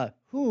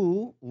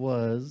 Who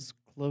was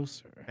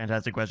closer?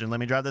 Fantastic question. Let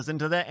me drop this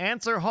into the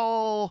answer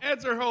hole.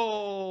 Answer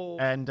hole.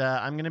 And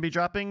I'm going to be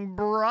dropping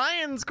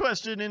Brian's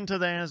question into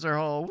the answer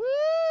hole. Woo!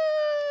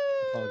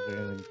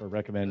 Apologizing for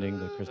recommending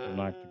the crystal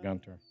Nocton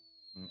Gunter.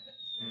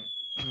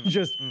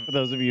 Just for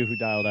those of you who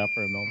dialed out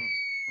for a moment.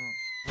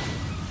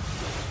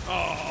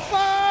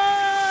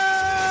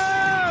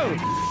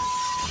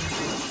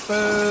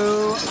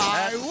 Boo!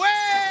 I win!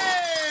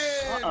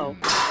 Uh-oh.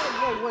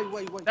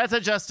 Wait. That's a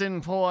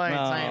Justin point.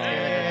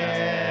 And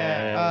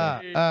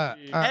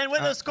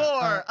with a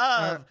score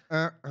of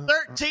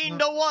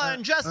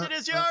 13-1, Justin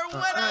is your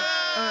winner!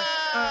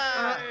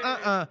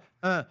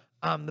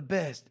 I'm the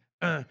best.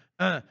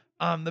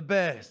 I'm the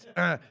best.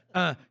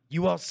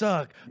 You all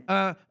suck.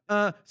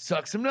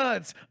 Suck some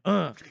nuts.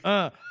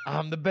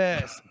 I'm the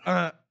best.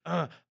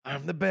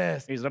 I'm the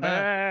best. He's the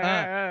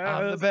best.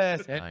 I'm the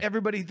best. And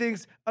everybody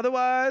thinks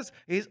otherwise.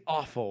 He's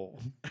awful.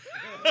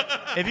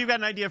 If you've got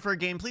an idea for a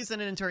game, please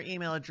send it into our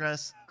email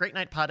address,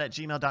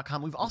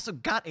 greatnightpod@gmail.com. We've also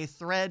got a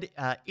thread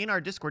in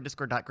our Discord,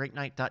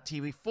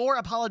 discord.greatnight.tv, for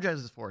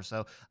apologizes for.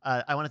 So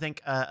I want to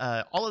thank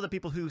all of the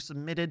people who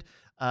submitted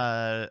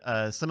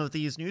some of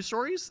these news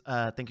stories.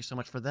 Thank you so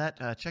much for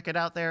that. Check it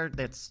out there.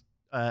 That's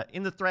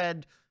in the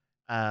thread.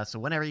 So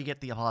whenever you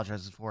get the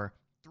apologizes for,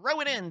 throw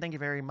it in. Thank you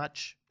very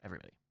much,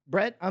 everybody.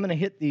 Brett, I'm going to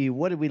hit the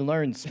what did we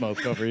learn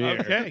smoke over here.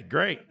 Okay,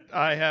 great.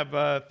 I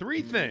have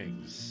 3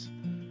 things.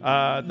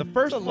 The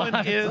first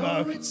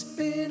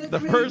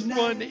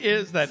one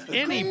is that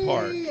any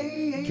park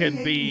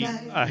can be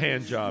a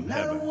hand job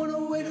heaven.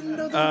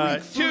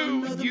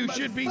 2, you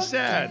should be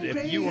sad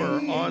if you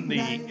were on the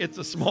It's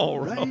a Small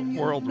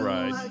World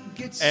ride.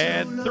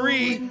 And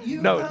 3,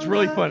 no, it's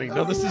really funny.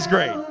 No, this is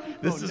great.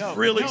 This is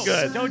really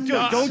good. Don't do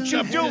it. Don't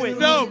you do it.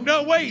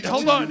 No, wait.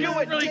 Hold on.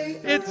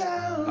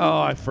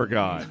 Oh, I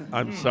forgot.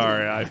 I'm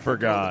sorry. I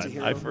forgot.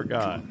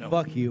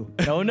 Fuck you.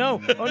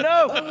 No. Oh,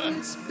 no.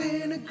 It's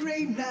been a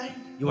great night.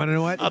 You want to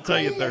know what? I'll tell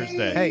you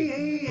Thursday.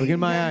 Hey, look in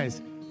my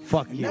eyes.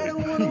 Fuck you.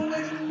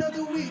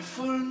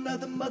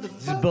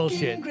 This is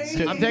bullshit.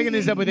 I'm taking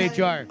this up with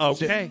HR.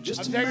 Okay. I'm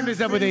taking this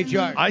up with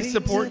HR. I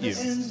support you.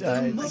 Still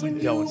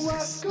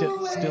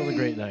a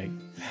great night.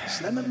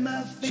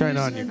 Shine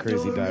on, you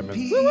crazy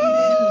diamonds. Woo-woo!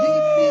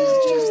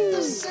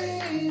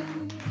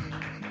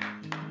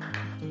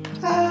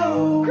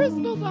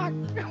 Crystal Doc.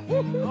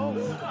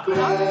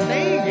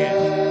 Dang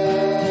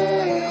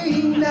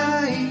it.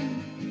 Night.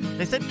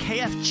 They said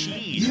KF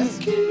cheese.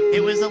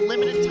 It was a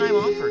limited time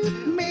offer.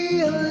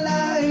 Me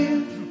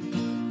alive.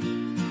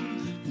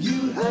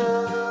 You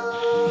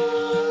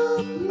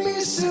help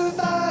me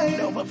survive.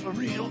 No, but for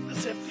real,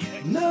 this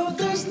FDA. No,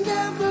 there's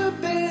never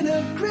been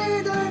a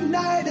greater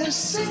night, a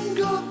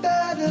single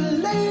better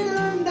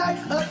later night,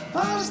 a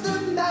pause the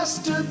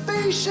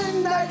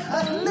masturbation night,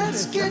 a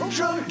let's get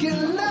drunk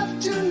and laugh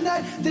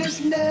tonight.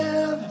 There's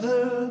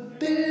never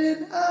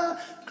been a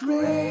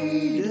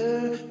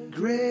greater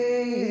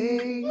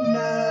great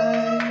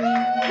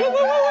night. Woo,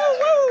 woo, woo,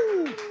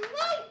 woo, woo.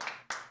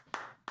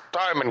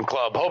 Diamond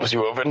Club hopes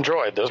you have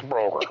enjoyed this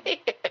program.